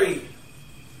story.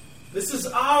 This is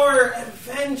our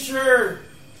adventure.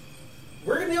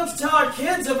 We're going to be able to tell our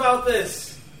kids about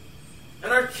this.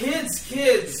 And our kids'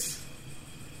 kids.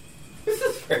 This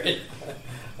is very.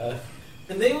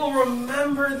 And they will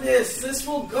remember this. This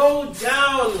will go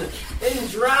down in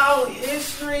Drow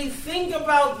history. Think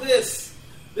about this.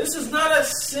 This is not a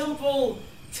simple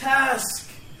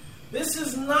task. This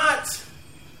is not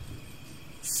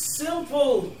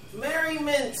simple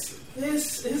merriment.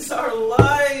 This is our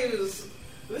lives.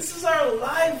 This is our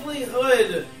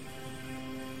livelihood.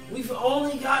 We've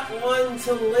only got one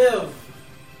to live.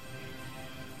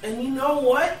 And you know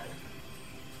what?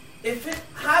 If it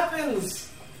happens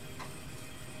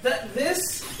that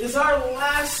this is our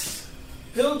last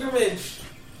pilgrimage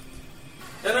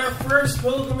and our first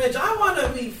pilgrimage, I want to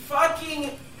be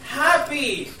fucking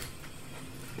happy.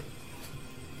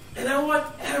 And I want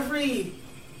every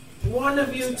one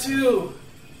of you to.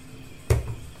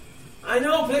 I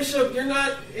know, Bishop, you're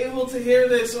not able to hear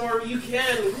this, or you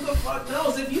can. Who the fuck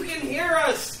knows? If you can hear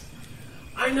us,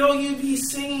 I know you'd be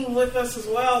singing with us as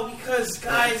well, because,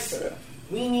 guys,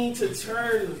 we need to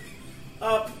turn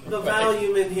up the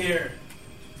volume in here.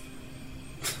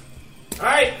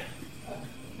 Alright,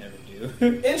 Never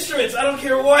do. instruments, I don't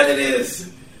care what it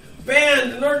is.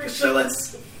 Band, an orchestra,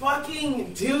 let's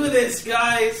fucking do this,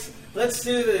 guys. Let's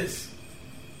do this.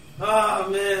 Oh,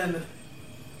 man.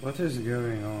 What is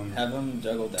going on? Have them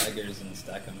juggle daggers and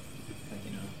stack them.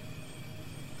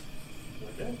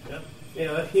 Like, Okay, yeah.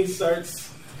 Yeah, he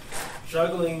starts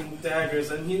juggling daggers,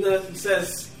 and he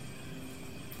says,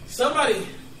 "Somebody,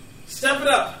 step it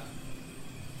up."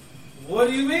 What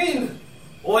do you mean?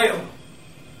 Oil.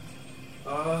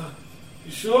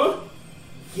 You sure?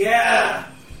 Yeah.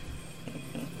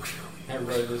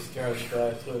 Everybody just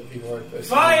starts with people are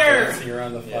Fire! dancing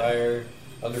around the fire.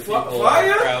 Other F- people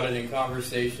fire? are crowded in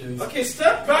conversations. Okay,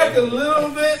 step back a little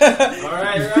bit.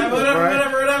 Alright,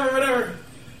 whatever.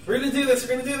 We're gonna do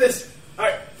this.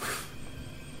 Alright.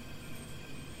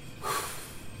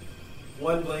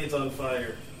 One blade's on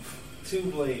fire. 2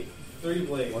 blade. 3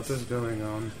 blades. What is going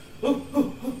on?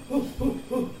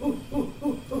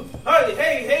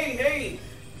 Hey!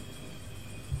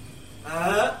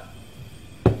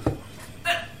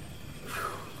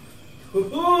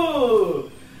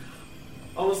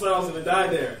 Almost thought I was gonna die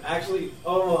there. Actually,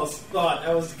 almost thought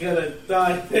I was gonna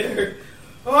die there.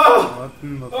 Oh! What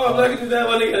in the Oh, I'm not fuck? gonna do that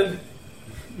one again.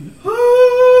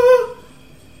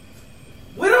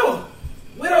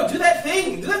 Widow, do that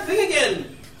thing. Do that thing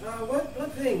again.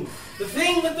 What thing? The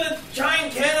thing with the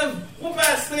giant can of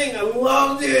whoop-ass thing. I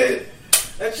loved it.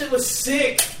 That shit was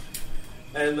sick.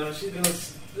 And she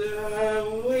goes,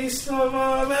 waste of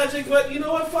magic, but you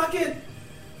know what? Fuck it.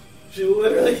 She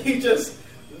literally just,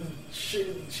 she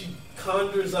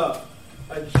conjures up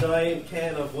a giant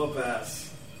can of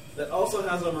whoop-ass that also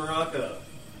has a maraca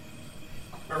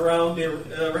around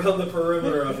the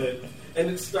perimeter of it, and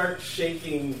it starts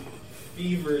shaking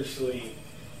feverishly,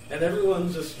 and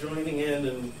everyone's just joining in.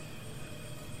 And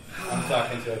I'm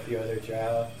talking to a few other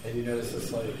drow, and you notice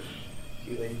this like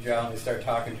cute lady drow, and we start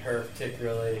talking to her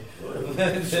particularly.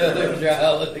 The other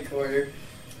drow in the corner.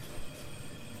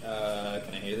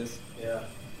 can I hear this? yeah,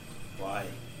 Why?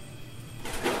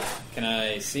 Can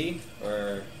I see?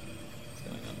 Or what's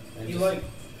going on? And you just- like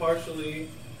partially,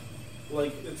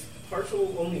 like it's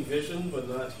partial only vision, but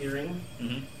not hearing.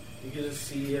 Mm-hmm. You can just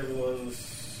see everyone's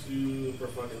super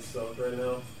fucking stoked right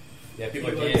now. Yeah, people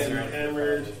are People are dancing getting around.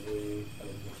 hammered.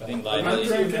 Being I'm live. not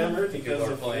too hammered People because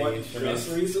are of playing what instruments.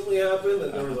 just recently happened,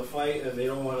 that there was a fight and they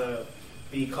don't want to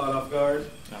be caught off guard.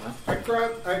 Uh-huh. I People are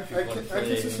playing.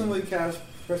 consistently cast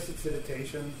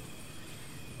prestidigitation,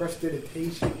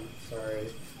 sorry,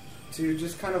 to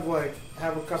just kind of like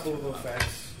have a couple of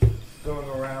effects going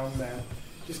around that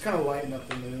just kind of lighten up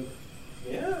the mood.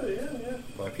 Yeah.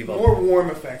 More people. More warm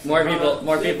effects. More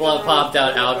people have popped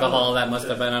out alcohol. That must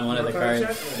have been on one of the cards.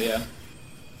 Yeah.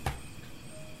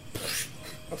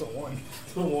 That's a 1.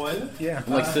 One. Yeah.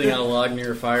 I'm like sitting on a log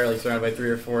near a fire, like surrounded by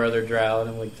 3 or 4 other drow, and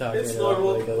I'm like talking It's to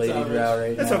normal. like a lady It's drow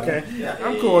right That's now. okay. Yeah.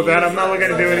 I'm cool with that. I'm not looking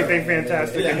to do anything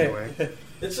fantastic Yeah. anyway.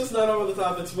 It's just not over the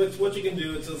top. It's what you can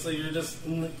do. It's just, so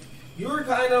you were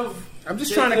kind of. I'm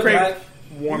just taken trying to create aback.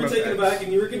 warm You were taken effects. aback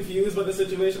and you were confused by the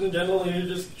situation in general, and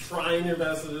you're just trying your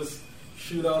best to just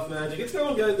shoot off magic. It's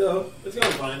going good though. It's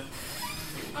going fine.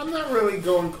 I'm not really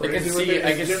going I crazy can with see, it. I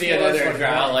It's can just see more another like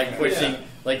drow warm like effects. pushing, Yeah.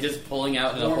 like just pulling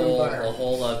out a Warm whole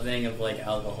environment. thing of like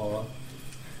alcohol,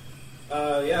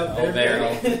 Yeah. a whole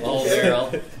barrel, a whole barrel,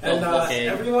 And full keg.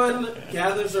 everyone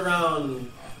gathers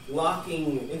around,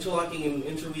 interlocking and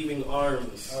interweaving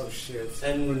arms. Oh shit.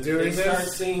 And We're doing they start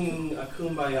this? singing a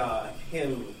kumbaya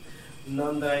hymn.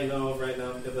 None that I know of right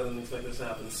now because I didn't expect this to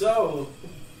happen. So,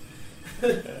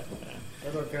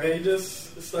 That's okay. they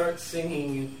just start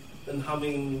singing and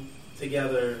humming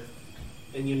together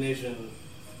in unison.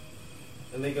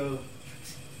 And they go,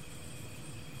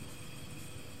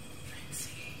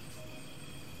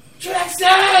 Trixie!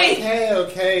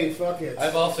 Okay, fuck it.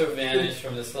 I've also vanished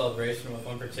from the celebration with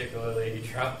one particular lady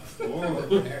drow in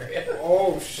the area.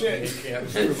 Oh shit.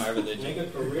 Screw my religion. Make a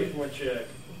charisma check.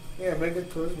 Yeah, make a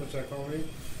charisma check on me.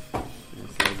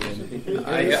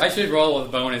 I should roll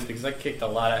with bonus because I kicked a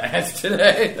lot of ass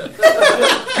today.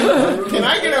 Can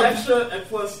I get a... extra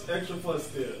plus 2?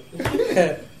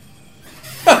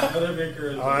 Another big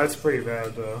charisma. Oh, that's pretty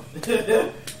bad though.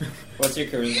 What's your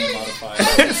charisma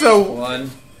modifier? so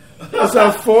 1.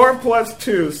 4 plus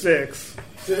 2, 6.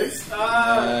 6?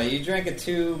 You drank it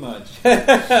too much.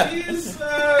 She's, she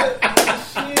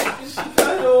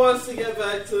kind of wants to get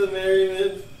back to the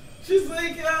merriment. She's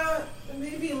like,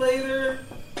 maybe later.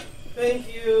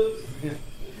 Thank you.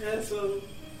 Handsome.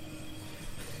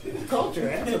 Called your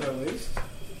answer at least.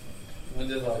 I'm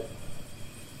just like,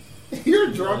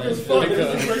 You're drunk as fuck. and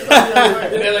This is the first time you're away.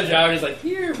 the other drow is like,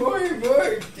 here, more,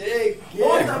 take,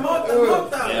 Mota.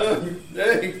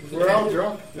 We're all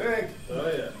drunk.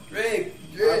 Oh, yeah. drink.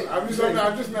 I'm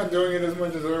just not doing it as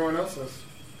much as everyone else is.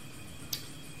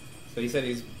 So you said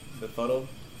he's befuddled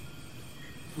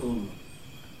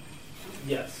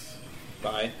Yes.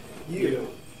 by? You.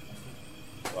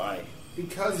 Why?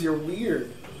 Because you're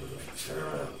weird.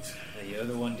 You're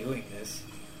the one doing this.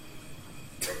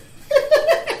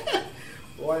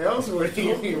 Why else would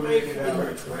he be weirded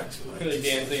out? Like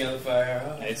dancing on the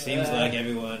fire. It seems like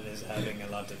everyone is having a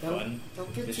lot of fun.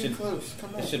 Don't get This too should- close.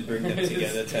 Come on. This should bring them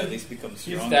together to at least become He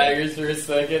stronger. staggers for a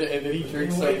second, and then he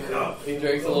drinks he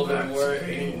drinks a little bit more,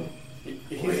 and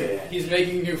he's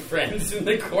making new friends in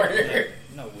the corner.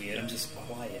 Not weird, I'm just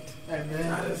quiet. Hey man.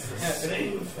 That is the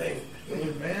same thing.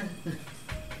 Hey man.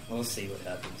 We'll see what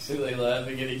happens. So they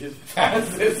laughing, and he just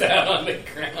passes out on the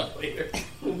ground later.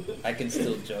 I can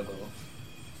still juggle.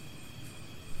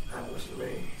 That was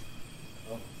me.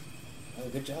 Oh,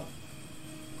 good job.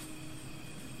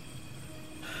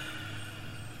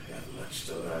 Got much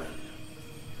to learn.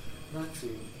 Maxie,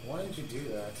 why did you do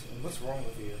that? And what's wrong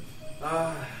with you?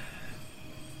 I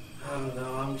don't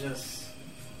know. I'm just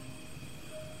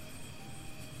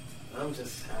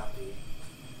happy.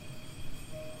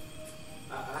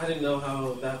 I didn't know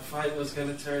how that fight was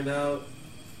going to turn out.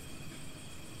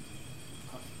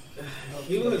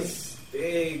 He was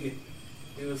big.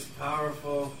 He was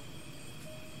powerful.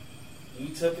 You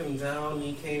took him down.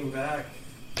 He came back.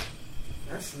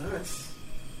 That's nuts.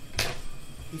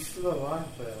 He's still alive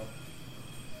though.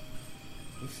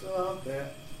 He's still out there.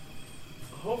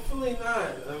 Hopefully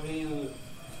not. I mean,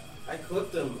 I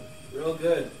clipped him real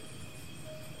good.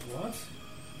 What?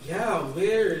 Yeah,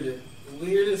 weird.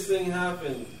 Weirdest thing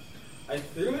happened. I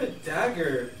threw a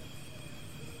dagger,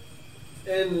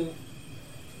 and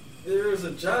there was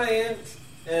a giant,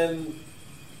 and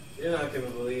you're not gonna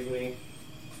believe me.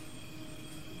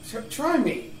 Try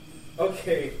me.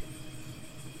 Okay.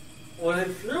 When I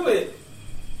threw it,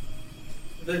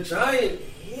 the giant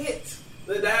hit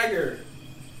the dagger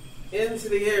into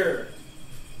the air,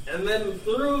 and then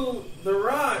threw the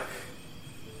rock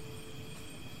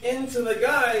into the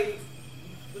guy.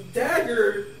 The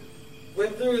dagger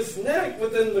went through his neck,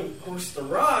 but then, of course, the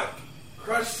rock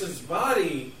crushed his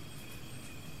body.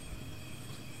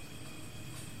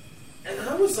 And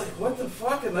I was like, what the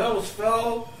fuck? And I almost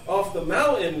fell off the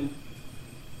mountain.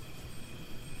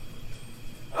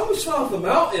 I almost fell off the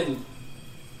mountain.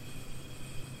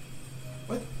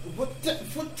 What?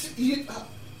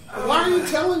 Why are you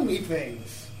telling me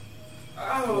things?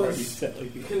 I was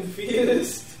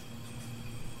confused.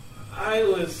 I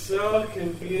was so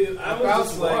confused. I was About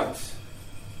just what?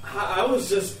 like, I was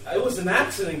just, it was an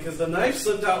accident because the knife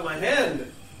slipped out my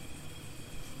hand.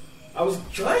 I was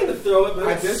trying to throw it, but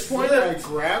At it this point, I slipped.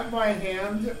 grab my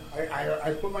hand,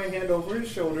 I put my hand over his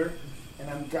shoulder, and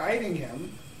I'm guiding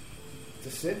him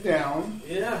to sit down.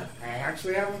 Yeah. I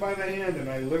actually have him by the hand, and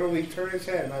I literally turn his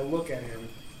head and I look at him.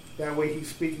 That way he's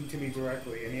speaking to me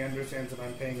directly, and he understands that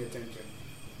I'm paying attention.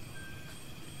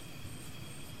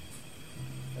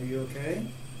 Are you okay? Am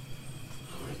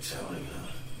I telling her?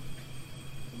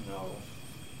 No.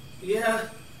 Yeah.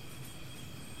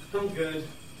 I'm good.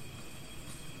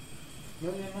 No,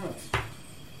 you're not.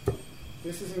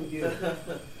 This isn't good.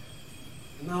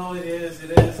 No, it is.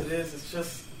 It's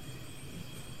just,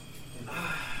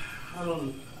 I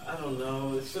don't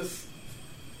know. It's just,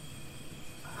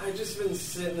 I just been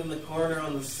sitting in the corner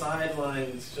on the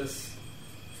sidelines, just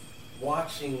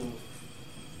watching.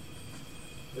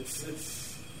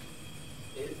 It's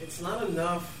not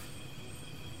enough.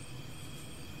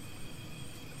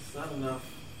 It's not enough.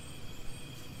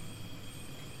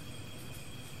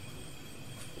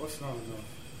 What's not enough?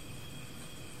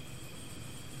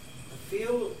 I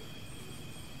feel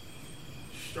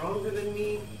stronger than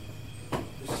me.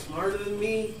 You're smarter than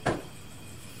me.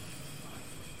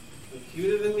 You're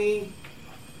cuter than me.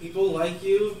 People like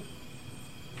you.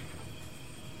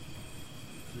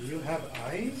 Do you have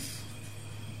eyes?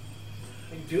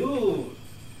 I do.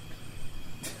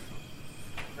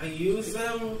 I use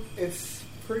them. It's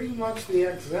pretty much the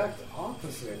exact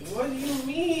opposite. What do you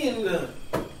mean?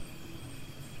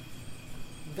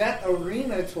 That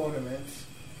arena tournament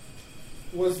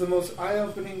was the most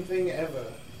eye-opening thing ever.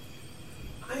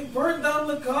 I burnt down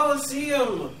the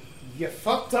Coliseum. You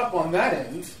fucked up on that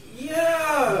end.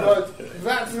 Yeah. But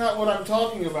that's not what I'm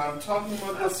talking about. I'm talking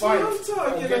about That's the what fight I'm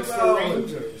talking against about. the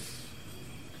Rangers.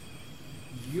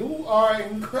 You are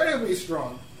incredibly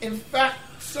strong. In fact,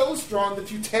 so strong that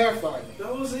you terrify me.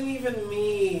 That wasn't even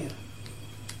me.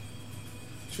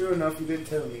 Sure enough, you did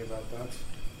tell me about that.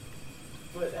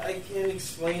 But I can't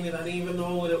explain it. I didn't even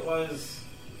know what it was.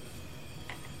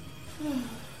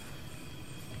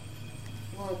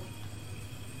 Well,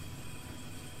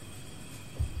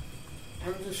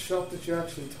 I'm just shocked that you're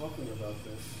actually talking about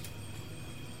this.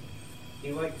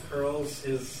 He like curls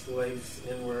his legs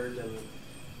inward and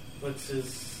puts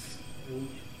his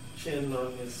chin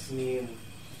on his knee and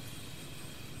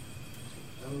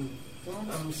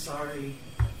I'm sorry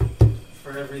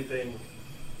for everything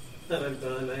that I've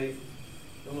done.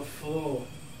 I'm a fool.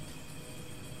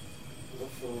 I'm a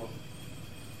fool.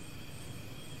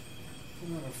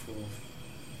 I'm not a fool.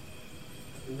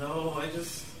 No,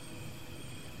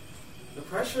 the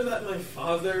pressure that my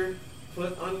father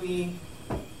put on me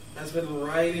has been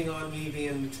riding on me the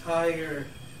entire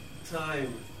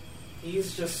time.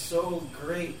 He's just so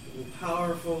great and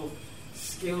powerful,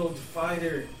 skilled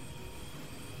fighter.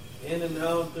 In and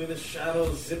out through the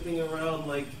shadows, zipping around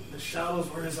like the shadows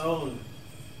were his own.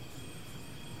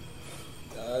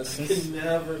 I could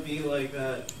never be like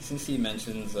that. Since he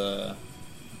mentions the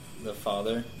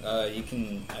father, you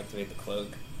can activate the cloak.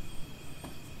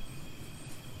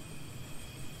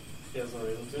 He has no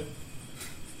reason to.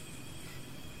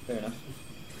 Fair enough.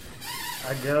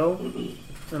 I go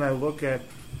and I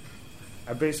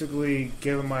basically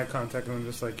give him my contact and I'm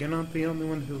just like, you're not the only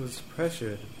one who was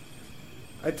pressured.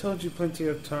 I told you plenty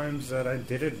of times that I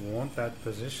didn't want that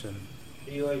position.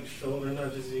 He like shoulder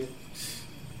nudges you.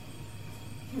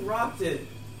 You rocked it.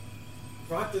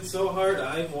 Rocked it so hard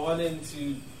I wanted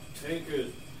to take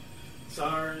it.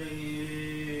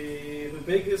 Sorry. The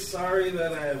biggest sorry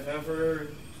that I've ever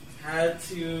had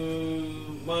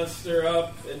to muster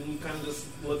up, and he kind of just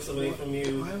looks away from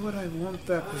you. Why would I want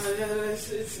that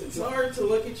position? It's hard to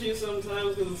look at you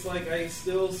sometimes because it's like I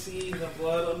still see the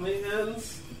blood on my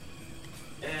hands.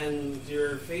 And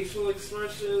your facial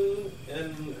expression,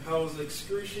 and how it was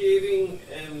excruciating,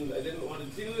 and I didn't want to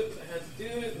do it, I had to do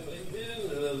it, and I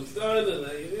did, and I was done, and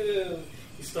I did. And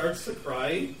he starts to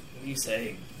cry. What are you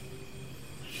saying?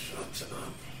 Shut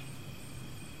up.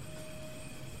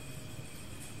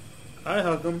 I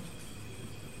hug him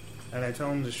and I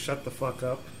tell him to shut the fuck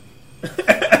up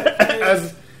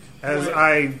as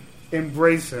I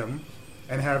embrace him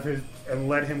and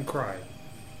let him cry.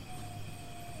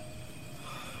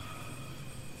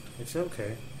 It's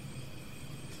okay.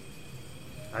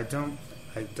 I don't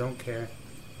care.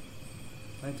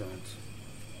 I don't.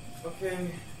 Okay.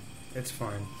 It's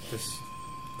fine. Just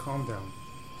calm down.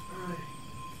 Alright.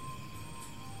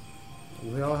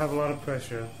 We all have a lot of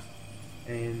pressure,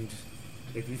 and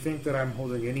If you think that I'm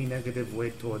holding any negative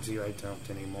weight towards you, I don't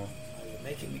anymore. Oh, you're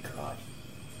making me cry.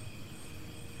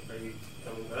 Are you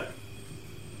coming back?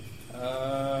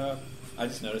 I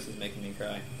just noticed he's making me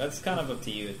cry. That's kind of up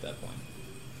to you at that point.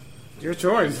 Your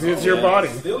choice. It's your body.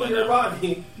 Still I your know.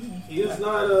 body. He is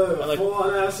not a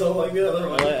full-on asshole like the other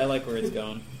one. I like where it's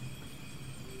going.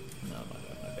 No,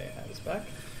 my bear hat is back.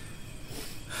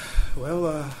 Well,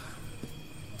 I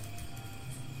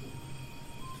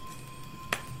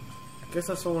guess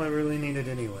that's all I really needed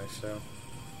anyway, so.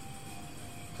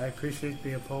 I appreciate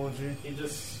the apology. He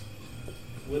just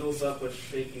whittles up a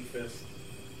shaky fist.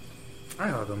 I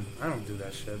hug him. I don't do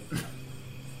that shit.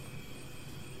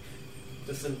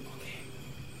 Just an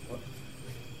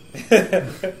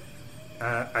okay.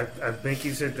 I make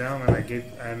you sit down,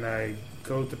 and I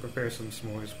go to prepare some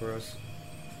s'mores for us.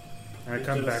 And I You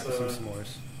come just, back with some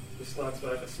s'mores. Just knocks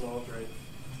back a small drink.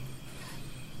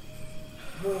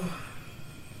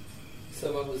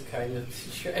 Someone was kind enough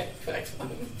to drag back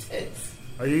one of the tents.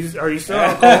 Are you still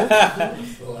out cold? I'm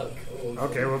still out cold.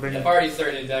 Okay, well I'm then already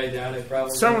starting to die down. I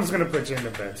probably. someone's gonna put you in the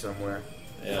bed somewhere.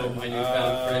 Yeah. Oh, my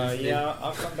newfound friends did. Yeah,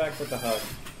 I'll come back with the hug.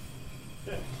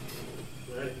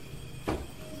 Right.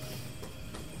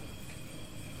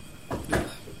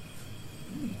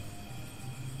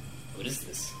 What is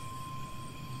this?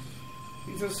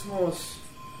 These are s'mores.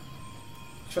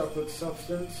 Chocolate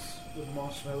substance with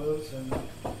marshmallows and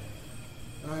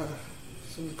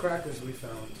some crackers we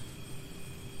found.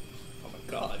 Oh my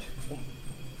god.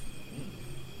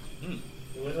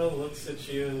 Widow looks at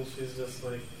you and she's just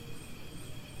like,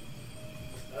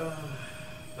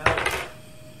 that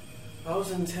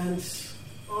was intense.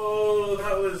 Oh,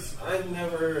 I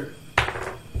never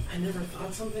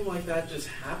thought something like that just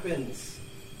happens.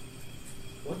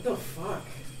 What the fuck?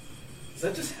 Does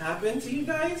that just happen to you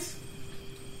guys?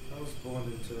 I was born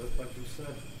into it, like you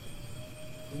said.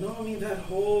 No, I mean that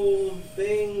whole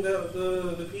thing,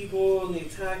 the people and the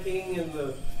attacking and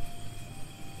the...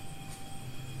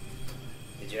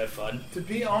 Did you have fun? To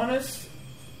be honest,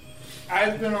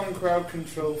 I've been on crowd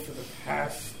control for the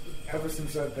past, ever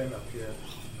since I've been up here.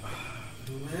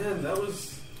 Man, it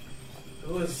was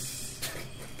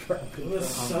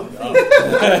something.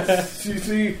 You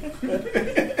see,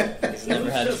 He's never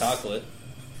had just- chocolate.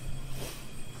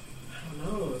 I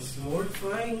don't know, it was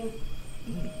mortifying,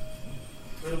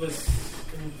 but it was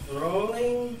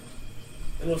enthralling,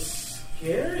 and it was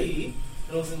scary,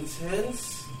 and it was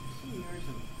intense.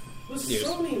 It was Years.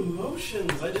 so many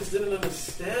emotions I just didn't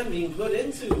understand being put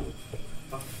into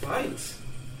a fight.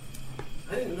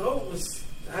 I didn't know it was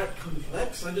that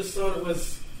complex. I just thought it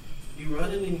was you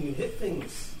run in and you hit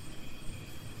things.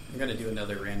 I'm gonna do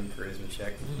another random charisma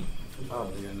check.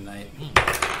 Probably in the night.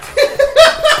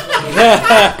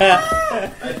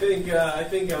 I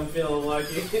think I'm feeling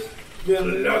lucky.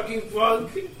 Feeling lucky,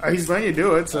 punk. he's letting you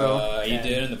do it. So You did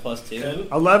it in the plus 2? 10,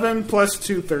 11 plus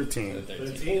 2, 13.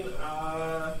 13.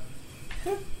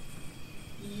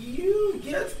 You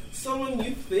get someone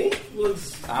you think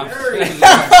looks very,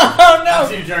 Oh no! I'm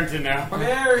too drunk to know.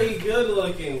 very good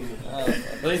looking.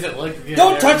 At least it looked good.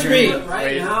 Don't touch me! But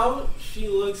right now, she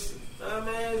looks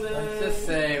amazing. Let's just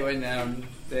say when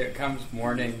it comes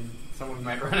morning, someone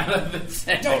might run out of the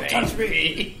tent. Don't touch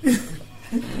me!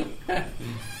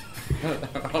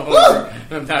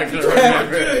 I'm not gonna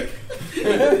remember.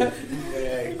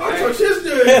 I touched his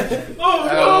dick. I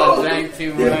Oh drank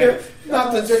too much.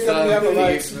 Not the chicken Some we have a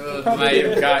lights. people might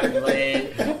have gotten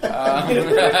laid.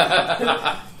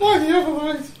 Why do you have a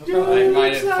lights? I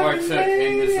might have partook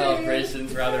in the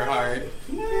celebrations rather hard.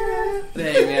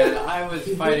 Hey man, I was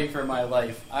fighting for my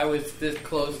life. I was this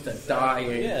close to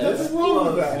dying. Yeah, What's wrong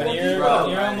with that? When you're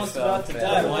almost about to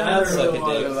die, why not suck a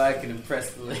So dick? I can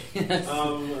impress the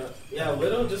ladies. Yeah,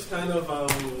 Widow just kind of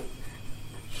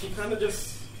she kind of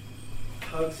just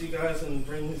hugs you guys and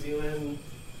brings you in.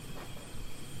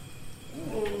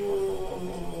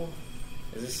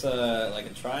 Is this like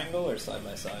a triangle or side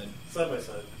by side? Side by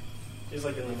side. She's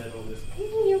like in the middle of this.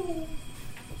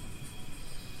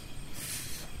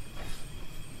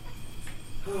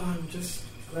 Oh, I'm just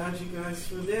glad you guys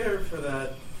were there for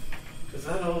that. Because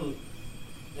I don't,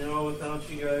 without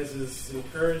you guys'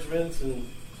 encouragement and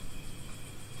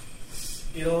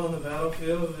skill on the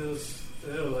battlefield, it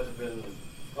would have been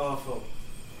awful.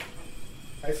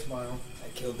 I smile. I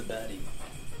killed the baddie.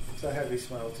 It's a heavy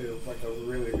smile too, like a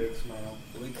really big smile.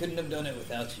 We couldn't have done it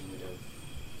without you, Widow.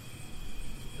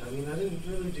 I mean, I didn't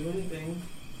really do anything.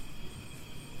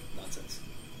 Nonsense.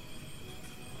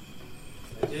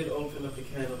 I did open up a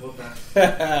can of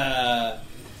Opa.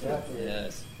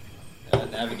 Yes.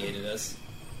 Navigated us.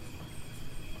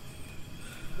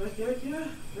 Yeah,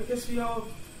 I guess we all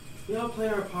we all play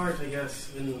our part, I guess,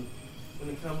 when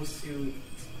it comes to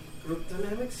group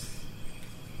dynamics.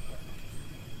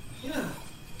 Yeah.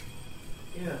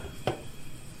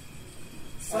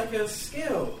 It's like a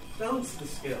scale. Balance the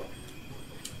scale.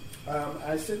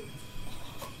 I said,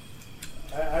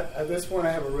 at this point,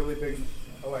 I have a really big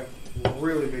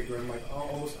grin, like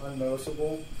almost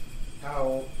unnoticeable.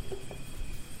 How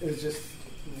it's just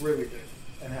really big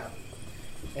and happy.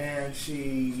 And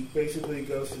she basically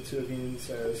goes to two of you and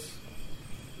says,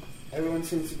 everyone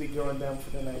seems to be going down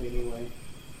for the night anyway.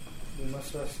 We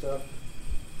must rest up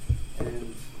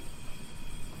and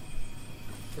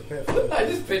prepare for the I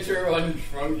just picture everyone in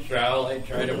shrunk shroud, like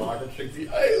trying to walk with Trixie.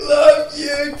 I love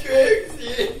you,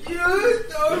 Trixie. You're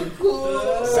so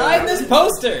cool. Sign this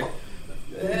poster.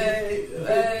 Hey,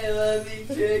 I love you,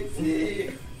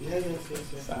 Trixie. Yes.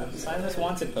 Sign this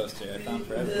wanted poster I found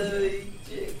forever. Love you,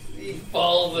 Trixie.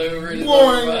 Falls over and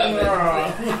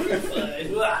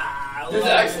there's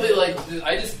actually like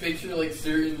I just picture like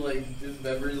certain like just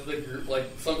members of the group like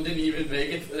some didn't even make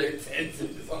it to their tents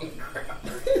and just on the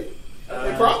ground.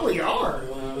 They probably are.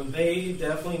 They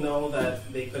definitely know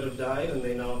that they could have died, and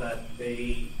they know that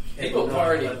they People cannot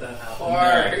party let that happen.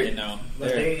 hard. You know, But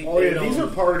they're- they These are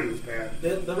don't. parties, man.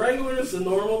 The regulars, the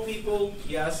normal people,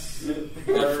 yes.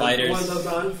 The fighters. One of the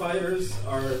non-fighters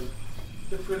are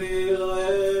the pretty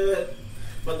lit.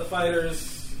 But the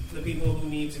fighters, the people who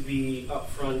need to be up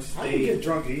front, I can they get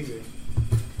drunk easy.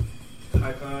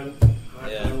 icon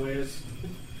Yeah. wears.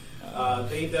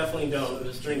 They definitely don't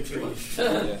just drink too much.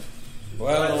 yeah.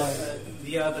 But, Well,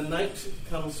 the night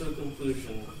comes to a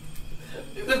conclusion.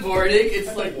 The boarding,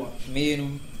 it's like me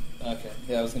and okay,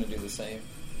 yeah, I was gonna do the same.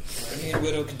 Me and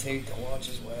Widow can take a watch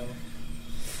as well.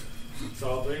 So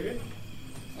all three of you?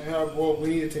 Well, we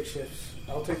need to take shifts.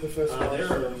 I'll take the first one. There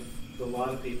are a lot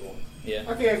of people. Yeah.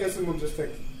 Okay, I guess then we'll just take.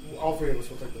 All three of us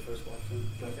will take the first watch.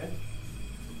 Okay.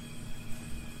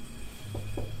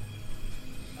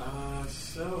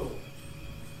 So.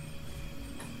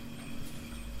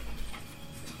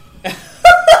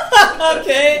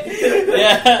 Okay.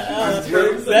 Yeah.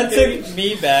 That took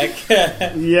me back.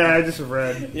 Yeah, I just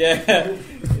read. Yeah.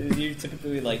 You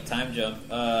typically like time jump.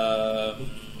 I've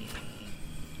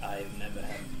never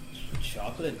had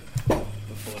chocolate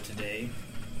before today.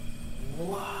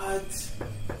 What?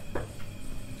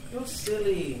 You're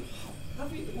silly.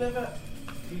 Have you never?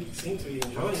 You seem to be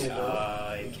enjoying it though.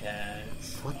 I can't.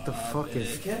 What the stop fuck it.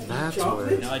 is Can't eat that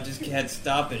chocolate? word? No, I just can't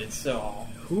stop it. It's so.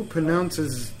 Who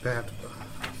pronounces that?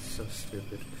 So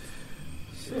stupid.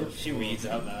 She reads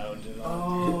out loud.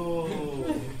 Oh.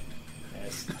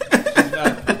 Yes. She's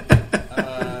not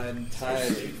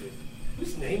entirely.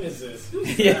 Whose name is this?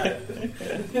 Who's Yeah.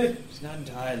 that? She's not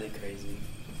entirely crazy.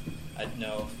 I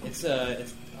know. It's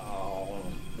oh.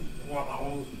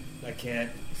 Wow. I can't.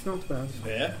 It's not bad.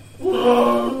 Yeah.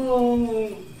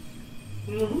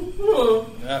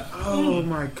 Yeah. Oh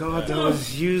my god, I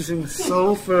was using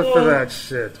sulfur for that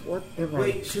shit. What am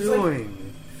Wait, I she's like- doing?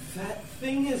 That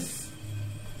thing is.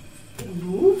 It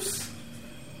moves?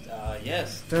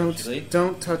 Yes. Don't actually.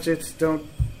 don't touch it. Don't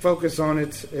focus on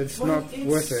it. It's But not it's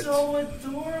worth it. so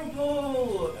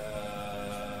adorable.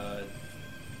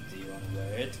 Do you want to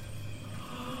wear it?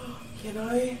 Can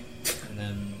I? And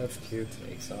then That's cute.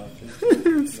 takes off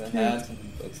the hat and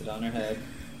puts it on her head.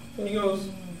 He goes.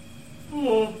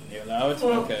 Mm, You allow it?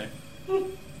 Oh. Okay.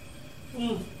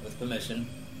 mm. With permission.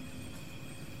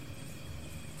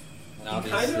 And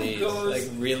He kind of obviously goes- it's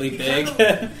like really he big. kind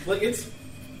of- Like it's.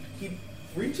 He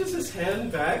reaches his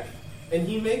hand back and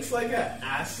he makes like a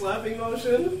ass slapping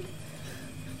motion.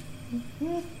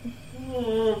 Mm.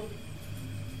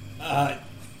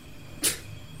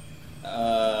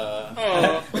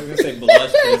 I was gonna say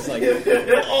blush, but it's like,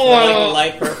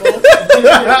 light purple.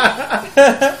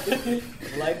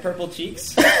 Light purple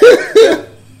cheeks.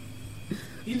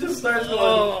 He just starts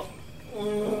going.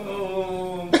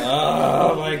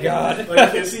 Oh my god.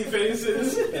 Like kissy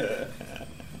faces.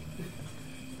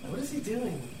 What is he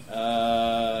doing?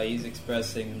 He's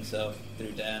expressing himself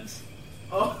through dance.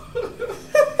 Oh,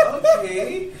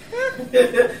 okay.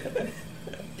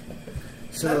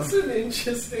 So That's an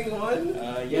interesting one.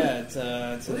 Yeah, it's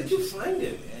Where did you find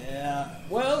it? Yeah.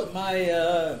 Well,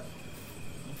 my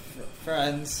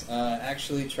friends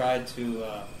actually tried to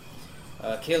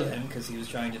kill him because he was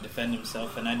trying to defend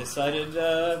himself, and I decided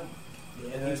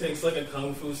And he takes like a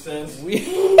kung fu stance. we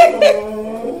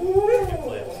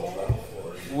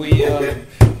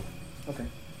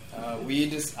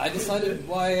I decided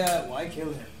why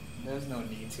kill him. There's no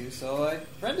need to, so I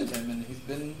friended him, and he's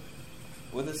been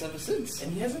with us ever since.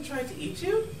 And he hasn't tried to eat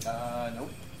you? Nope.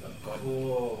 But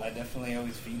Cool. I definitely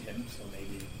always feed him, so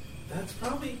maybe. That's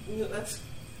probably that's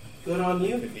Good on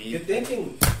you. Could be. Good thinking.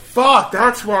 Fuck,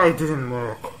 that's why it didn't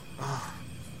work. Ah.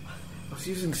 I was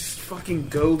using fucking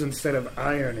gold instead of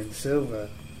iron and silver.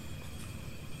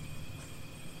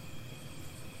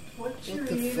 What you What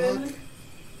the eating? fuck?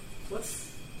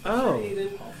 What's Oh. you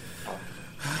eating?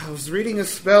 I was reading a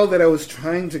spell that I was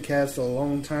trying to cast a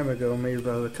long time ago, maybe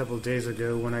about a couple of days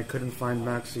ago, when I couldn't find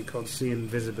Maxi, called See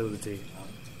Invisibility.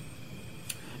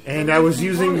 And I was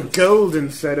using gold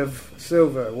instead of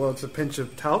silver. Well, it's a pinch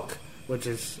of talc, which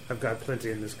is, I've got plenty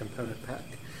in this component pack,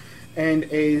 and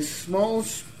a small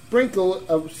sprinkle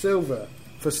of silver.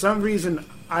 For some reason,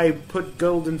 I put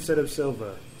gold instead of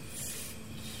silver.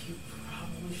 You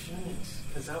probably shouldn't,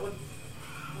 because that would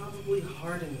probably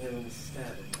harden him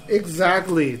instead.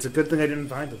 Exactly. It's a good thing I didn't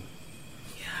find him.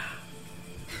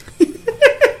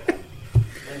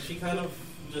 And she kind of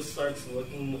just starts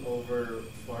looking over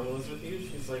formulas with you.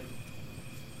 She's like,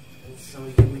 and so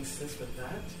we can mix this with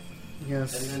that?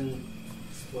 Yes. And then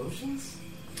explosions?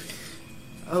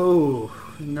 Oh,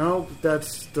 no,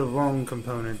 that's the wrong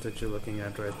component that you're looking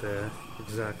at right there.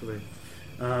 Exactly.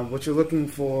 What you're looking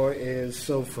for is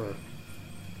sulfur.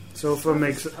 Sulfur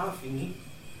makes... tough. You need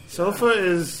Sulfur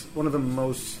is one of the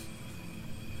most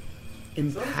some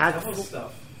devil impactful...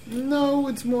 stuff. No,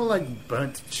 it's more like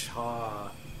burnt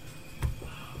char.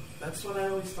 That's what I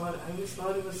always thought. I always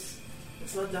thought it was.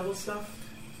 It's not devil stuff.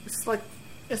 It's like...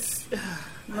 It's... I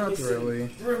not always said really.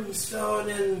 Brimstone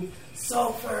and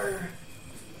sulfur.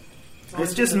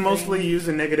 It's just mostly used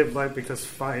in negative light because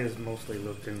fire is mostly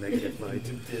looked in negative light.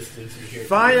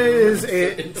 Fire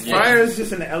is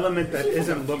just an element that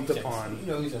isn't looked upon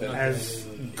as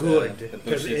good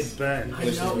because it burns. I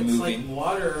Which know is it's like moving.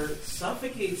 water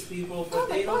suffocates people, but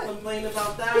they don't complain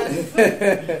about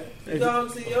that. Down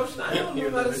to the ocean. I don't know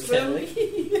how to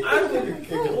swim. I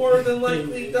would more than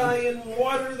likely die in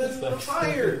water than the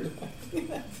fire.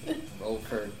 Roll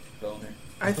for boner.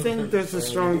 I think there's a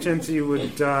strong chance you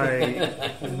would die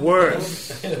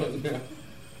worse.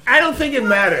 I don't think it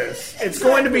matters. It's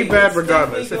going to be bad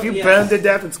regardless. If you burn to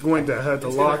death, it's going to hurt a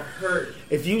It's lot. gonna hurt.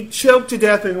 If you choke to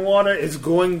death in water, it's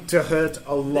going to hurt a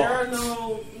There are lot.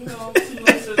 no, two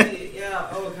lesser. Yeah.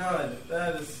 Oh god,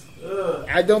 that is. Ugh.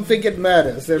 I don't think it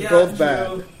matters. They're Yeah, both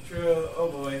bad. True.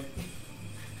 Oh boy.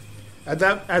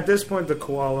 At this point, the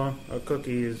koala or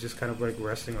Cookie is just kind of like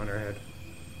resting on her head.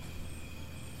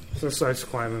 So it starts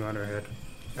climbing on her head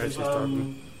as she's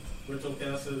talking. Ritual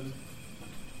casted.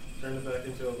 Turn it back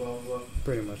into a blah blah blah.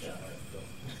 Pretty much. Yeah.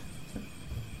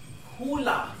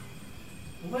 Hula.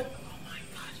 What? Oh my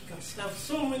god! You guys have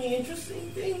so many interesting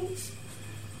things.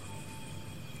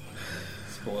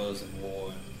 Spoils of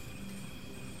war.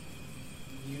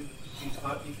 You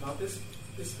caught this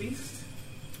beast?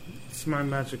 It's my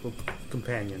magical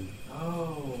companion.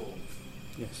 Oh.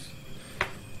 Yes.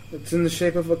 It's in the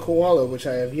shape of a koala, which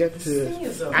I have yet This to thing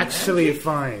is a actually magic?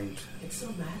 find. It's a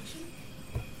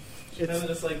magic. It's Kind of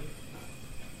just like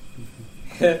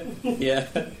Yeah.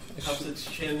 pops its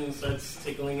chin and starts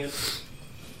tickling it.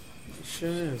 sure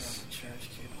is. Charge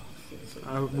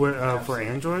For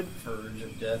Android? Verge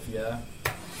of death, yeah.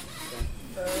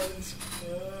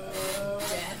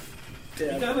 You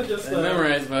kind of just I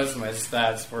memorized most of my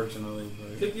stats, fortunately.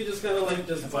 think you just kind of like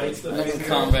just bites the Like in finger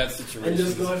combat and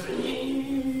situations. just goes.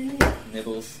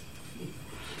 Nibbles.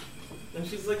 And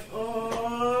she's like,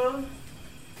 "Aww,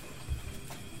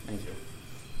 Thank you.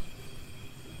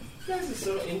 you guys are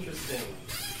so interesting.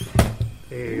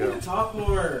 There We you need go. to talk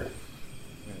more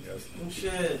There it goes. and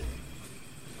shit."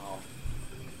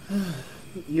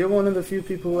 You're one of the few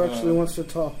people who actually wants to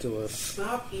talk to us.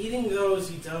 Stop eating those,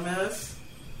 you dumbass.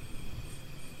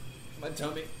 My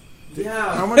tummy.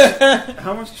 Yeah.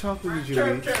 How much chocolate did you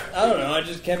eat? I don't know. I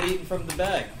just kept eating from the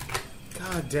bag.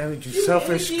 God damn it, you You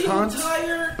selfish ate the cunt!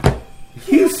 entire.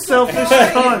 You selfish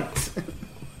cunt!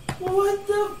 What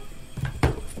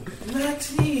the?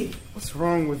 Maxie. What's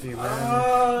wrong with you, man?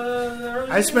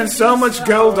 I I spent so much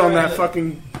gold on that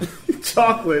fucking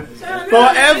chocolate for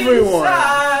everyone.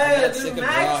 got sick of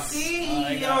rocks.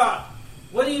 Maxie.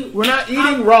 What do you? We're not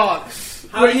eating rocks.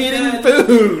 how We're do you eating then-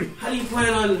 food. How do you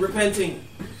plan on repenting?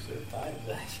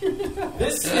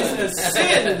 This is a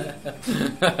sin.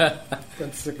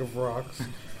 I'm sick of rocks.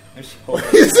 There's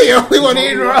He's the only one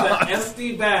eating With rocks. an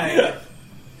empty bag.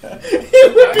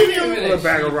 A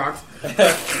bag of rocks.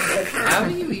 How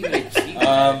do you even achieve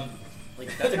that?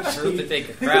 Like, that's a proof to take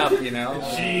a crap, you know?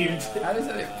 Achieved. How does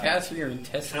that pass through your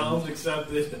intestines? Challenge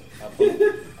accepted.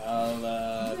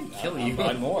 I'll kill you. I'll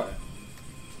buy more.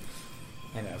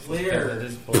 I know. Where? At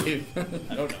this point.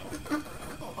 I don't know.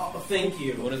 Oh, thank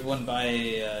you. What does one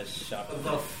buy shop?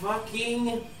 The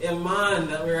fucking Iman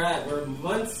that we're at. We're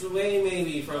months away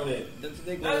maybe from it. Don't you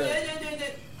think No, we're-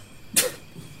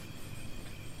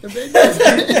 I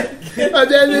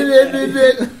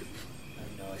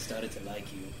started to like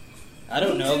you. I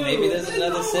don't know. Dude, Maybe there's then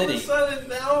another all city. Of a sudden,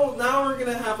 now we're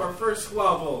gonna have our first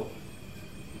squabble.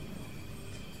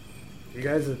 You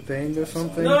guys a thing or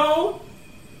something? No.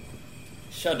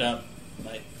 Shut up,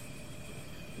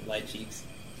 light cheeks.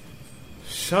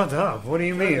 Shut up. What do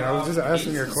you mean? I was just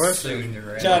asking your question.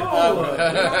 Shut Oh, up.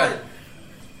 God.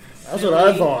 That's what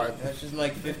I thought. That's just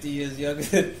like 50 years younger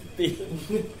than me.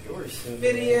 You're so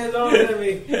 50 years older than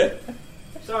me.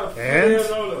 Sorry, 50 And? years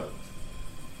older.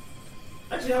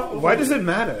 Actually, how old Why are does you? it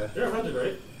matter? You're 100,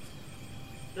 right?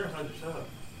 You're 100, shut up.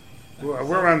 We're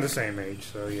around the same age,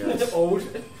 so yes. Old.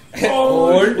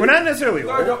 We're not necessarily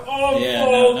Like the old. old Yeah,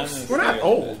 no, folks. not We're not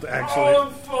old, actually.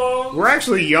 Old folks. We're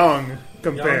actually young Young for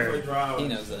compared. drought. He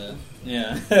knows that.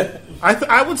 Yeah.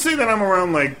 I would say that I'm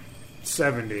around like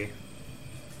 70.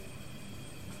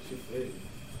 She 50.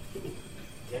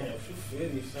 Damn, she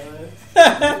 50,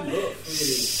 son. You look 50.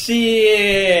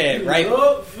 Shit. Right. You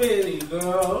look 50,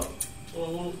 girl.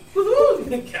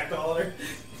 Mm-hmm. Catcaller.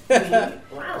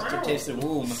 Just to taste the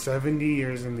womb. 70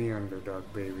 years in the underdog,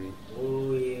 baby.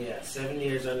 Oh yeah, 7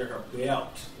 years under her belt.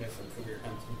 Got some cougar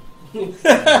hunting.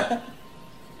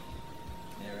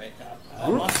 Yeah, right.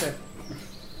 Oops.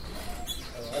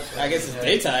 I guess it's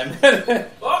daytime.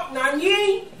 Oh,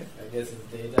 Nani! I guess it's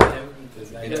daytime.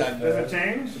 Good time Does it to,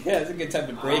 change? yeah, it's a good time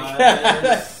to break.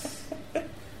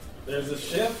 There's a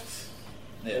shift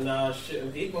in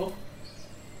shitting people.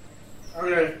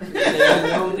 Okay.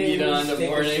 No Eat names, on the take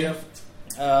a morning. shift.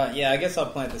 Yeah, I guess I'll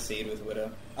plant the seed with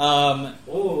Widow.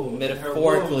 Oh,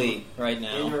 Metaphorically, right in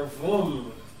now. her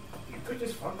womb. You could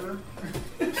just fuck her.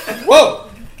 Whoa!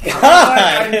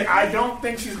 God! I don't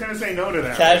think she's going to say no to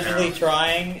that. Casually right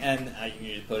trying, and you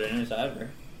can just put it inside of her. now.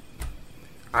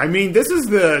 I mean, this is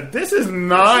not. This is the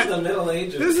Middle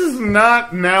Ages. This is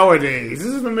not nowadays.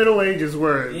 This is the Middle Ages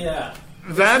where yeah.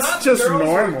 that's Not just girls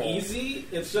normal. Are easy.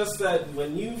 It's just that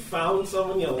when you found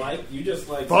someone you like, you just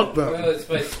like Fuck them. Well, it's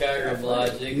by Skyrim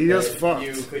logic. You just that fucked.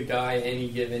 You could die any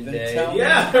given Then day. tell me.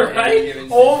 Yeah, Any right. given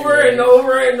Over and situation.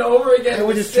 over and over again. I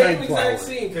would the just try same and exact plow it.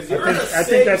 scene because I you're think- a I think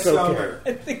safe that's okay. summer.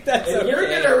 I think that's And you're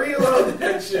gonna reload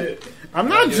that shit. I'm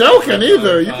not Yeah, joking yeah,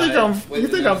 either. You yeah, think yeah. I'm fucking Yeah,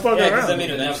 because I around? mean,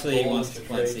 eventually he Enough wants to gold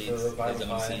plant to seeds, trade for his own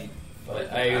Revivify. seed.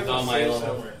 But I used all my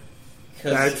level.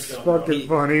 That's He- fucking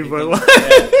funny, but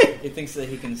like, He thinks that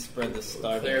he can spread the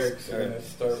starving. Clerics are gonna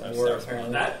start Star- war, Star-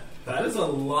 apparently. That is a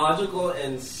logical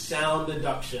and sound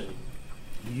deduction.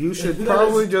 you should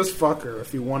probably just fuck her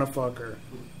if you want to fuck her.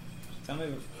 Tell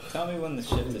me when the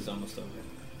shift is almost over.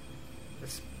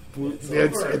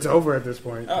 It's over at this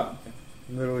point. Oh, okay.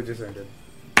 Literally just ended.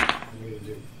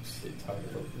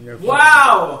 Yeah, fuck.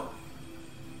 Wow!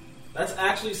 That's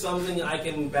actually something I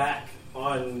can back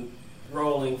on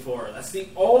rolling for. That's the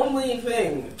only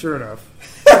thing. Sure enough.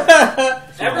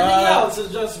 Everything else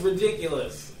is just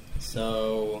ridiculous.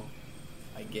 So,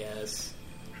 I guess.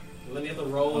 And then you have to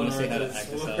roll I wanna in see how order to to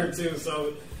act this score out. too.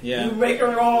 So Yeah. you make a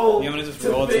roll You wanna just to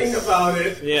roll to think s- about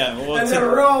it, Yeah, well, and to- then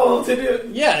roll to do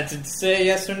yeah, to say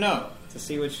yes or no. To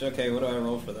see which, okay, what do I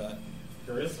roll for that?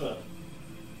 charisma.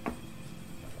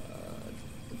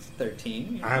 It's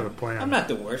 13. I have a plan. I'm not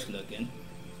the worst looking.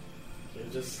 You're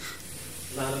just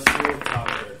not a school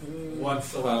topper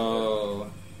whatsoever. Oh.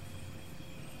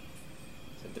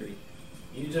 It's a 3.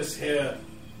 You just hear.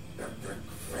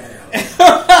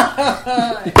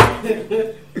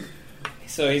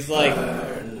 So he's like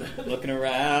looking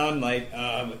around, like,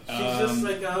 She's just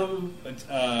like but,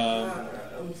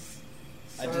 I'm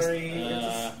I just,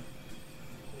 sorry.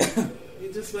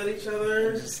 You just met each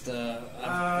other. it's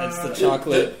the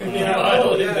chocolate. Yeah,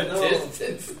 Bottle in yeah, the no.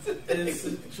 distance. It's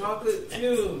chocolate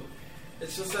too.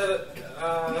 It's just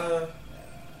that.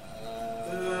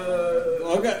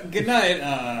 Okay, good night.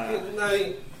 Good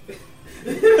night.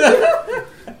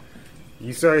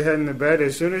 You start heading to bed.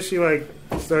 As soon as she like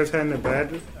starts heading to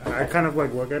bed, I kind of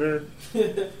like look at her,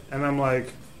 and I'm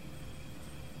like,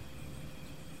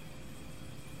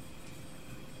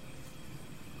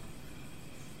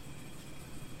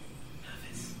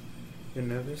 "You're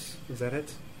nervous? Is that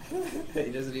it?"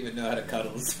 He doesn't even know how to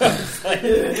cuddle. So it's like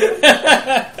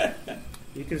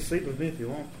You can sleep with me if you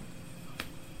want.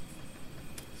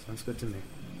 Sounds good to me.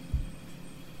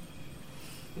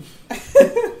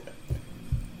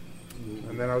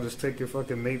 And then I'll just take your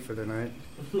fucking mate for the night.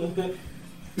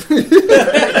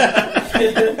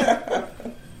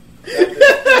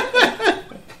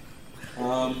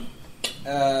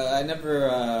 I never.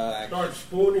 Start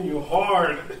spooning you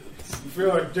hard. You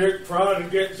feel a dick proud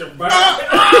against your back.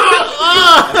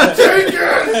 Take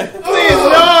it! Please,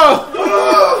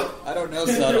 no! I don't know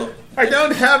subtle. I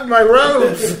don't have my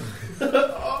robes!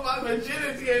 Oh, my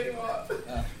virginity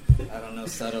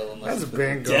settle unless That's it's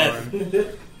big death. gone.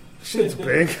 Shit's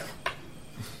big.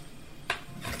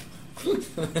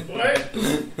 What?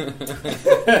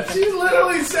 She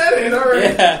literally said it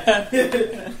already.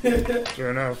 Yeah.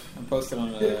 Sure enough. I'm posted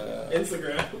on a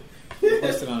Instagram.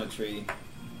 a tree.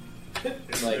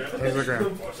 Like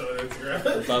Instagram. Post on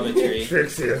Instagram. above a tree.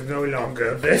 Trixie is no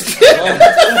longer a bitch.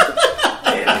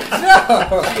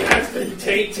 She has been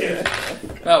tainted.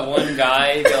 That one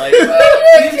guy, be like,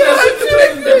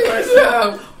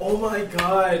 Oh my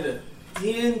god.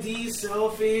 D&D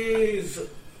selfies.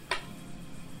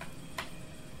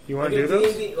 You want to do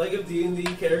those? Like if D&D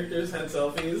characters had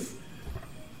selfies.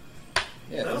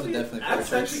 Yeah, those are definitely That's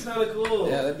perfect. actually kind of cool.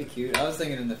 Yeah, that'd be cute. I was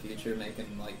thinking in the future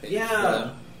making like pages Yeah. for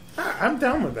them. I'm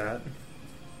down with that.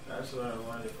 That's what I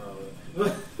wanted from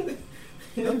it.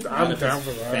 I'm down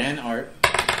for that. Fan art.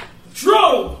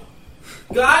 True!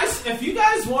 Guys, if you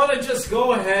guys want to just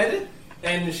go ahead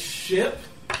and ship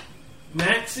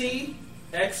Maxie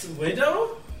X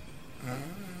Widow,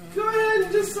 go ahead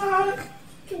and just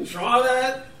can draw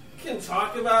that, can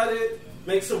talk about it,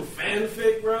 make some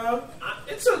fanfic, bro.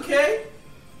 It's okay.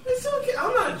 It's okay.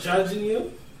 I'm not judging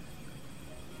you.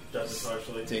 Judging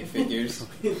partially. Take figures.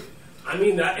 I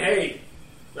mean, that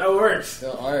works.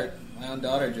 Still art. My own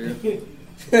daughter drew.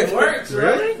 It works,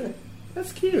 right? Really?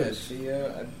 That's cute. Yeah, she.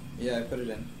 I put it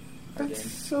in. Our That's game.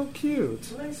 so cute.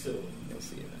 It's nice too. You'll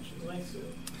see eventually. Nice too.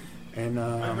 And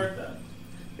I heard that.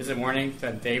 is it morning? Is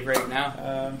it daybreak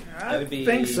now? I That'd be.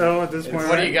 think so at this point.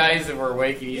 What do you guys, if we're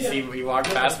awake and you Yeah. see, you walk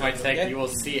past my tent, Yeah. you will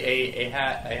see a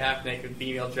half naked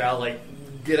female drow like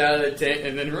get out of the tent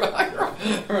and then run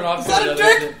off. Is that a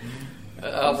trick?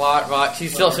 Watch.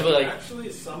 She's still simply like,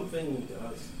 Actually, something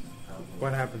does.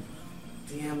 What happened?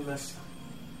 DM messed up.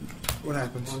 What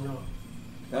happened? Oh no.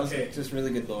 That was Okay. just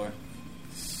really good lore.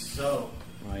 So,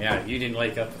 well, yeah, you didn't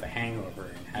wake up with a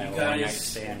hangover and had You a one night guys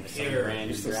stand with some here. random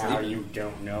You're still drow sleeping. you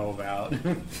don't know about.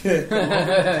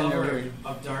 cover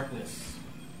of darkness.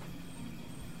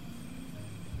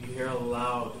 You hear a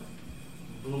loud,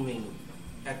 booming,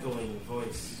 echoing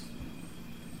voice.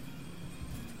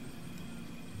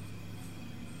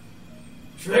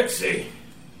 Trixie!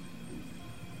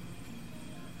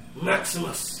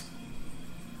 Maximus!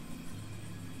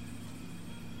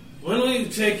 When will you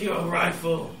take your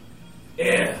rightful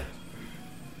heir?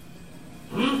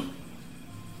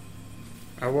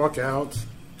 I walk out,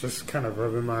 just kind of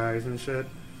rubbing my eyes and shit.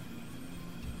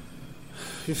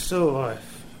 You're still alive.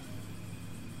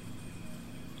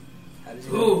 How did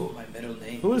you know my middle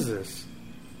name? Who is this,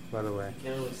 by the way? I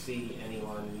can't really see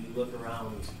anyone. You look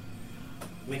around.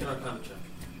 Make an arcana check.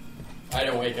 I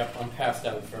don't wake up. I'm passed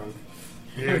out drunk.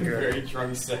 Yeah, good. Very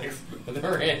drunk sex with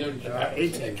a random drow.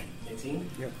 18. 18?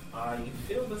 Yep. You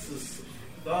feel this is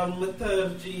the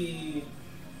liturgy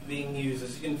being used,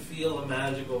 as you can feel a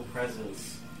magical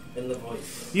presence in the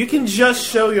voice. You can just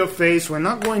show your face. We're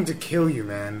not going to kill you,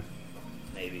 man.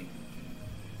 Maybe.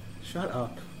 Shut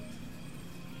up.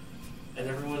 And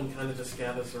everyone kind of just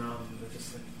gathers around and they're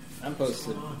just like, I'm what's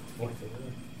posted. going on?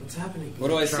 What's happening? What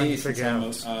do I Trying see to since figure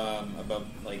I'm out. above,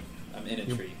 like, I'm in a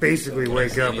You tree? basically So, do I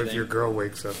wake see up if anything? your girl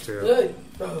wakes up too. Hey,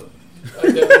 I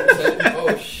never said,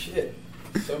 oh shit.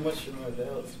 So much for my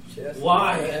belt's chest.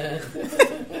 Why?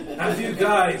 Have you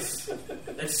guys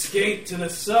escaped to the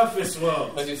surface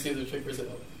world? I just see the trick percent.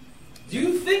 Do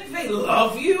you think they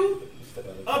love you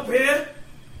up here?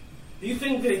 Do you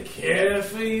think they care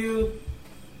for you?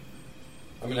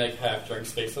 I'm like half drunk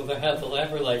space, so the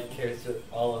lever like cares for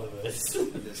all of us.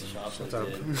 This shop Shut is up.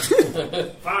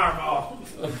 dead. Fireball.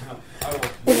 I will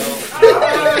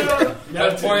melt.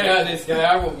 I point out this guy.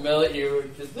 I will melt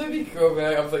you. Just let me go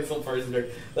back. I'm like some person drunk.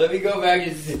 Let me go back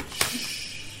and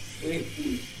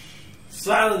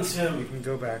Silence You him, can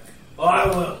go back. or I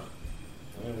will.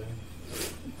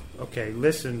 Okay,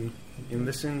 listen. And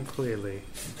listen clearly.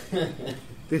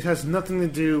 This has nothing to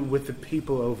do with the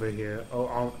people over here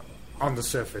or on the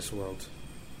surface world.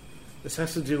 This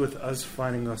has to do with us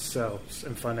finding ourselves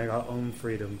and finding our own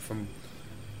freedom from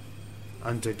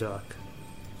Underdark.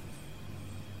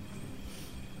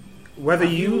 Whether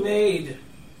Have you you... made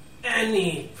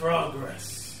any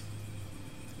progress?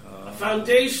 A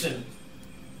foundation.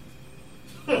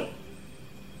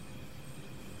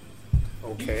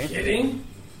 Okay. Kidding?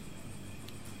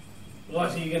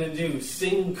 What are you gonna do?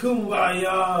 Sing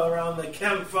Kumbaya around the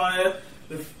campfire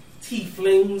with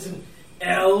tieflings and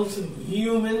elves and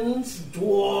humans,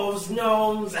 dwarves,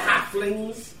 gnomes,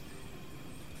 halflings?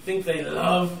 Think they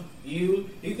love you?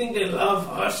 Do you think they love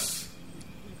us?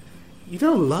 You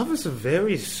know, love is a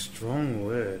very strong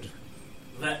word.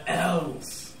 The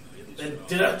elves. The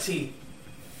dirty,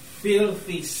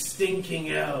 filthy, stinking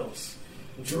elves.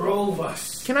 drove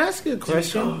us Can I ask you a to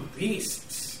question? become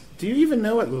beasts. Do you even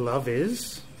know what love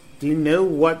is? Do you know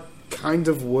what kind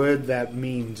of word that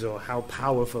means or how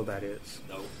powerful that is?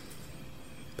 No,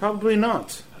 Probably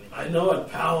not. I know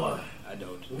what power I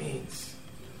don't. means.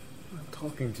 I'm not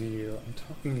talking to you. I'm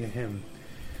talking to him.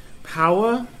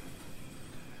 Power?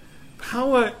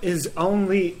 Power is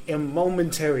only a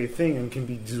momentary thing and can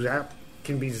be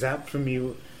zapped from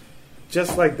you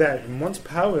just like that. And once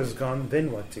power is gone,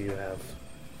 then what do you have?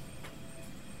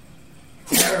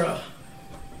 Terror,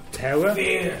 Terror?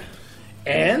 fear.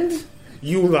 And?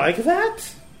 You like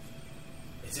that?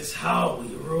 It is how we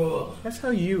rule That's how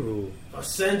you rule. for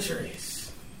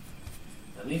centuries.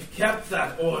 And we've kept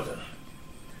that order.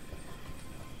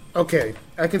 Okay,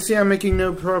 I can see I'm making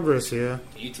no progress here.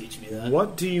 Can you teach me that?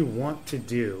 What do you want to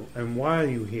do, and why are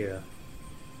you here?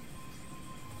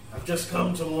 I've just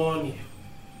come to warn you.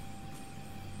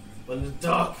 When the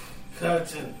dark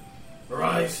curtain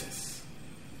rises,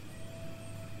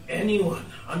 anyone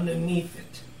underneath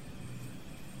it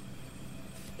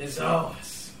is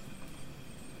ours.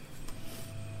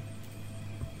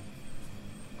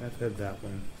 I've heard that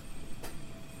one.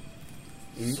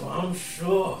 So I'm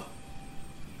sure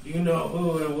you know who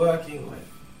we're working with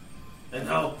and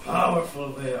how powerful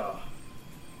they are.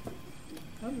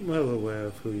 I'm well aware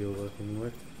of who you're working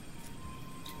with.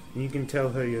 You can tell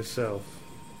her yourself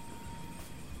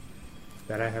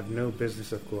that I have no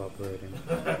business of cooperating.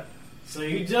 So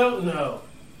you don't know.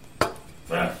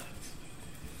 Perfect.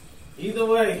 Either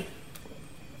way,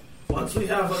 once we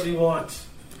have what we want,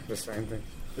 The same thing.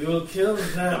 we will kill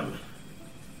them.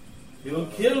 We will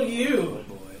kill you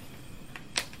Oh boy.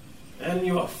 and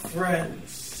your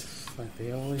friends. Like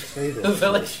they always say I this.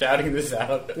 felt like shouting this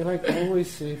out. They like always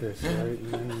say this, right?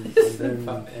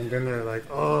 And then they're like,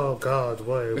 "Oh God,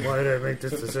 why did I make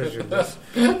this decision? This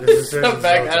decision's Step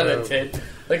back so out of the terrible." tent.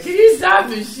 Like, can you stop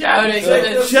just shouting?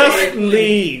 Just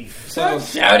leave. Stop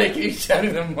shouting. Can you shout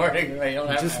in the morning? When you don't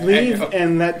have Just to leave hang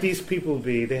and let these people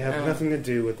be. They have Yeah. nothing to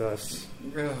do with us.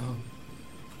 out.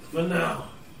 For now,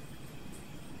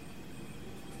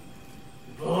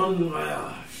 bon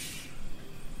voyage.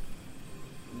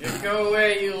 Just go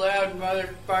away, you loud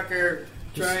motherfucker.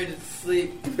 Trying to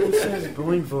sleep. Who says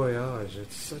bon voyage?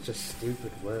 It's such a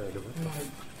stupid word. What the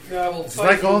f- God, we'll It's fight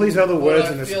like all you these other when words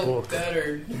I in this feel book.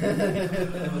 Better.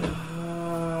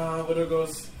 But it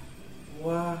goes,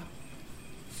 wah,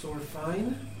 so we're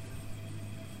fine?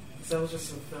 So that was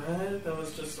just a threat? That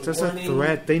was just a Just a warning?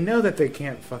 threat. They know that they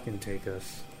can't fucking take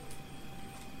us.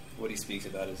 What he speaks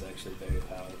about is actually very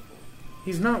powerful.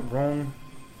 He's not wrong.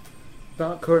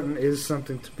 Dark Curtain is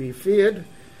something to be feared,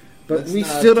 but Let's we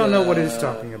not, still don't know what he's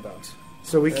talking about.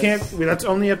 So we that's- can't. That's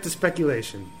only up to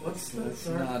speculation. What's the That's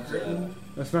dark not, curtain?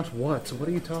 That's not what. So what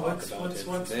are you talking What's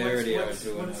about? They already are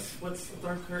doing what's the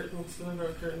dark curtain? What's the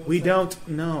dark curtain? What's We that? don't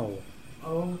know.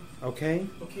 Oh, Okay.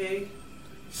 okay.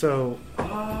 So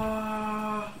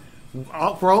Ah,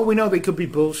 for all we know, they could be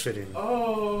bullshitting.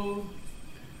 oh.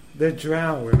 They're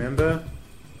drow. Remember?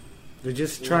 They're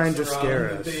just trying to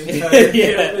scare us.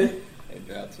 Yeah. Hey,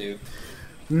 Drought too.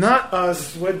 Not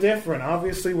us. We're different.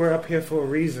 Obviously, we're up here for a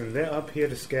reason. They're up here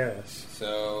to scare us.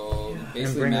 So Yeah.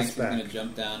 basically, bring Max us is back. going to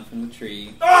jump down from the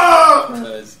tree Ah!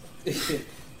 because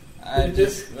I'm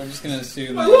just going to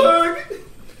assume My that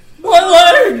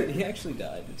leg! he actually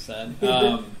died. It's sad.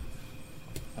 I'm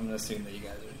going to assume that you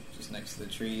guys are just next to the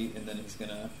tree, and then he's going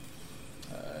to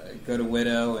go to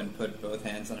Widow and put both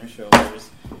hands on her shoulders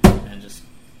and just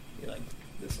be like,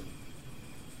 "Listen,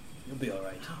 you'll be all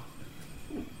right."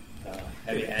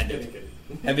 Heavy-handed.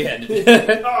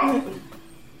 Heavy-handed. Ah!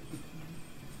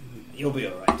 You'll be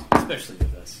all right, especially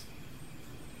with us.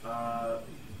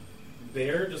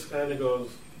 Bear just kind of goes.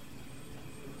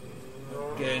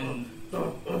 Again. He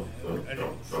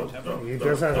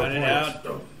does have Cut it a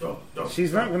point. out.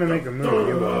 She's not going to make a move.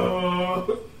 You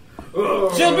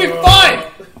will. She'll be fine.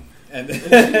 And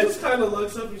And he just kind of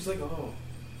looks up. He's like, "Oh,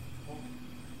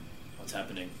 what's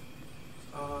happening?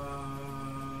 I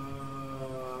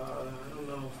don't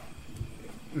know."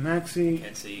 Maxie,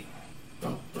 Can't see.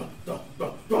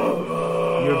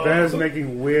 your bear's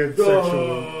making weird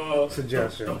sexual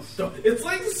suggestions. It's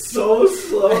like so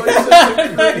slow. It's just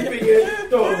like creeping in.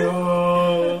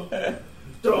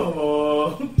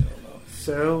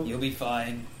 So, You'll be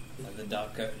fine. The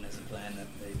Dark Curtain is a plan that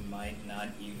they might not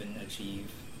even achieve.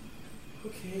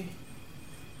 Okay.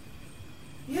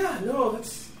 Yeah, no,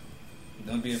 that's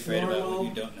Don't be afraid about what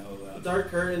you don't know the about. Dark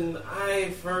Curtain.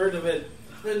 I've heard of it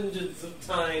hundreds of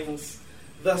times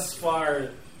thus far.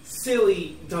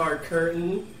 Silly Dark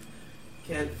Curtain.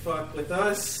 Can't fuck with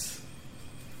us.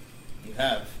 You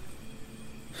have.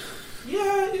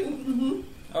 Yeah. Mm-hmm.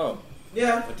 Oh,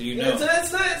 Yeah. What do you Yeah, know?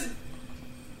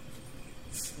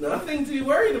 It's nothing to be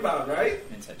worried about, right?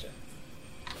 Insight check.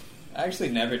 I actually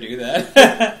never do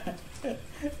that.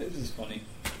 This is funny.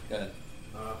 Go ahead.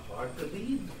 Hard to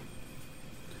lead.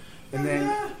 And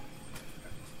then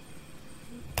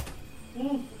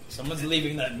Someone's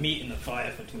leaving that meat in the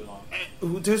fire for too long.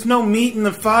 there's no meat in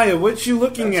the fire. What you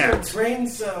looking That's at? your brain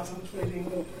cells. I'm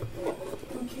kidding.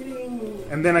 I'm kidding.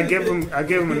 And then I give him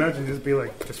a nudge and just be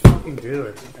like, just fucking do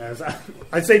it.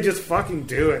 I say just fucking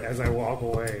do it as I walk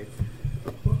away.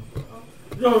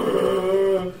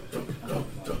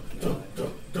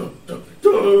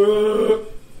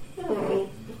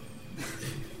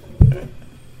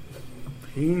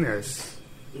 Penis.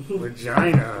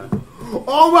 Vagina.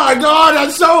 Oh my god,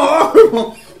 that's so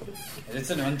horrible! And it's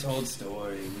an untold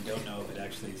story. We don't know if it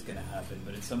actually is going to happen,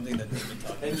 but it's something that they've been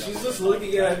talking And about. she's just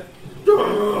looking at.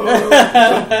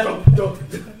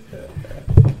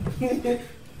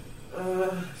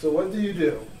 So what do you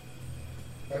do?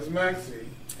 As Maxie.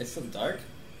 It's still dark?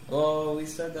 Well, we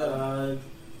said that.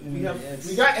 We have. it's-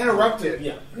 We got interrupted.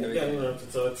 Yeah, There we we got go.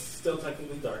 interrupted, so it's still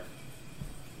technically dark.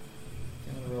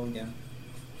 Can we roll again?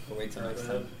 Or wait till next Go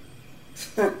time.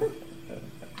 ahead.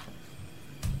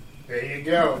 There you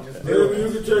go. Just do it.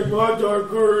 You can take my dark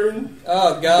curtain.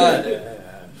 Oh, God! I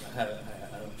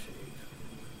don't shave.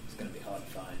 It's going to be hard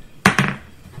to find.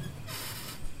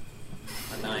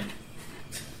 A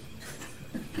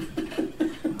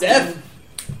 9. Death?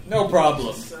 No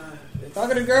problem.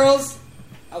 Talking to girls?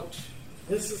 Ouch.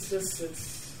 This is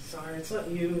just. Sorry, it's not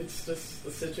you. It's just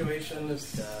the situation.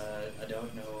 It's. I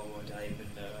don't know what I even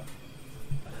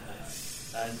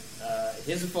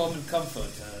here's a form of comfort.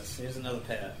 Here's another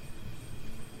pair.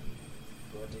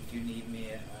 But if you need me,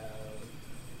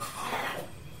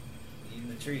 in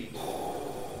the tree.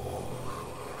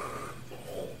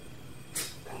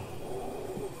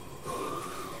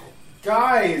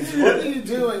 Guys, what are you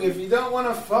doing? If you don't want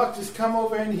to fuck, just come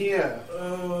over in here.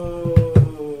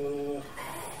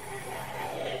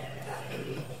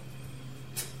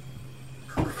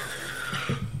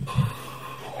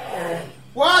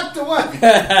 What? The what?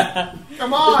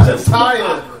 Come on, I'm Just tired.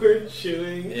 awkward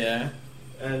chewing. Yeah.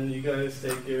 And you guys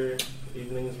take your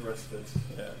evening's respite.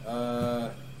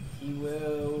 He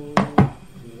will.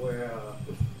 Beware.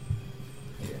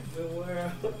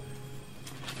 Beware.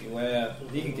 Beware.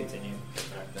 You can continue.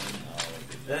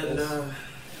 And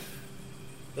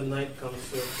the night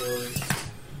comes to a close.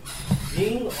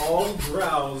 Being all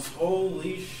drowsed,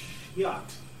 holy shit.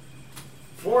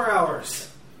 4 hours.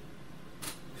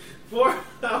 4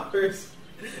 hours.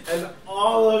 And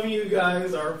all of you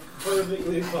guys are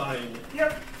perfectly fine.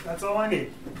 Yep, that's all I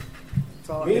need. That's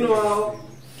all I need. Meanwhile,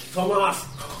 Tomas.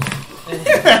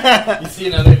 You see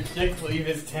another chick leave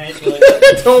his tent. You're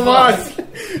like, Tomas!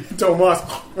 Tomas.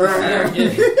 you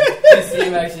see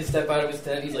him actually step out of his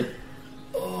tent. He's like,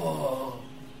 oh,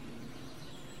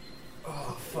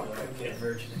 fuck! I can't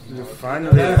virgin You anymore.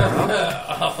 finally.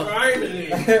 Finally.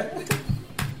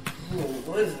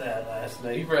 What is that last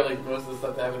night? You probably like most of the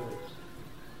stuff that happened.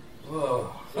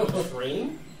 Whoa. A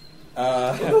train?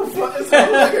 It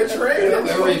sounded like a train.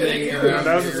 Everything Yeah, around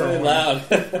that was here. a horn. Loud.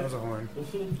 That was a horn.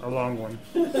 A long one.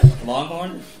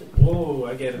 Longhorn? Whoa,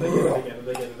 I get it. Oh,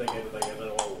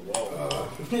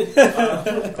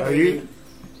 whoa. Are you?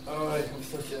 Oh, I'm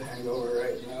such a hangover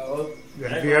right now.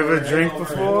 Have you ever drank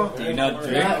before? Do you not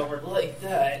drink? Not like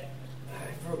that.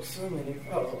 I broke so many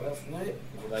vows last night.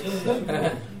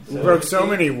 You broke so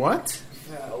many what?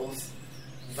 Vows.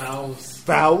 Valves.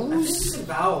 Vowels?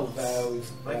 Valves.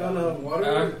 Vows. Like on a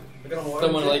water. Like on a water.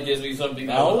 Someone tank? like gives me something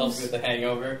that will help Vows? with the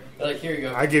hangover. They're like, here you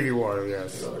go. I give you water,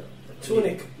 yes. A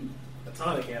tunic. A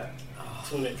tonic, yeah.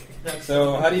 Tunic.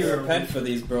 So, how do you repent for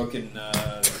these broken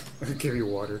I give you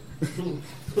water.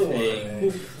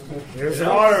 things? Here's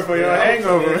water for your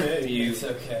hangover. Do you, It's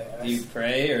okay. do you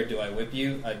pray or do I whip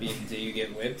you? I mean, do you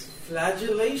get whipped?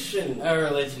 Flagellation. Our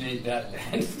religion ain't that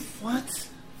bad. What?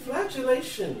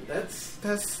 Flagellation. That's.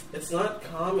 It's not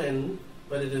common,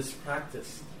 but it is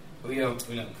practiced. we don't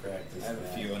practice. I have a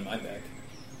that. few on my back.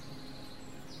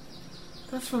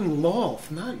 That's from Lolf,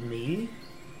 not me.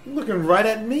 You're looking right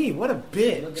at me. What a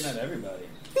bitch. Looking at everybody.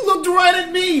 You looked right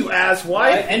at me, you I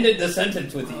asswipe. ended the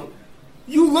sentence with you.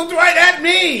 You looked right at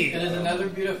me. It is another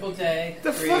beautiful day.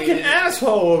 The Created- fucking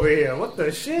asshole over here. What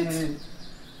the shit?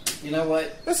 You know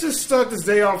what? Let's just start this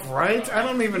day off right. I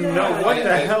don't even know what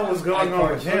the hell was going on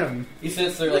with him. He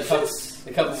sits there like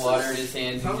a cup of water in his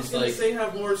hands. I He's was just gonna like, say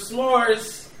have more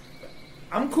s'mores.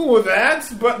 I'm cool with that,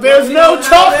 but there's We no don't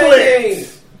have chocolate. any.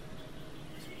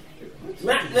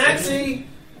 Maxie,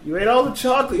 You ate all the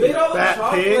chocolate, you you ate all the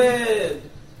fat pig. chocolate.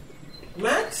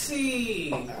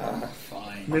 Maxie.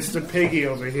 Fine. Mr. Piggy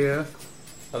over here.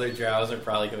 Other drows are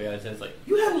probably going out of his like,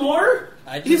 You had more?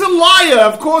 He's a liar!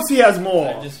 Of course he has more!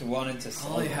 I just wanted to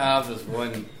all I say have is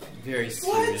one very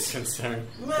serious concern.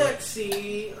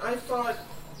 Maxie, I thought.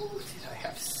 Who did I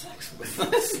have sex with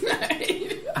last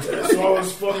night? So I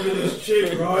was fucking this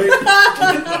chick, right?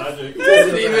 He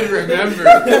doesn't even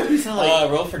remember. He's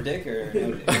like, roll for dick or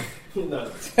No.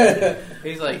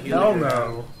 he's like, Hell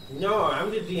no. No, I'm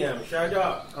the DM. Shut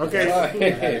up. Okay.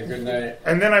 Good night.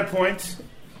 And then I point.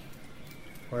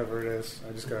 Whatever it is.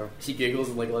 I just go. She giggles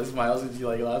and like smiles and she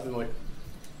like laughs and like,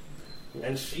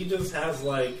 And she just has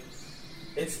like,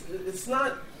 it's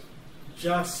not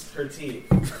just her teeth.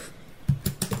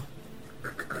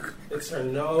 It's her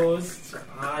nose, it's her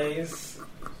eyes.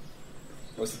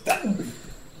 what's that?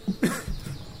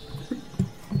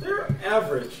 They're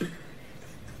average.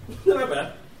 Not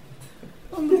bad.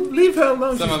 Leave her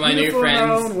alone. Some She's of my new beautiful in her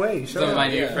friends- own way. Shut some of up. my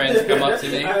new friends come up to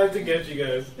I me. have to get you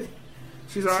guys.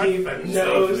 She's alright. Teeth and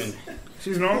nose.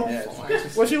 She's normal. Yeah,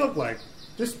 What's she look like?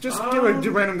 Just give a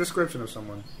random description of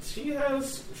someone. She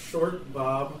has short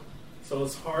bob, so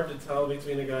it's hard to tell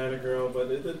between a guy and a girl, but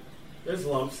there's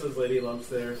lumps, there's lady lumps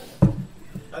there.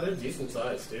 They're decent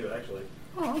size, too, actually.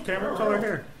 Oh, okay. What color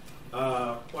hair?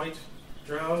 White.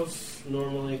 Drows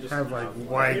normally just Have like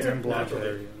white and blonde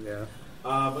naturally. hair. Yeah.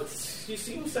 But she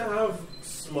seems to have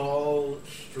small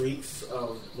streaks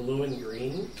of blue and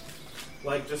green.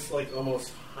 Just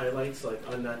almost highlights, like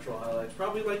unnatural highlights.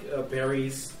 Probably like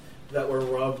berries that were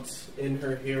rubbed in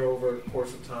her hair over the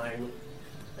course of time.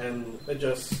 And it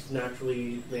just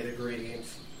naturally made a gradient.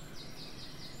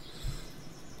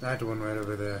 That one right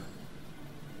over there.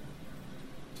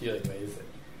 She like waves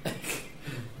it.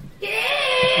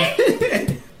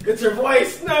 It's her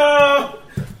voice! No!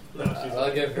 No, she's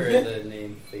I'll give her the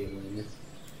name Phelan.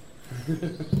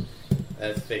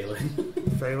 That's Phelan.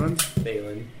 Phelan?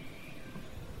 Phelan.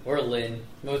 Or Lynn.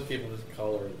 Most people just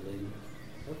call her Lynn.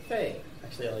 Or Faye.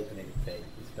 Actually, I like the name Faye.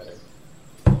 It's better.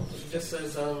 She just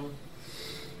says,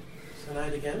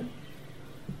 tonight again?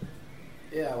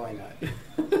 Yeah, why not?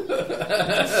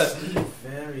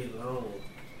 Very long.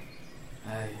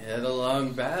 I had a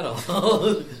long battle.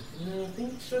 I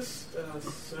think it's just a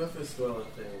surface dweller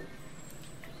thing.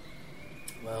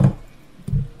 Well,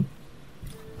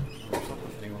 I've never slept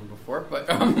with anyone before, but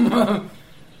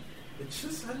It's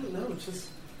just, I don't know, it's just,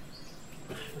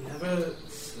 I've never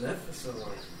slept for so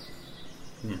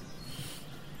long.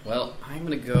 well, I'm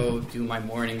gonna go do my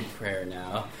morning prayer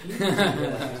now.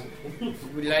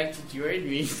 Would you like to join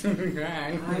me?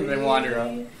 And then wander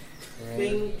up. I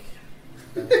think,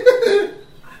 I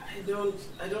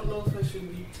don't know if I should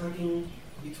be tugging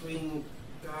between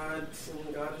gods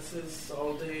and goddesses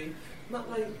all day. Not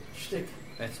my shtick.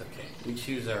 That's okay. We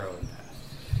choose our own path.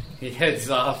 He heads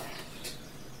off.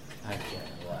 I can't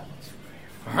allow this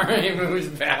prayer for. He moves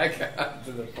back out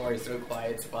to the forest to a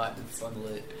quiet spot that's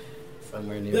sunlit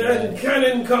somewhere near Then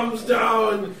cannon comes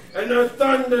down and a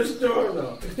thunderstorm.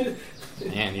 No.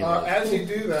 And he As you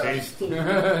do that,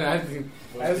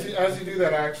 was. as you do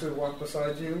that, I actually walk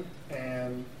beside you,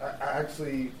 and I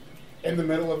actually, in the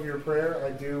middle of your prayer,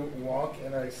 I do walk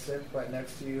and I sit right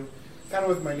next to you, kind of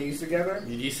with my knees together,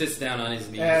 He sits down on his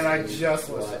knees. and I just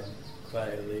listen.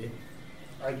 Quietly.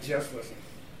 I just listen.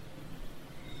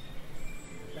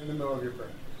 In the middle of your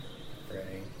prayer.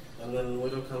 Praying. And then the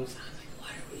widow comes, what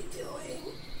are we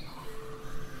doing?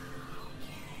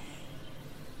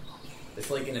 It's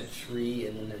like in a tree,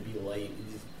 and then there'd be light.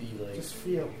 It'd just be like. Just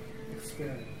feel,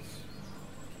 experience.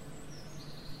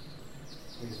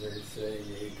 These are saying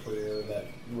a prayer that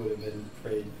would have been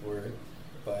prayed for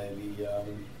by the.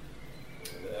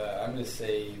 I'm going to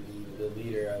say the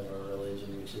leader of our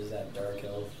religion, which is that dark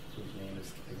elf whose name is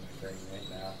skipping my brain right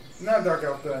now. Not Dark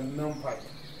Elf, the Gnome Pike.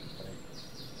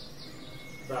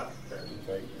 That,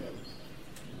 Right,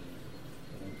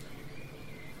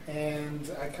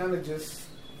 And I kind of just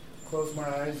close my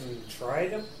eyes and try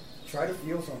to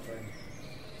feel something.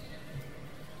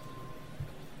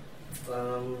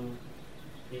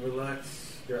 You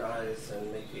relax your eyes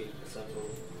and make a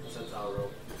percentile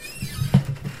roll.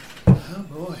 Oh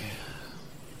boy.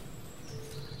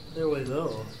 There we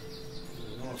go.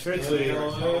 Trixie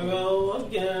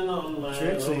Again on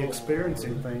my roll.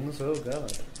 experiencing things. Oh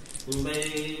god.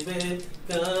 Baby,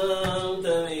 come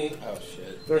to me. Oh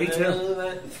shit.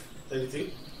 32.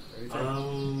 32?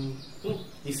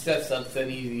 He steps up, then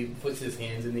he puts his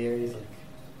hands in the air. He's like,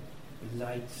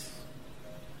 "Lights,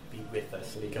 be with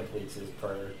us," and he completes his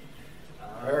prayer.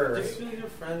 Alright. Just feel your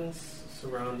friends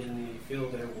surrounding you. You feel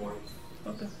their warmth.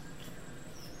 Okay.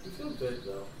 You feel good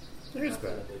though. There's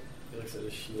that. He looks at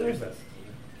his shield. There's that.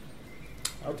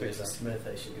 I'll take There's a that. Smith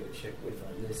I should go check with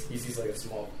on this. He sees like a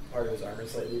small part of his armor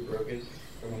slightly broken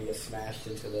from when he gets smashed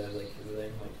into the thing.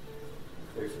 Like,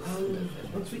 there's a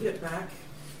Smith. Once we get back,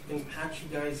 we can patch you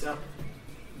guys up.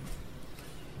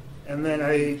 And then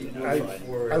I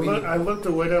looked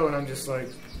at Widow and I'm just like,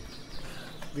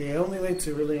 the only way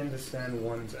to really understand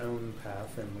one's own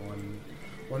path and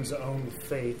one's own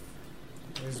faith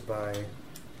is by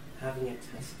Having it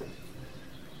tested.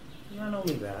 not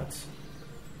only that,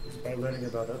 is by learning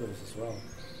about others as well.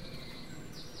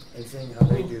 And seeing how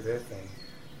they do their thing.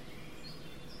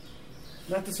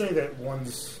 Not to say that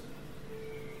one's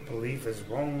belief is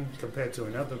wrong compared to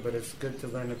another, but it's good to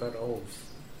learn about others.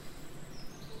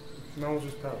 Knowledge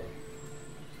is power.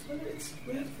 It's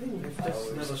a weird thing. I've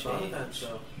just never thought of that,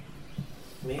 so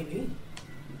maybe.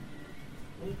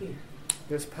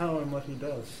 There's power in what he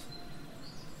does.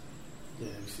 Yeah,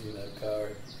 I've seen that power.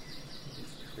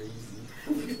 It's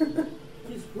crazy.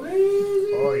 He's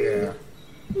crazy. Oh yeah.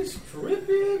 He's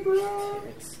trippy, bro.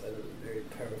 Terrence, a very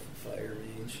powerful fire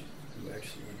mage who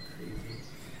actually went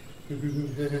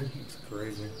crazy. It's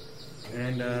crazy.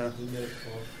 And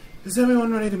is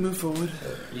everyone ready to move forward?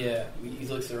 Yeah, he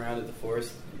looks around at the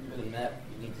forest. Other than that,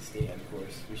 we need to stay on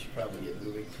course. We should probably get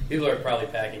moving. People are probably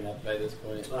packing up by this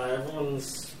point.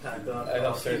 Everyone's packed up.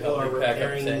 I'll start People are helping pack up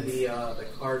repairing tents. the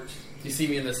cart, You see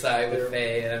me in the side with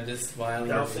Faye, and I'm just smiling.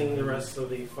 dousing the rest of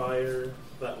the fire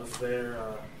that was there.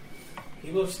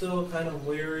 People are still kind of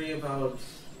wary about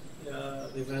the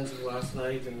events of last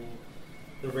night and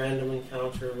the random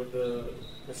encounter with the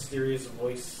mysterious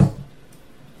voice.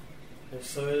 And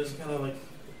so it's kind of like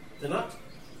they're not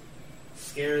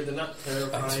scared, they're not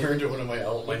terrified. I turned to one of my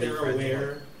but they're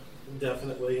aware,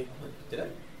 definitely. Did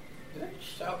I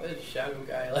shout at Shadow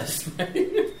Guy last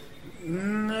night?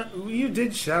 No, you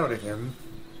did shout at him,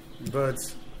 but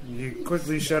you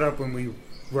quickly shut up when we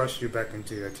rushed you back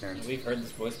into your tent. We've heard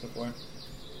this voice before.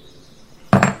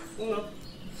 No.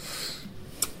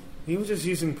 He was just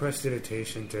using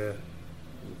prestidigitation to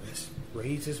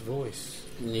raise his voice.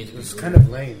 Need It to was be kind of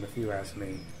lame, if you ask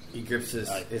me. He grips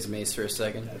his mace for a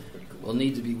second. We'll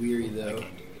need to be weary, though.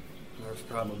 There's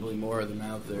probably more of them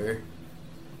out there.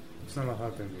 It's not a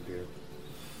hard thing to do.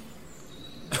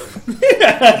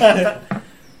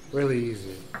 Really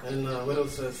easy. And Widow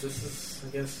says, this is,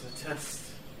 I guess, a test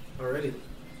already.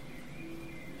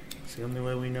 It's the only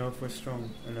way we know if we're strong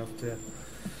enough to...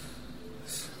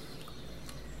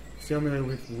 It's the only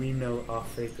way we know our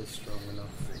faith is strong enough.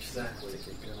 Exactly.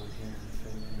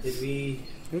 Did we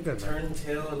You got that. turn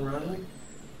tail and run?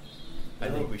 I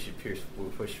think we should push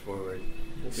forward.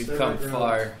 Instead We've of come ground?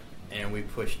 far, and we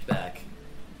pushed back.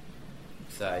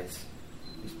 Besides,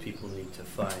 these people need to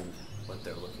find what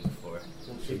they're looking for.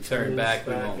 And If she we turn turns back,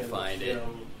 we won't and find she, it.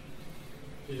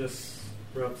 She just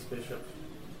rubs Bishop.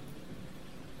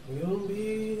 You'll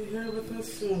be here with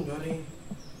us soon, buddy.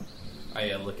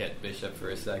 I look at Bishop for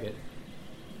a second.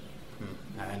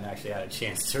 I hadn't actually had a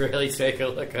chance to really take a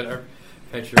look at our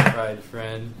petrified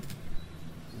friend.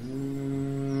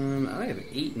 I have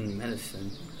 8 in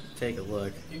medicine. Take a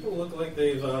look. People look like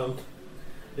they've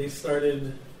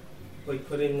started like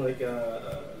putting like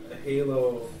a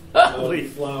halo of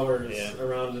flowers Yeah.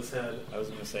 around his head. I was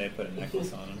going to say I put a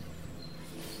necklace on him.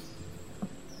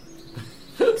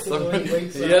 Someone, he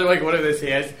wakes he up. had like one of his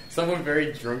hands. Someone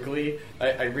very drunkenly.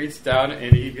 I reached down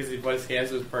and because his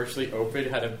hands was partially open,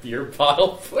 had a beer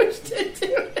bottle pushed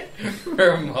into it, or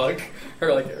a mug,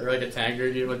 or like a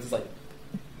tankard. You know, just like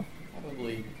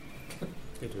probably.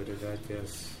 Get rid of that,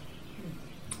 yes.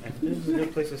 This is a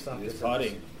good place to stop He's this.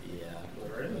 potting. Yeah.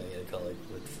 Alright. Yeah, call it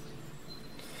quits.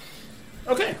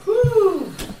 Okay,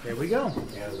 Woo! there we go.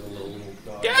 Yeah, the little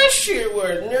dog. Gosh, you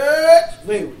were nuts!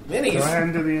 Wait, Go minis. ahead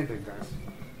and do the ending, guys.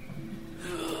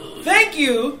 Thank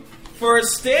you for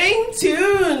staying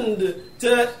tuned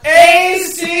to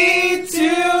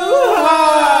AC2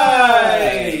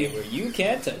 High! Where you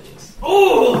can't touch us.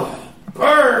 Ooh! Well,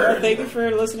 Burn! thank you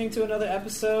for listening to another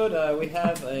episode. We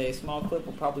have a small clip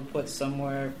we'll probably put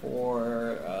somewhere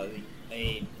for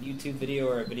a YouTube video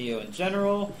or a video in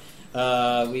general.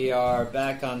 We are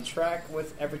back on track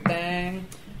with everything.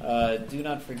 Do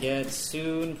not forget,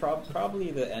 soon,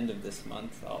 probably the end of this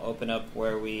month, I'll open up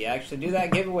where we actually do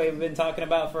that giveaway we've been talking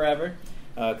about forever.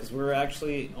 Because we're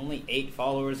actually only 8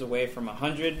 followers away from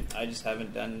 100. I just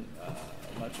haven't done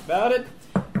much about it.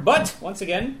 But, once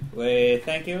again, we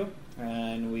thank you.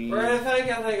 And we... Thank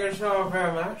you so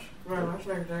very much.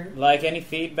 Thank you. Like any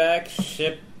feedback,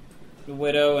 ship the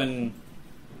Widow and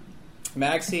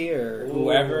Maxie or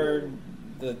whoever,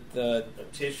 the A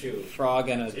tissue. frog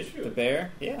and Tissue. the bear.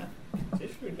 Yeah,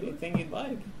 Tissue. anything you'd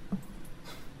like.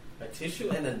 A tissue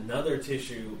and another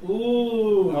tissue.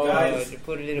 Ooh, guys. to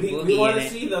put it in a We boogie want in to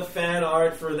it. see the fan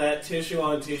art for that tissue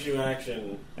on tissue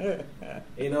action.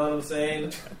 You know what I'm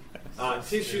saying?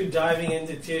 Tissue diving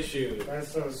into tissue. That's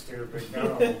so stupid.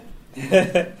 No.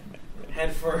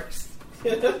 Head first.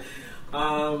 But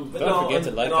Don't no, forget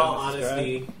to like, in all comment,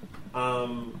 honesty,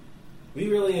 we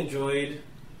really enjoyed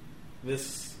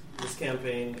this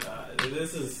campaign.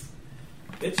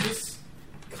 It's just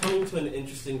coming to an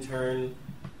interesting turn.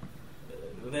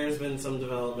 There's been some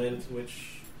development,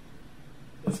 which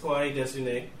is quite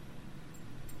desune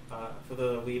for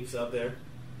the weebs out there.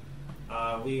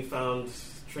 We found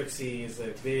Trixie is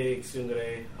a big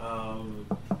tsundere.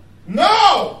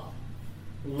 No!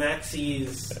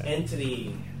 Maxi's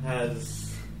entity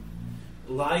has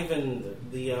livened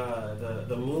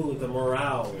the mood, the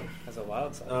morale That's a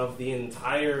wild side. of the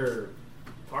entire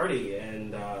party.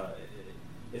 And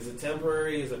is it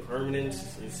temporary? Is it permanent?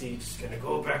 Is he just going to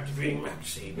go back to being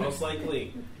Maxi? Most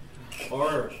likely.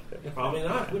 Or probably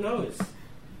not. Who knows?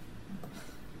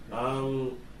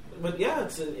 But yeah,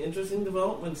 it's an interesting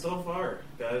development so far,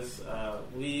 guys.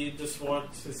 We just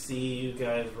want to see you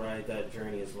guys ride that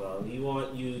journey as well. We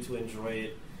want you to enjoy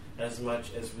it as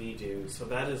much as we do. So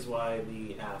that is why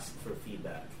we ask for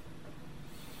feedback.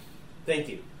 Thank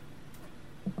you.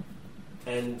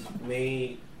 And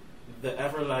may the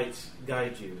Everlight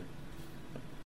guide you